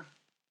opener,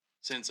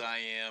 since I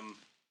am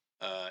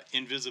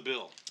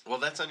invisible. Well,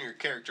 that's on your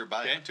character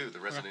bio, Okay. too. The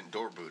resident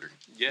door booter.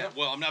 Yeah.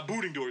 Well, I'm not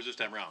booting doors this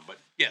time around, but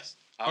yes,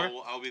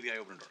 I'll be the guy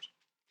opening doors.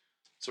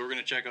 So we're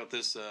gonna check out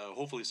this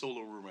hopefully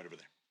solo room right over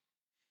there,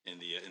 in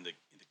the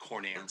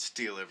corner, And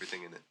steal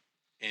everything in it.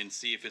 and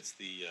see if it's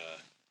the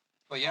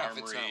Well, yeah, if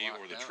it's not armory locked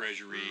or the down.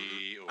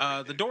 treasury. Or The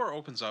anything. door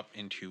opens up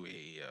into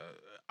a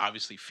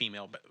obviously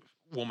female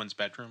woman's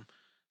bedroom.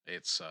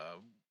 It's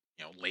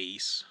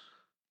lace.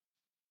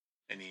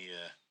 Any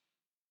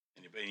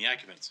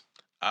occupants?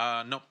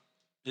 Nope.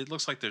 It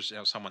looks like there's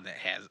someone that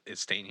is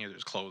staying here.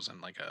 There's clothes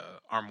and like a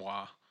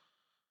armoire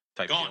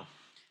type Gone. deal.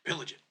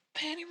 Pillage it.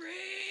 Panty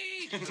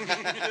raid!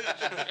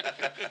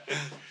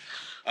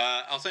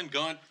 I'll send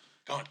Gaunt.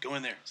 Gaunt, go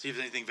in there. See if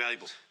there's anything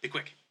valuable. Be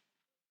quick.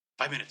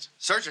 5 minutes.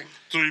 Searching.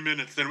 3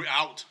 minutes, then we're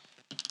out.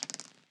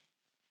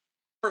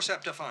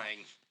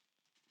 Perceptifying.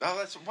 Oh,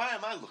 that's why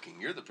am I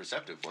looking? You're the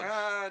perceptive one.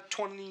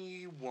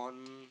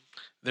 21.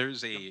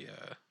 There's a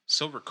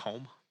silver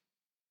comb.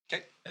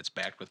 'Kay. That's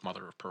backed with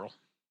mother of pearl.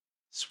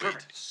 Sweet.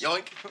 Perfect.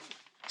 Yoink.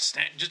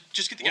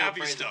 Just get the We'll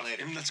obvious appraise it stuff,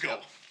 later. and let's go.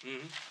 Yep.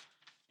 Mm-hmm.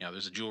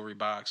 There's a jewelry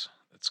box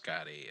that's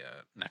got a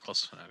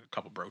necklace and a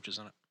couple brooches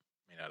in it,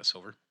 made out of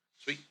silver.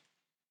 Sweet.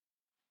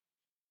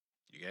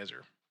 You guys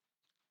are.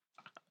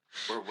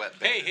 We're wet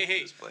Hey, bandits hey,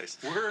 in this place.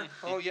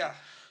 Oh, yeah.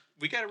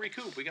 We got to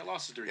recoup. We got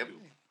losses to Yep.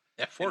 recoup.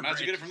 That Might as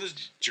well get it from this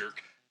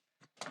jerk.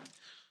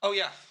 Oh,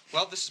 yeah.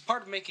 Well, this is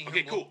part of making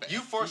Okay, him cool. look bad.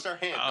 You forced our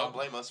hand. Don't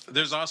blame us for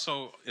There's this.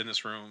 also in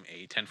this room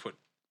a 10-foot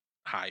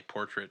high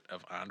portrait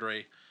of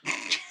Andre,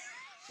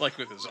 like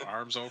with his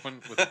arms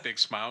open, with a big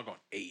smile, going,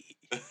 "Hey."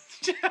 All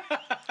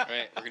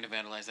right, we're going to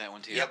vandalize that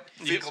one too. Yep.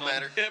 Fecal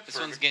matter. Yep. This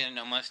one's getting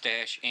a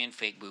mustache and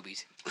fake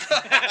boobies.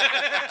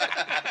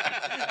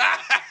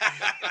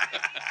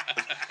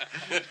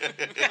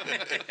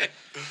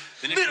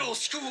 The next Middle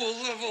school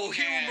level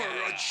humor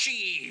Yeah.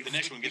 achieved. The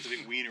next one gets a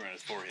big wiener on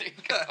his forehead.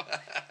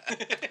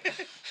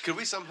 Could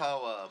we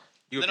somehow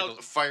You would Then be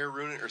I'll- fire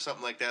rune it or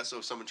something like that so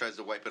if someone tries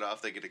to wipe it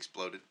off, they get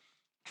exploded?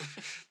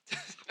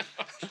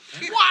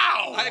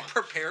 Wow! I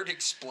prepared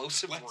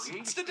explosive Let's-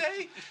 runes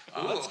today.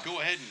 Let's go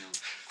ahead and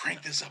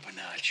crank this up a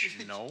notch.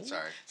 no.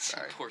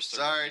 Sorry. Poor sir.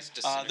 Sorry. He's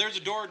There's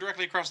a door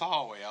directly across the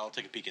hallway. I'll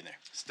take a peek in there.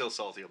 Still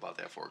salty about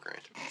that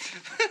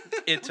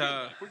 $4,000. It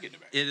We're getting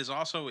it back. it is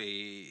also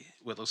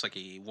what looks like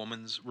a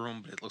woman's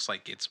room, but it looks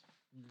like it's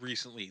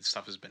recently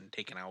stuff has been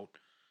taken out.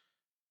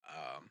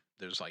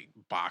 There's like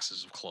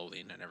boxes of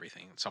clothing and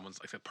everything. Someone's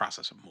like the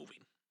process of moving.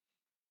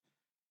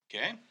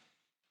 Okay.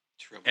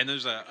 And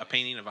there's a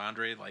painting of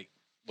Andre like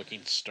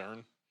looking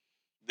stern.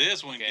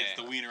 This one Okay.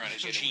 gets the wiener on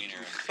his Get a cheek.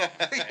 wiener.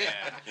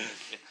 Yeah.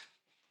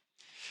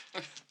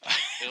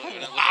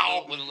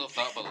 Wow. With a little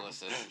thought bubble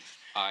says,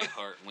 I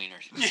heart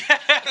wieners.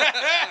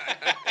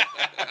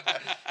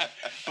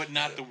 But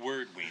not the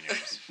word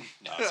wieners.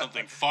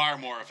 Something far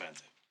more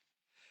offensive.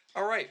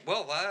 All right.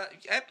 Well,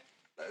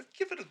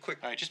 give it a quick.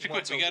 All right, just be quick.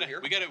 once We over gotta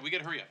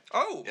here. hurry up.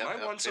 Oh, Yep, my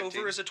yep, once 15.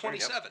 over is a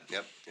 27.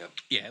 Yep.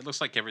 Yeah, it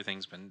looks like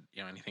everything's been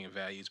anything of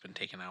value's been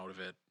taken out of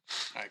it.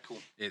 All right, cool.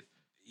 It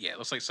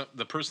looks like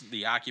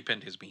the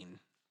occupant has been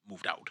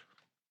moved out.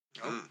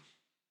 Oh,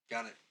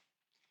 got it.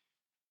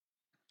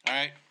 All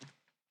right.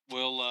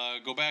 We'll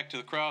go back to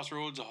the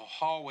crossroads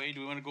hallway.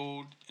 Do we want to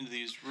go into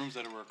these rooms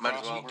that are Might as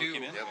across? well. where we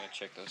came in? Yep. Yeah,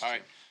 check those. All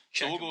right.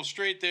 Check So we'll 'em. go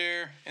straight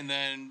there, and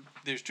then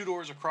there's 2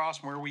 doors across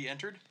from where we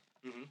entered,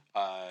 Mhm.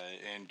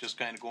 and just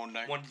kind of going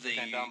down, One to the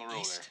kinda down the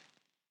road east.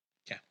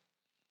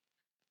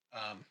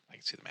 I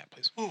can see the map,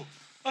 please. there. Oh,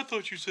 I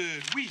thought you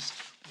said west.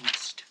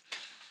 West.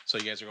 So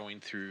you guys are going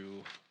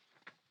through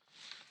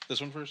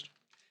this one first.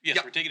 Yes,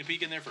 Yep. we're taking a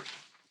peek in there first.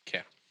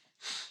 Okay.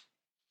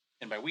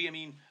 And by we, I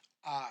mean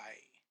I.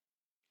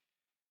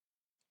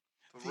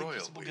 The The royal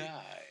invisible we.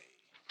 guy.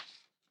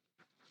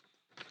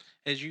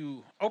 As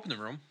you open the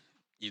room,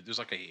 there's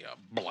like a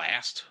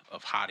blast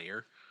of hot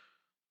air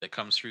that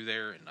comes through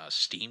there, and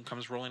steam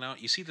comes rolling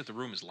out. You see that the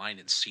room is lined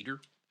in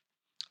cedar,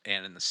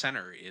 and in the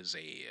center is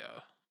a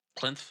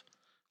plinth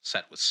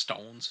set with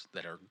stones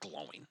that are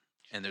glowing,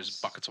 and there's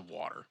buckets of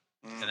water,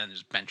 and then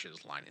there's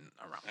benches lining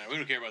around. We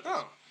don't care about this.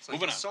 Oh, it's like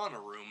Moving a on.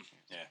 sauna room.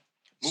 Yeah.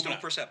 Moving Still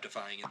on.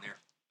 perceptifying in there.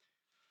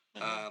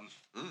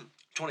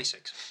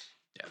 26.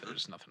 Yeah,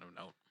 there's nothing of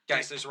note.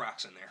 Guys, there's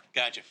rocks in there.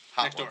 Gotcha.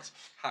 Hot Next door. ones.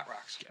 Hot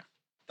rocks. Yeah.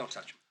 Don't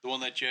touch them. The one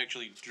that you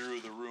actually drew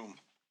the room.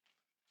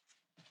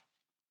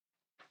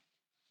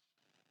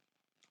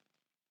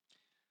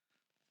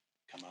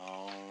 Come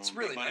on. It's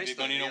really big money, nice. big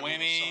that money, they no have a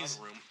little whammies.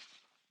 sauna room.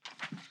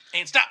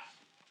 And stop.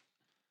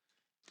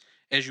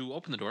 As you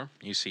open the door,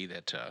 you see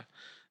that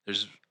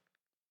there's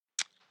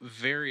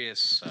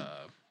various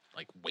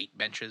like weight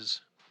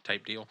benches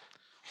type deal.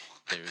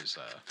 There's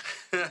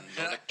Know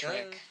the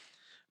trick.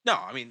 no,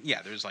 I mean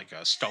there's like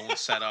a stone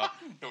set up.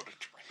 No, the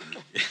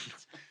trick.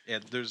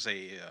 And there's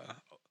a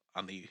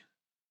on the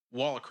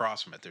wall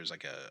across from it. There's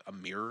like a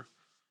mirror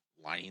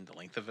lining the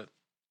length of it,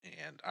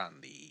 and on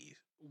the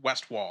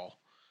west wall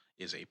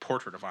is a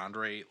portrait of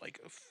Andre, like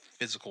a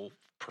physical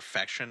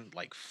perfection,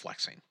 like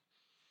flexing.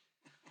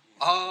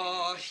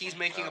 Oh, he's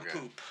making Okay. a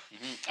poop.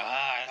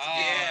 Ah, Oh,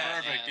 Yeah.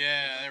 perfect.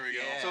 Yeah, there we go.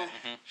 Yeah. So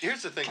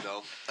here's the thing,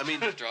 though. I mean,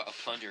 Draw a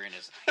plunger in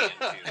his hand,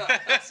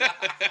 too.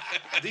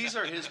 these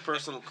are his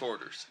personal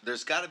quarters.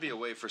 There's got to be a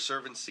way for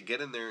servants to get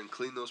in there and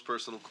clean those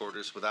personal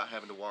quarters without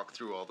having to walk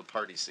through all the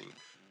party scene.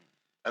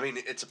 I mean,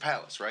 it's a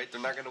palace, right? They're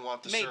not going to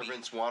want the Maybe.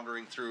 servants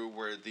wandering through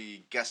where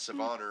the guests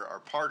of honor are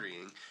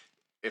partying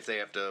if they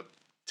have to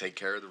take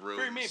care of the Very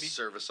rooms, maybe.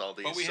 service all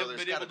these. But we So haven't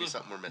there's been got to able be to.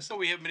 something we're missing. So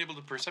we haven't been able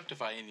to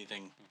perceptify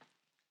anything.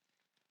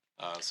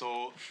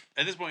 So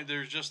at this point,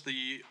 there's just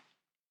the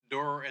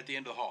door at the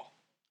end of the hall.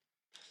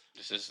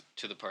 This is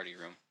to the party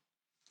room.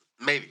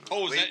 Maybe.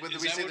 Oh, is we, that- we,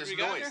 is we that say what there's we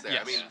got noise there?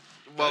 there. I Yes. mean,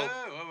 well,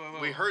 Whoa.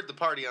 we heard the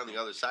party on the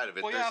other side of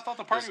it. Well, yeah, I thought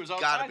the party was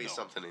Got outside, to be though.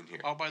 something in here.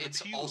 Out by the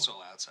It's pew. also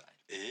outside.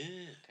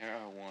 There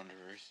are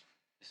wanderers.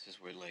 This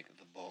is where, like,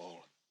 the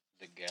ball,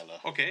 the gala.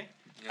 Okay.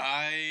 Yeah.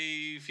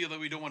 I feel that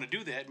we don't want to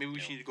do that. Maybe we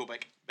should need to go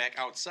back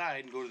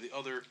outside and go to the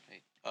other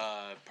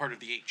part of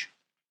the H.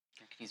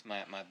 I can use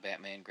my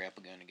Batman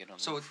grapple gun to get on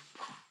the So roof.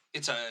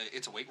 it's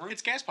a weight room.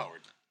 It's gas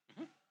powered.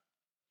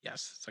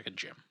 Yes, it's like a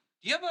gym.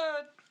 Do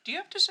you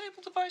have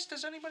disabled device?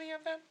 Does anybody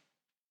have that?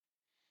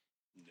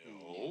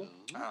 No.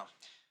 Oh,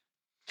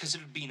 because it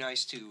would be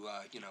nice to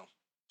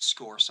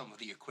score some of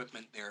the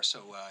equipment there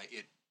so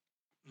it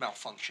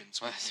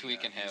malfunctions. Well, when so he, we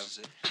can have- uses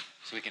it.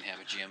 So we can have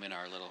a gym in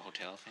our little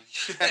hotel thing.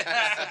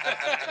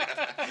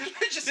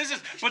 Just- This is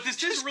a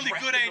just really good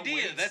grabbing the idea.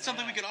 weights. That's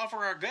something we could offer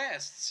our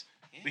guests.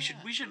 We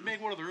Yeah. should make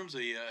one of the rooms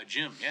a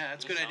gym. Yeah,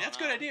 that's good. That's a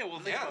good Sauna. idea. We'll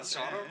think Yeah, about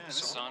sauna, that. Yeah,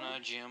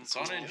 Sauna, gym,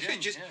 Sauna pool. and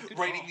gym. just Yeah, good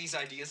writing call. these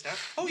ideas down.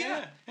 Oh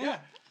yeah.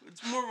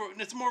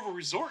 It's more of a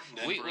resort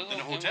than, We, than we a can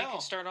hotel.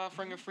 start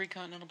offering a free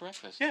continental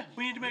breakfast. Yeah,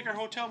 we need to make our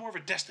hotel more of a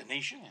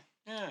destination.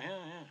 Yeah.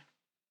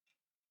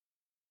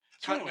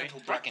 So anyway, Continental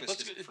breakfast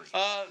let's isn't free.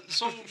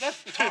 so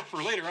that's talk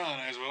for later on,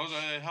 I suppose.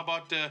 How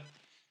about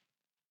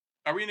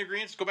are we in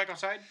agreement to go back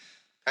outside?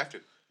 Have to.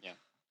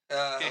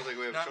 I don't think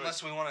we have a not choice.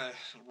 unless we want to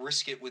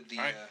risk it with the,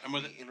 All right, I'm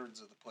with the it.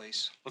 innards of the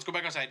place. Let's go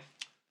back outside.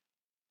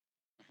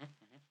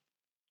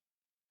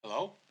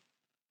 Hello?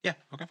 Yeah.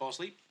 Okay. Fall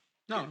asleep?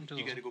 No, you, I'm just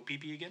you got to go pee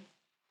pee again?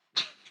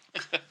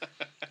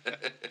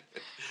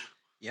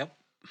 Yep.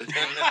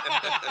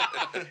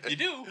 You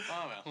do?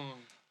 Oh, well.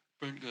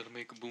 Brent gotta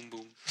make a boom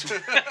boom.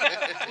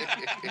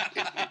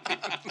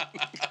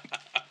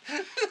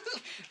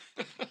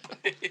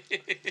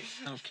 I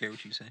don't care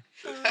what you say.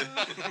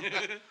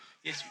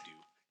 Yes, you do.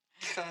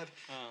 God,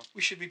 Oh.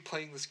 we should be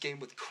playing this game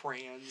with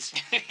crayons.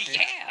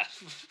 Yeah.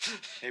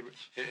 Hey,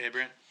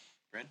 Brent.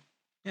 Brent?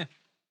 Yeah.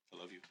 I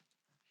love you.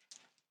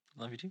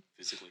 Love you too.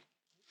 Physically.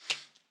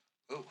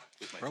 Oh,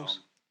 With my Gross.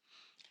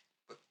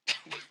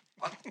 thumb.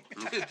 what?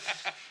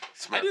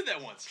 I did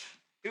that once.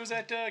 It was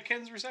at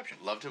Ken's reception.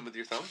 Loved him with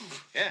your thumb?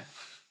 Yeah.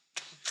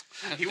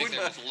 I He think would,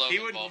 there was love he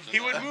would, involved in he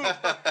would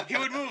that. move. He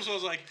would move, so I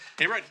was like,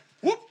 hey, Brent,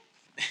 whoop!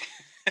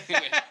 I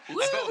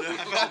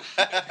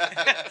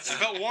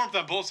felt warmth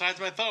on both sides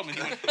of my thumb, and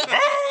he went,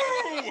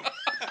 oh!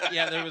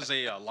 Yeah, there was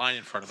a line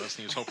in front of us,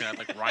 and he was hoping I'd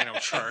like rhino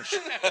charge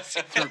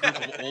through a group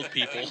of old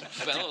people.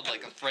 Bellowed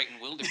like a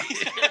frightened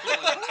wildebeest.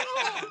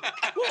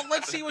 Well,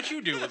 let's see what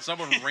you do when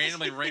someone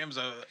randomly rams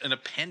an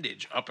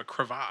appendage up a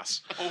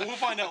crevasse. Oh, we'll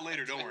find out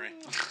later, don't worry.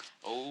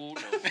 Oh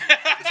no.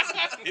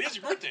 It is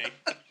your birthday.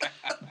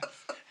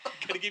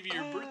 Gotta give you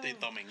your birthday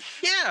thumbing.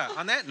 Yeah,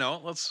 on that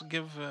note, let's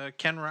give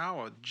Ken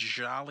Rao a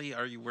jolly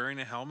 "Are you wearing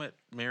a helmet?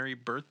 Merry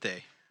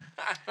birthday."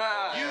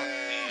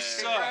 You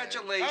suck.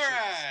 Congratulations. All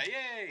right,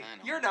 yay. I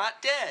know. You're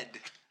not dead.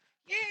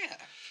 Yeah.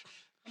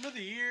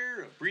 Another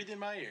year of breathing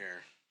my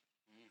air.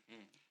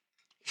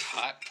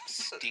 Hot,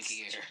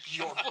 stinky air.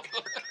 You're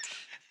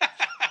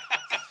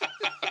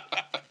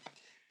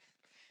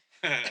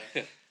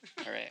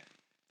All right.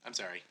 I'm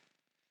sorry.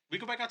 We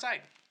go back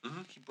outside.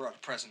 He brought a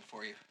present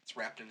for you. It's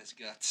wrapped in his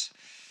guts.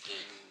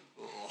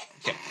 Oh.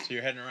 Okay, so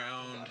you're heading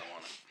around.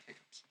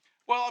 Hiccups.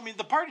 Well, I mean,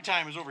 the party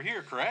time is over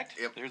here, correct?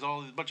 Yep. There's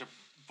all a bunch of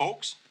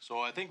folks, so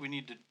I think we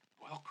need to.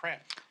 Well,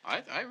 crap.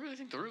 I really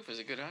think the roof is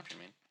a good option,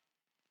 man.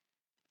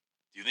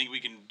 Do you think we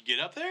can get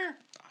up there?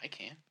 I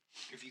can.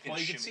 If you can Well,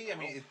 you can shimmy see. I the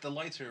mean, rope. if the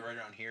lights are right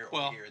around here.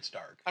 Well- Over here, it's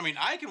dark. I mean,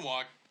 I can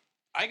walk.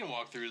 I can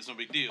walk through. It's no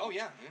big deal. Oh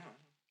yeah, yeah.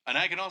 And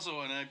I can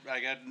also, and I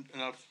got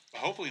enough,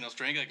 hopefully enough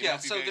strength. I can Yeah,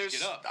 help so you guys there's-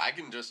 get up. I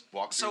can just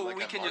walk through So like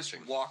we I'm can marching.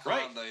 just walk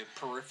Right. around the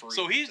periphery.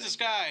 So he's thing.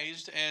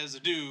 disguised as a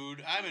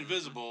dude. I'm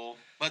invisible.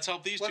 Let's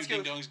help these Let's two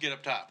ding go- dongs get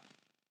up top.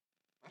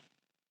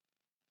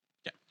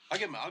 Yeah. I'll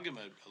give him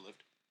a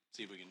lift.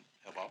 See if we can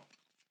help out.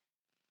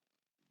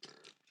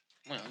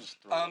 Well,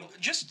 just throw a little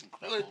Just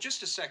incredible.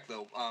 just a sec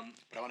though.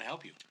 But I want to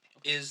help you.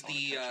 Is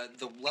I wanna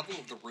the level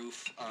of the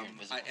roof You're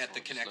invisible, at so the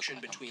just connection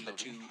look like I'm between the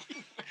two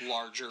floating.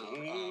 larger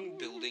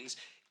buildings?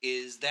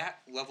 Is that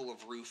level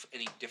of roof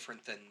any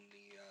different than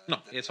the?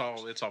 No, than it's the all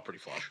others? it's all pretty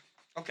flush.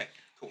 Okay,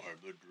 cool. I'm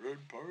the Dread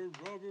Pirate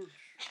Roberts.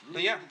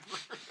 But yeah,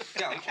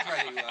 yeah,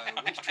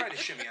 we can try to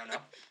shimmy on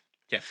up.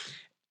 Yeah.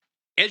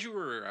 As you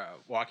were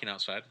walking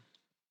outside,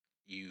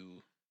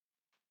 you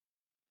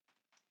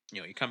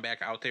come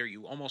back out there.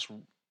 You almost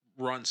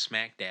run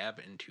smack dab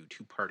into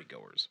two party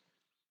goers.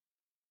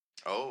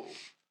 Oh,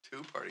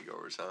 two party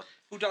goers, huh?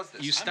 Who does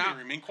this? You I'm stop. gonna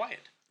remain quiet.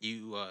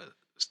 You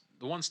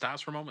the one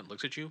stops for a moment,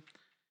 looks at you,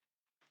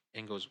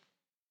 and goes,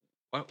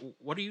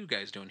 "What are you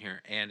guys doing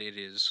here?" And it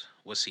is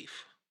Wasif.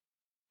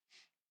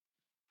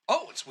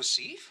 Oh, it's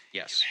Wasif?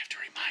 Yes. You have to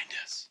remind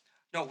us.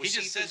 No, He Wasif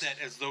just said is, that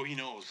as though he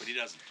knows, but he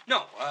doesn't.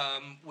 No,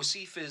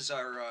 Wasif is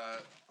our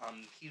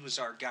he was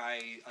our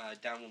guy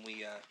down when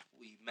we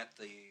met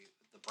the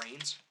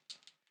brains.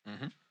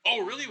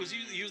 Oh, really? Was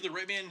he was the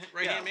right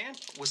hand man?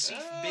 Wasif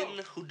Oh.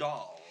 bin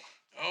Hudal.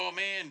 Oh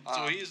man.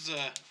 So Um, he's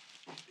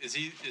is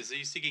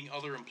he seeking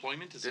other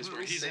employment? Is this Didn't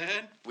where we he's save?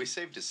 at? We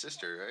saved his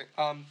sister,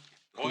 right?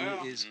 Oh yeah.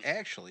 Who is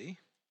actually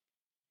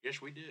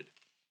Yes, we did.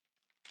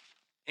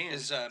 And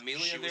Is Amelia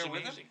she was there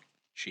with him? amazing.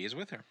 she is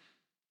with her.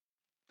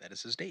 That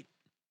is his date.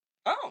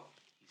 Oh,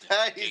 He's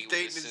with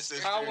dating his his sister.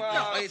 sister. How,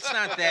 No, it's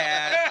not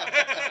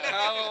that.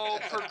 how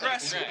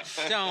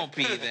progressive. Don't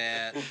be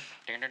that.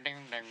 Ding, ding, ding,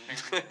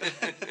 ding,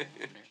 ding.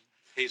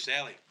 Hey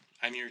Sally,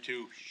 I'm here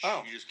too. Shh,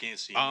 Oh. you just can't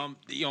see.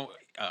 Me.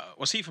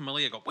 Wasif and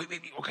Malia go, wait,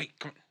 okay,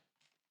 come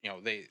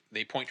on.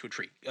 They point to a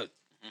tree.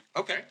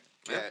 Okay.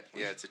 Yeah,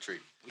 it's a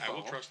treat. I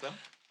will trust them.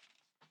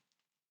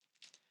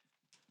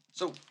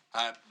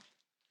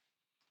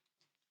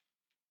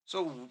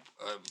 So,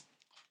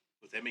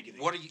 Would that make you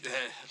think? what are you?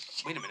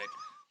 Wait a minute.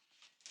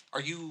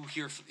 Are you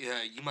here?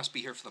 You must be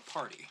here for the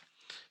party.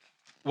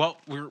 Well,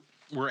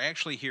 we're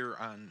actually here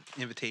on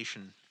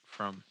invitation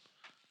from.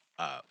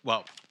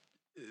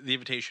 The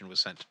invitation was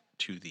sent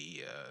to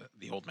the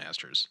old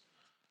masters,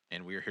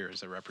 and we're here as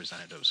their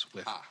representatives.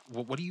 With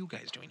what are you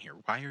guys doing here?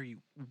 Why are you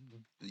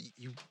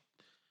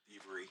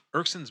Thievery.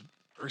 Erkson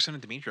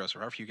and Demetrios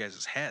are after you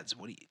guys' heads?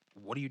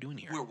 What are you doing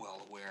here? We're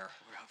well aware.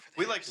 We're out for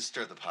We that. like to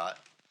stir the pot.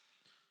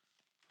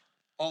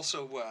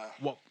 Also,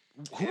 Well,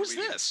 who and is we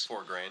get this?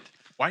 $4,000.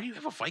 Why do you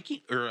have a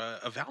Viking or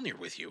a Valnir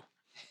with you?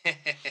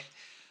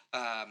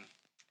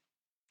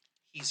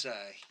 He's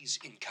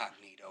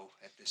incognito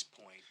at this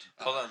point.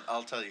 Hold on,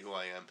 I'll tell you who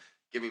I am.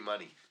 Give me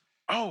money.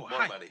 Oh, More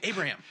hi, money.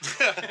 Abraham.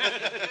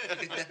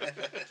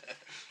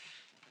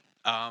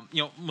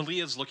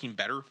 Malia's looking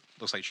better.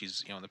 Looks like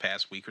she's, in the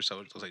past week or so,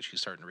 it looks like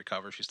she's starting to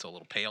recover. She's still a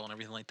little pale and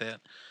everything like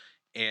that.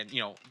 And,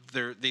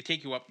 they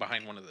take you up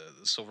behind one of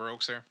the silver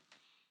oaks there.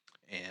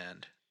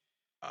 And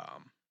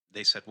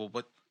they said, well,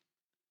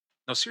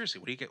 no, seriously,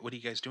 what are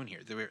you guys doing here?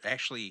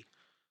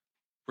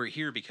 We're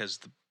here because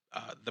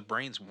the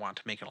Brains want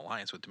to make an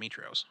alliance with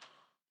Demetrios.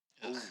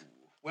 Ooh.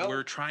 Well,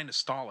 We're trying to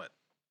stall it.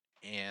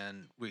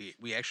 And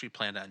we actually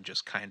planned on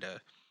just kind of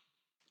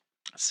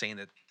saying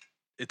that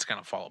it's going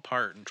to fall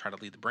apart and try to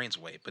lead the Brains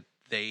away. But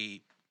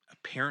they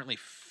apparently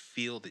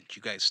feel that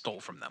you guys stole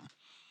from them.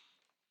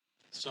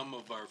 Some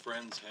of our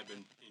friends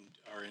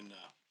are in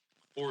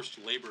forced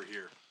labor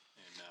here,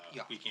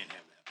 and we can't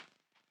have that.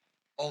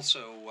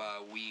 also,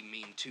 we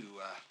mean to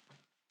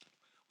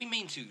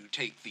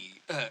take the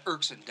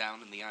Erkson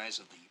down in the eyes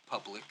of the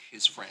public,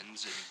 his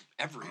friends, and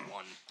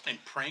everyone. And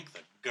prank the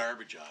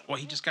garbage out of Well,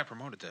 them. he just got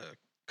promoted to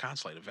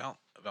consulate of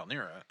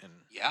Valnera. And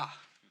Yeah.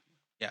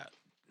 yeah,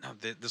 now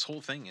this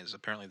whole thing is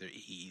apparently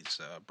he's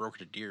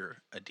brokered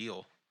a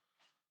deal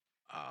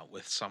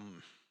with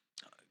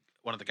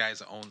one of the guys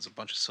that owns a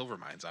bunch of silver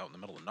mines out in the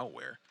middle of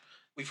nowhere.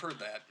 We've heard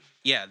that.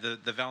 Yeah, the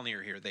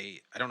Valnir here,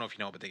 I don't know if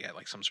you know, but they got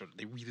like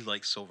they really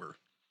like silver.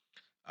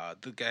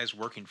 The guys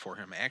working for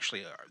him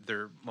actually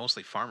they're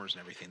mostly farmers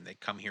and everything. They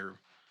come here,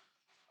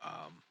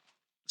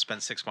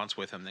 spend 6 months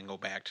with him, then go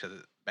back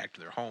to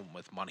their home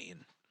with money.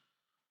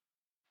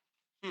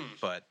 And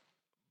but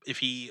if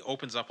he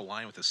opens up a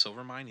line with a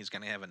silver mine, he's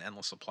going to have an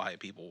endless supply of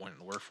people wanting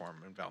to work for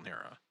him in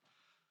Valnera.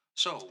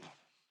 So,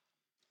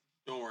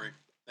 Don't worry,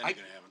 that ain't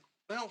gonna happen.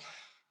 well,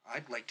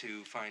 I'd like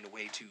to find a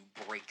way to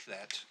break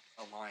that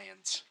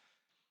alliance.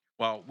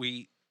 Well,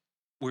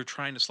 we're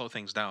trying to slow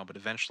things down, but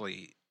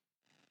eventually,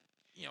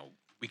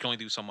 we can only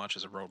do so much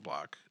as a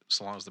roadblock,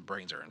 so long as the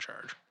Brains are in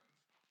charge.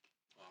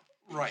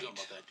 Well, Right.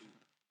 Something about that too.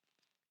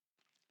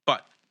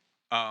 But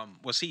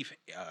Wasif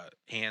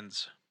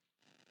hands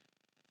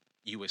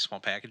you a small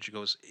package. He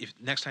goes, "If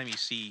next time you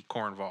see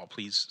Cornval,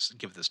 please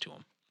give this to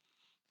him.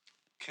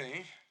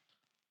 Okay.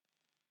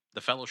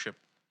 The Fellowship,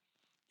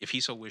 if he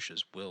so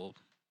wishes,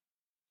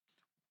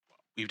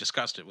 we've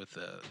discussed it with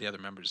the other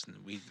members,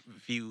 and we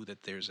view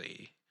that there's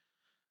a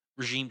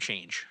regime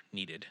change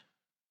needed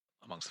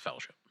amongst the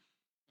Fellowship,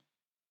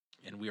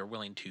 and we are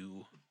willing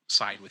to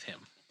side with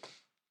him."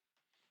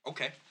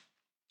 Okay.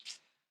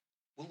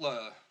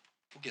 We'll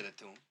get it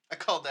to him. I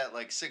called that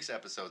like 6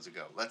 episodes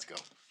ago. Let's go.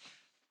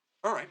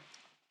 All right.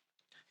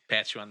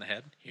 Pats you on the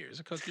head. Here's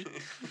a cookie.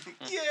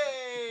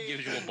 Yay!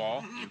 Gives you a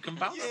ball. You can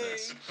bounce Yay!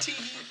 this.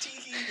 Tee-hee,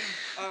 tee-hee.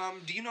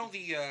 Do you know do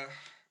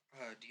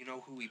you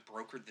know who we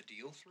brokered the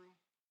deal through?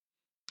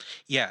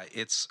 Yeah,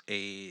 it's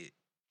a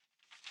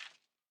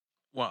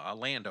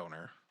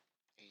landowner.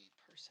 A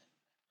person.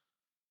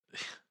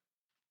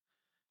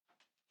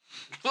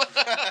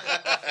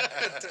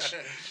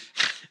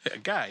 A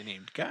guy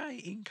named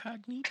Guy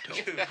Incognito.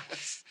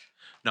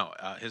 No,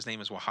 his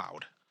name is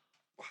Wahoud.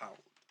 Wow.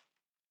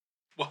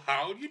 Well,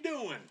 how you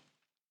doing?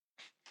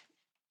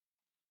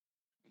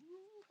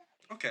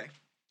 Okay.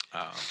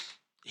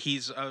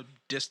 He's a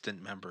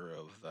distant member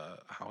of the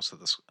House of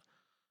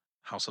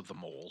the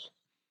Mole,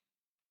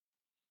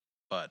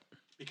 but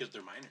Because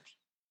they're miners.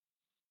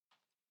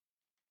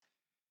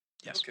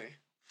 yes. Okay.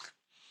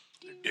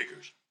 They're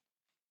diggers.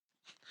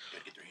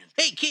 Gotta get their hands.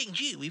 Hey, King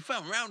G, we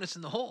found roundness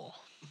in the hole.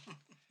 It's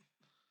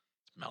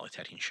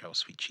Melitating show,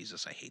 sweet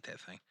Jesus, I hate that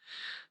thing.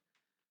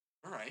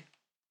 All right.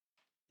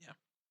 Yeah.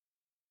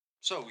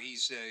 So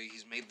he's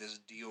made this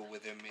deal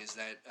with him. Is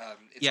that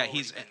it's Yeah, already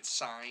he's- been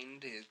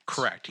signed?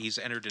 Correct. He's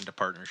entered into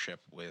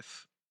partnership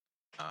with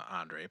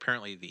Andre.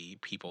 Apparently, the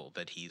people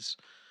that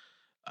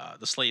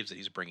the slaves that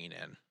he's bringing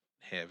in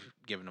have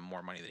given him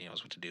more money than he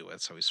knows what to do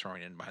with, so he's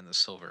throwing in behind the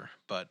silver.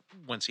 But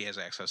once he has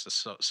access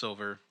to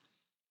silver,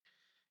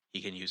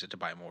 he can use it to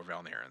buy more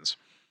Valnerans,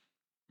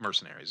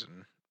 mercenaries,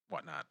 and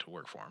whatnot to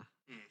work for him.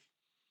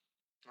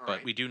 All But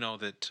right. we do know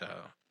that, I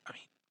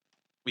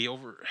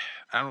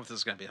don't know if this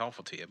is going to be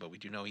helpful to you, but we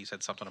do know he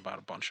said something about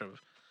a bunch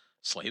of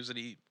slaves that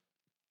he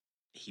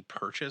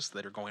purchased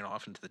that are going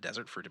off into the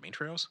desert for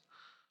Demetrios.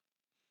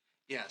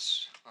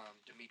 Yes.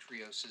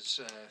 Demetrios is.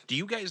 Do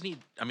you guys need,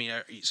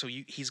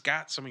 he's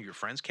got some of your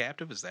friends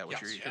captive? Is that what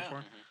Yes. you're here Yeah.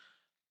 for?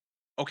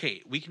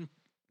 Okay,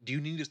 do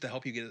you need us to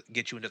help you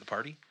get you into the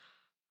party?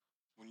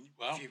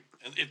 Well,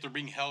 if they're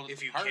being held at if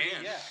the you party,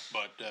 can. yeah.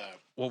 But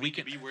Well, we need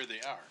to can be where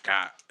they are.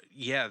 God,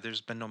 yeah,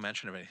 there's been no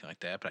mention of anything like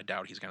that, but I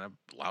doubt he's going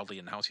to loudly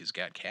announce he's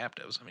got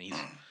captives. I mean,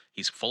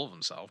 he's full of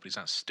himself, but he's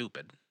not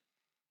stupid.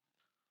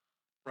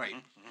 Right.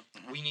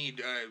 Mm-hmm. We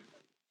need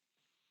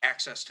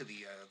access to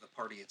the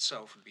party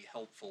itself would be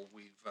helpful.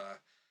 We've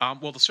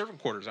Well, the servant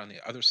quarters on the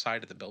other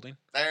side of the building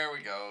There we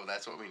go.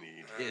 That's what we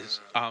need. is,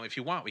 if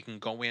you want, we can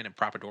go in and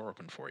prop a door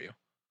open for you.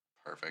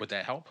 Perfect. Would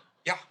that help?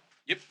 yeah.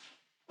 Yep.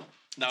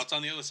 Now it's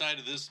on the other side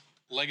of this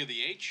leg of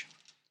the H,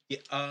 Yeah.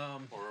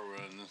 or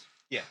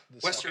Yeah.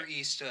 West or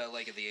east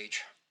leg of the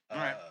H.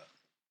 Alright.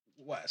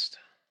 west.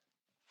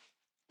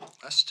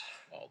 West.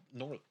 Oh,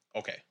 north.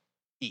 Okay,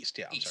 east.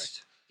 Yeah, I'm sorry.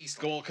 East.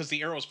 Go because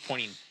the arrow's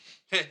pointing.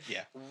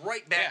 Yeah.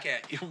 Right back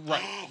at you.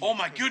 Right. Oh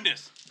my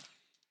goodness.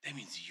 That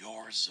means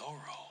you're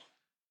Zorro.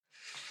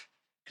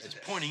 'Cause it's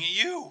pointing at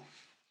you.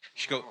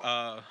 She go.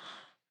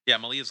 Yeah.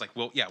 Malia's like,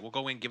 well, yeah, we'll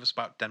go in. Give us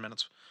about 10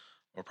 minutes.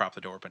 Or prop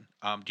the door open.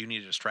 Do you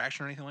need a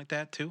distraction or anything like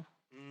that too?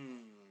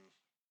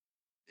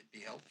 It'd be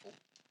helpful.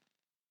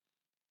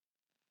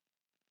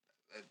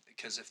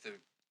 Because if the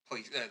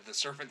place, the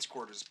servants'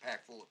 quarters is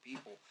packed full of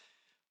people,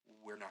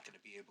 we're not going to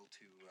be able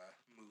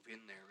to move in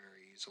there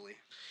very easily.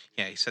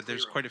 Yeah, he said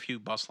there's Clear quite a few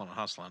bustling and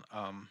hustling.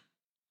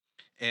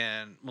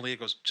 And Malia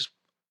goes, just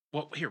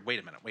well, here, wait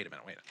a minute.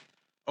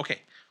 Okay,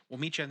 we'll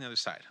meet you on the other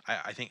side.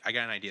 I think I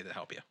got an idea to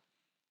help you.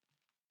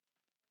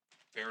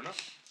 Fair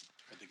enough.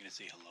 Are they going to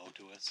say hello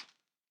to us?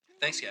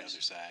 Thanks, On the guys.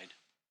 other side.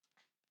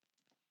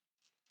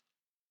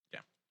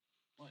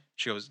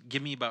 She goes,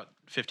 give me about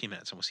 15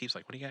 minutes, and we'll see. He's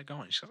like, what do you got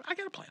going? She goes, I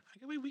got a plan.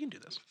 We can do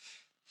this.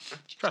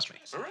 Trust me.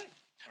 All right.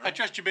 I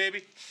trust you,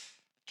 baby.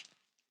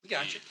 We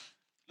got you.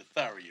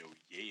 Lothario,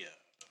 yeah.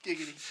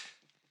 Giggity.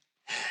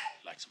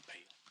 Like some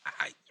pale.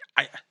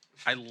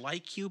 I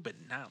like you, but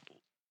not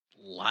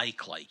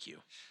like you.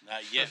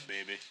 Not yet,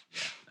 baby.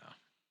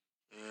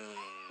 Yeah, no.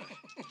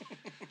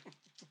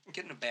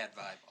 Getting a bad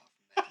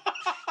vibe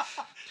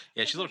off.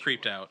 Yeah, she's a little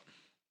creeped out.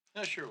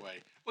 No, sure way.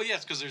 Well,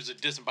 yes, because there's a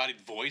disembodied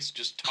voice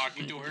just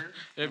talking to her.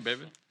 Hey,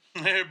 baby.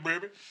 Hey,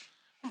 baby.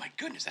 Oh my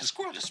goodness, that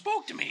squirrel just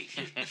spoke to me.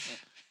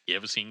 You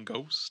ever seen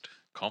Ghost?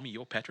 Call me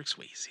your Patrick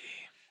Swayze.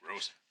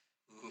 Gross.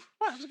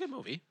 Well, it was a good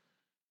movie.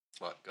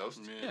 What, Ghost?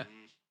 Yeah.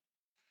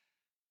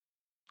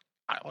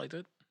 I liked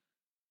it.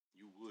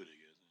 You would,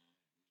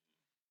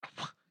 I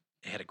guess.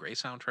 It had a great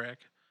soundtrack,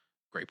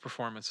 great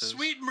performances.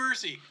 Sweet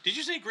mercy. Did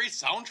you say great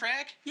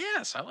soundtrack?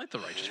 Yes, I like The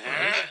Righteous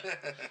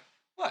Brothers.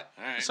 What?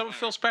 All right. Some of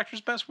Phil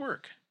Spector's best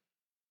work.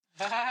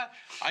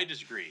 I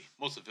disagree.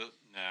 Most of it.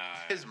 Nah.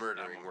 His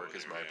murdering I'm work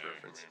is over my there.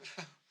 preference.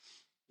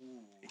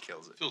 He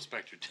kills it. Phil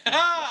Spector.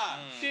 Ah!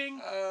 Mm. Ding.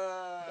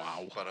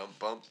 Wow.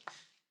 Bump.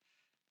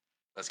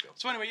 Let's go.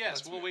 So anyway, yes,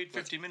 Let's we'll go. wait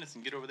 15 minutes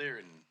and get over there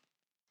and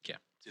Yeah.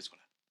 see what's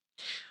going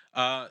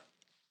on.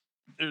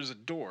 There's a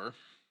door.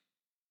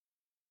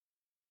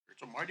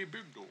 It's a mighty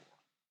big door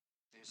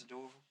There's a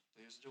door.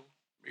 There's a door.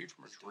 made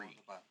from a There's a door on tree.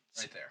 the bottom.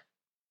 Right there.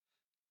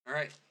 All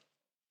right.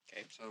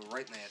 Okay. So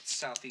right in that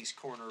southeast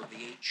corner of the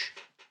H.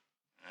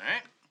 All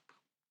right.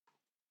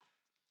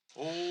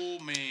 Oh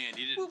man,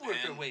 he didn't. We'll work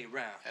our man, way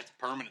around. That's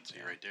permanency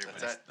right there.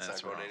 That's buddy. it. It's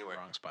That's not going wrong, anywhere.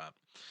 wrong spot.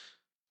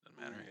 Doesn't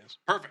matter, I guess.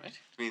 Perfect.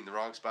 You mean the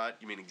wrong spot?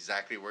 You mean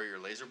exactly where your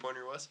laser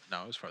pointer was?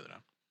 No, it was further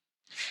down.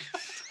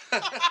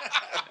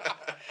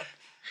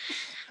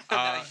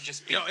 Now you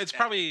just You know, beat it's that.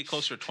 probably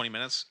closer to 20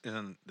 minutes, and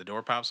then the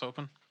door pops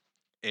open,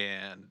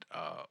 and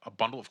a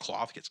bundle of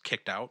cloth gets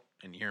kicked out,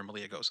 and you hear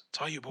Malia goes, "It's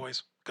all you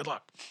boys. Good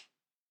luck."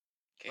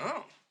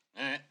 Oh. All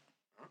right.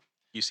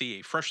 You see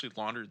a freshly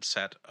laundered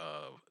set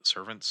of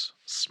servants'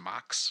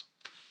 smocks.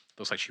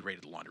 Looks like she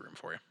raided the laundry room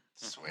for you.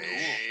 Sweet.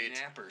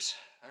 Nappers.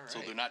 All right. So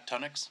they're not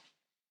tunics,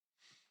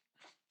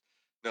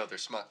 No, they're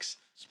smucks.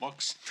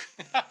 smucks.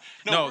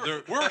 No, we're,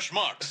 they're- we're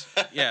schmucks.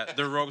 Yeah,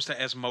 they're robes to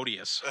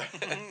Asmodeus,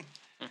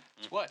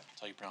 It's what?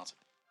 That's how you pronounce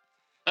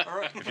All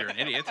right. if you're an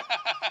idiot.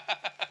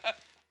 it.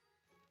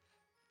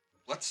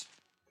 Let's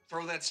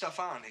throw that stuff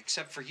on,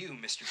 except for you,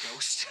 Mr.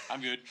 Ghost.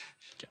 I'm good.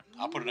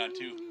 I'll put it on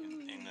too,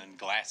 and then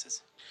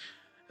glasses.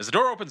 As the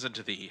door opens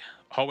into the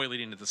hallway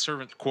leading to the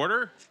servant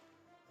quarter,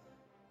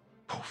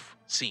 poof,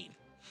 scene.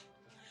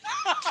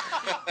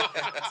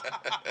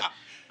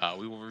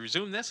 We will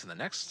resume this in the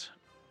next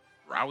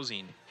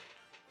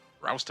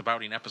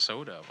roustabouting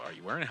episode of Are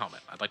You Wearing a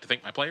Helmet? I'd like to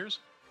thank my players.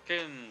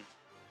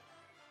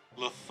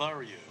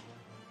 Lothario.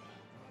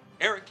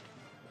 Eric.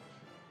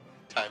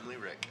 Timely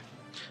Rick.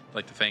 I'd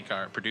like to thank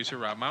our producer,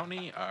 Rob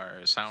Mountney,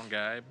 our sound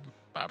guy,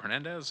 Bob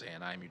Hernandez,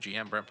 and I'm your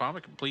GM, Brent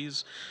Palmick.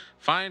 Please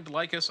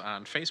like us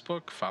on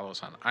Facebook, follow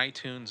us on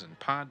iTunes and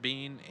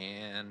Podbean,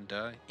 and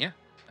yeah,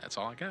 that's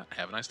all I got.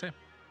 Have a nice day.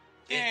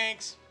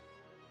 Thanks.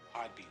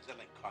 Podbean. Is that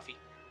like coffee?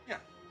 Yeah.